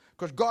myself.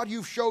 Because God,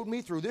 you've showed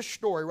me through this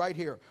story right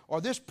here,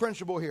 or this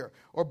principle here,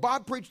 or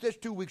Bob preached this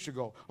 2 weeks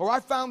ago, or I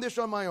found this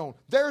on my own.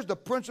 There's the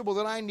principle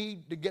that I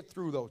need to get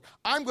through those.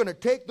 I'm going to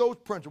take those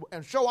principles,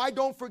 and so I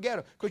don't forget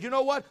them. Because you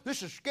know what?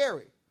 This is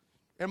scary.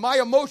 And my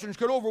emotions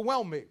could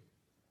overwhelm me.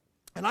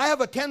 And I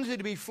have a tendency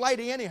to be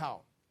flighty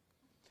anyhow.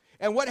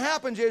 And what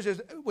happens is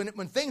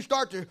when things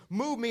start to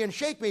move me and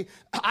shake me,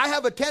 I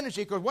have a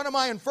tendency, because one of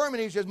my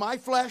infirmities is my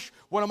flesh,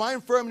 one of my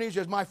infirmities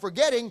is my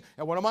forgetting,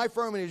 and one of my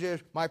infirmities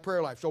is my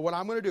prayer life. So what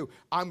I'm going to do,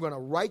 I'm going to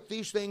write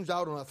these things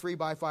out on a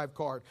 3x5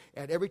 card,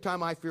 and every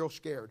time I feel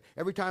scared,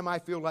 every time I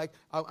feel like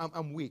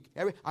I'm weak,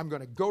 I'm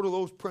going to go to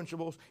those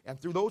principles, and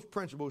through those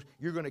principles,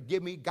 you're going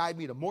to guide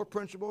me to more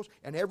principles,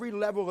 and every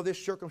level of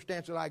this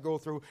circumstance that I go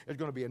through is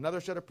going to be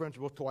another set of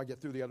principles till I get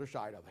through the other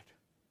side of it.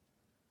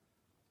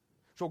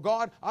 So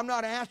God, I'm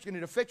not asking you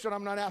to fix it.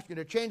 I'm not asking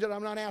you to change it.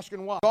 I'm not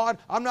asking why. God,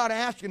 I'm not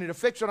asking you to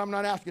fix it. I'm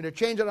not asking you to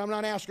change it. I'm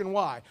not asking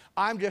why.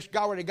 I'm just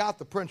already got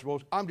the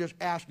principles. I'm just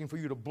asking for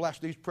you to bless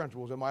these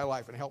principles in my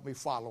life and help me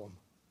follow them.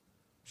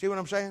 See what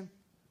I'm saying?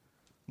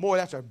 Boy,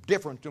 that's a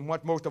difference than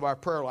what most of our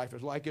prayer life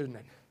is like, isn't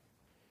it?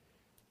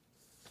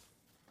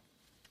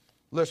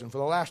 Listen, for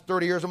the last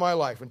 30 years of my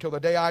life, until the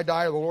day I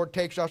die or the Lord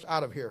takes us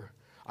out of here,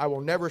 I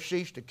will never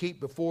cease to keep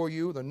before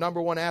you the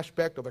number one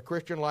aspect of the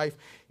Christian life,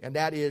 and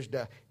that is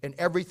in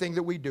everything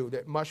that we do,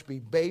 that must be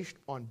based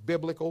on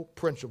biblical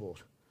principles.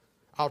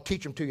 I'll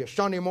teach them to you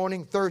Sunday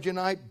morning, Thursday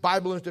night,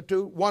 Bible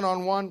Institute,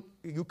 one-on-one.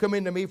 You come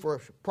into me for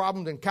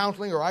problems in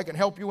counseling, or I can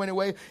help you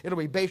anyway. It'll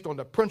be based on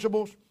the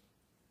principles.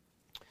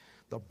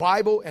 The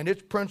Bible and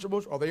its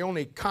principles are the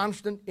only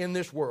constant in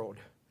this world.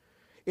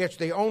 It's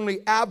the only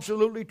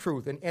absolutely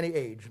truth in any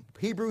age.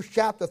 Hebrews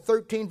chapter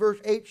 13, verse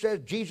 8 says,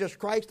 Jesus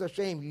Christ the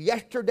same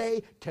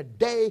yesterday,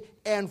 today,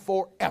 and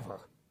forever.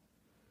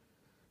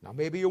 Now,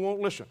 maybe you won't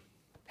listen.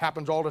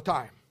 Happens all the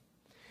time.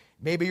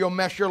 Maybe you'll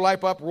mess your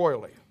life up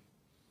royally.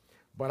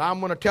 But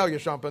I'm going to tell you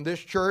something. This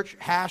church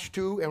has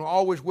to and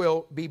always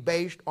will be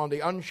based on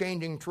the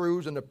unchanging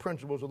truths and the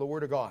principles of the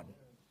Word of God.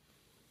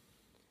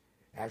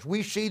 As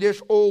we see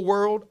this old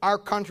world, our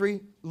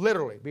country,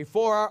 literally,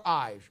 before our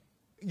eyes,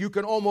 you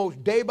can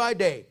almost day by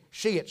day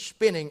see it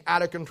spinning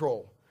out of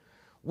control.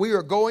 We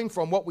are going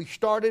from what we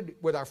started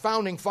with our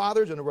founding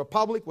fathers in a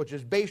republic, which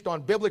is based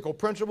on biblical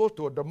principles,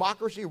 to a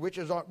democracy which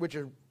is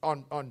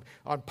on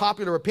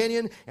popular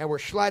opinion, and we're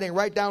sliding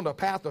right down the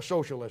path of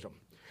socialism.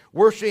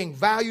 We're seeing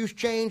values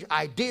change,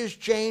 ideas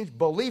change,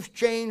 beliefs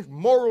change,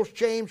 morals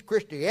change,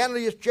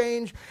 Christianity has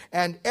changed,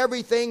 and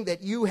everything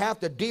that you have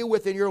to deal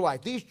with in your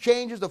life. These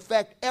changes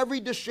affect every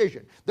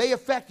decision. They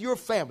affect your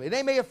family.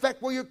 They may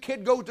affect where your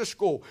kid goes to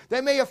school. They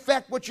may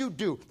affect what you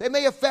do. They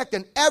may affect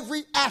in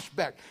every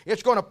aspect.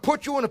 It's going to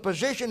put you in a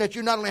position that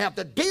you not only have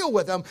to deal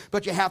with them,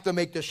 but you have to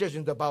make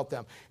decisions about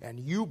them. And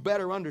you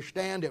better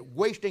understand that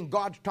wasting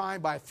God's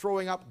time by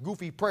throwing up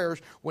goofy prayers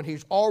when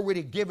He's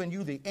already given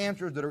you the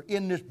answers that are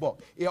in this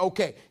book.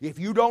 Okay, if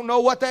you don't know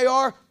what they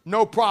are,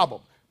 no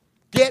problem.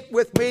 Get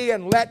with me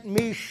and let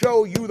me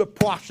show you the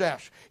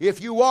process.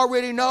 If you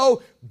already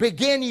know,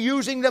 begin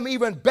using them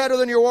even better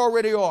than you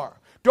already are.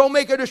 Don't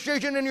make a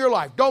decision in your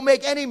life. Don't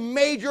make any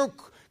major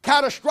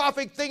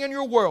catastrophic thing in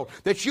your world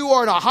that you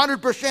aren't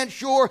 100%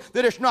 sure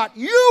that it's not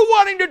you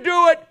wanting to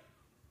do it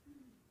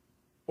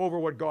over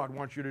what God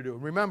wants you to do.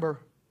 Remember,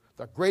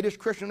 the greatest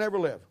Christian ever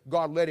lived,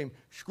 God let him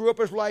screw up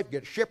his life,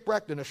 get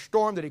shipwrecked in a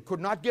storm that he could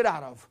not get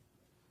out of.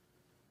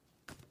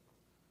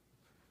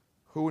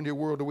 Who in the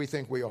world do we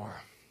think we are?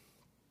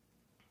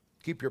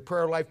 Keep your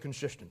prayer life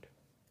consistent.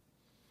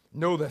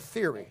 Know the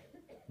theory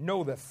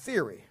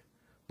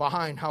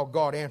behind how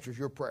God answers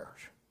your prayers.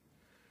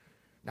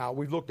 Now,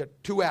 we've looked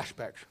at two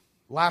aspects.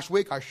 Last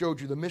week, I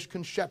showed you the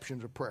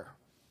misconceptions of prayer.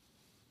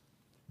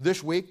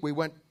 This week, we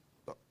went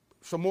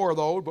some more of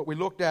those, but we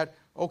looked at,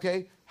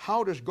 okay,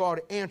 how does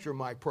God answer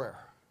my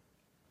prayer?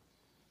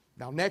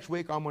 Now, next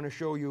week, I'm going to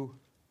show you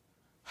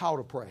how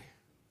to pray.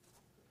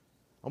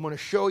 I'm going to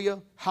show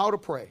you how to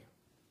pray.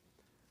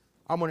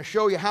 I'm going to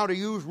show you how to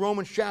use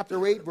Romans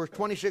chapter 8, verse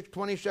 26,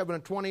 27,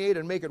 and 28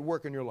 and make it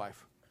work in your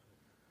life.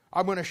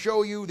 I'm going to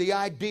show you the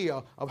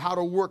idea of how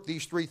to work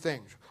these three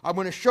things. I'm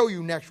going to show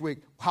you next week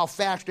how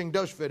fasting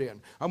does fit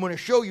in. I'm going to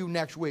show you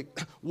next week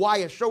why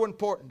it's so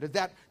important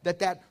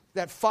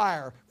that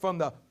fire from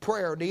the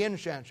prayer, the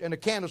incense, and the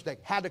candlestick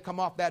had to come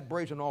off that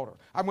brazen altar.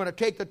 I'm going to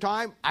take the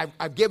time.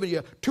 I've given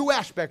you two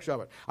aspects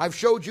of it. I've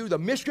showed you the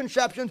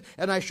misconceptions,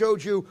 and I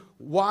showed you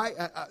why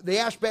the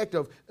aspect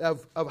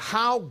of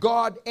how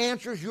God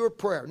answers your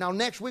prayer. Now,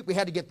 next week, we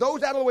had to get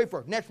those out of the way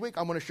first. Next week,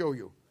 I'm going to show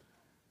you.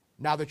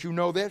 Now that you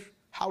know this,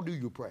 how do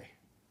you pray?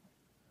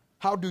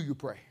 How do you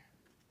pray?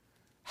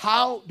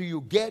 How do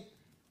you get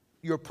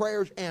your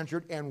prayers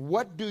answered, and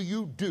what do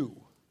you do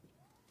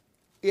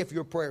if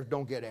your prayers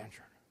don't get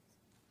answered?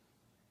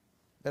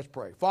 Let's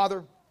pray.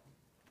 Father,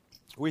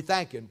 we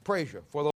thank you and praise you for the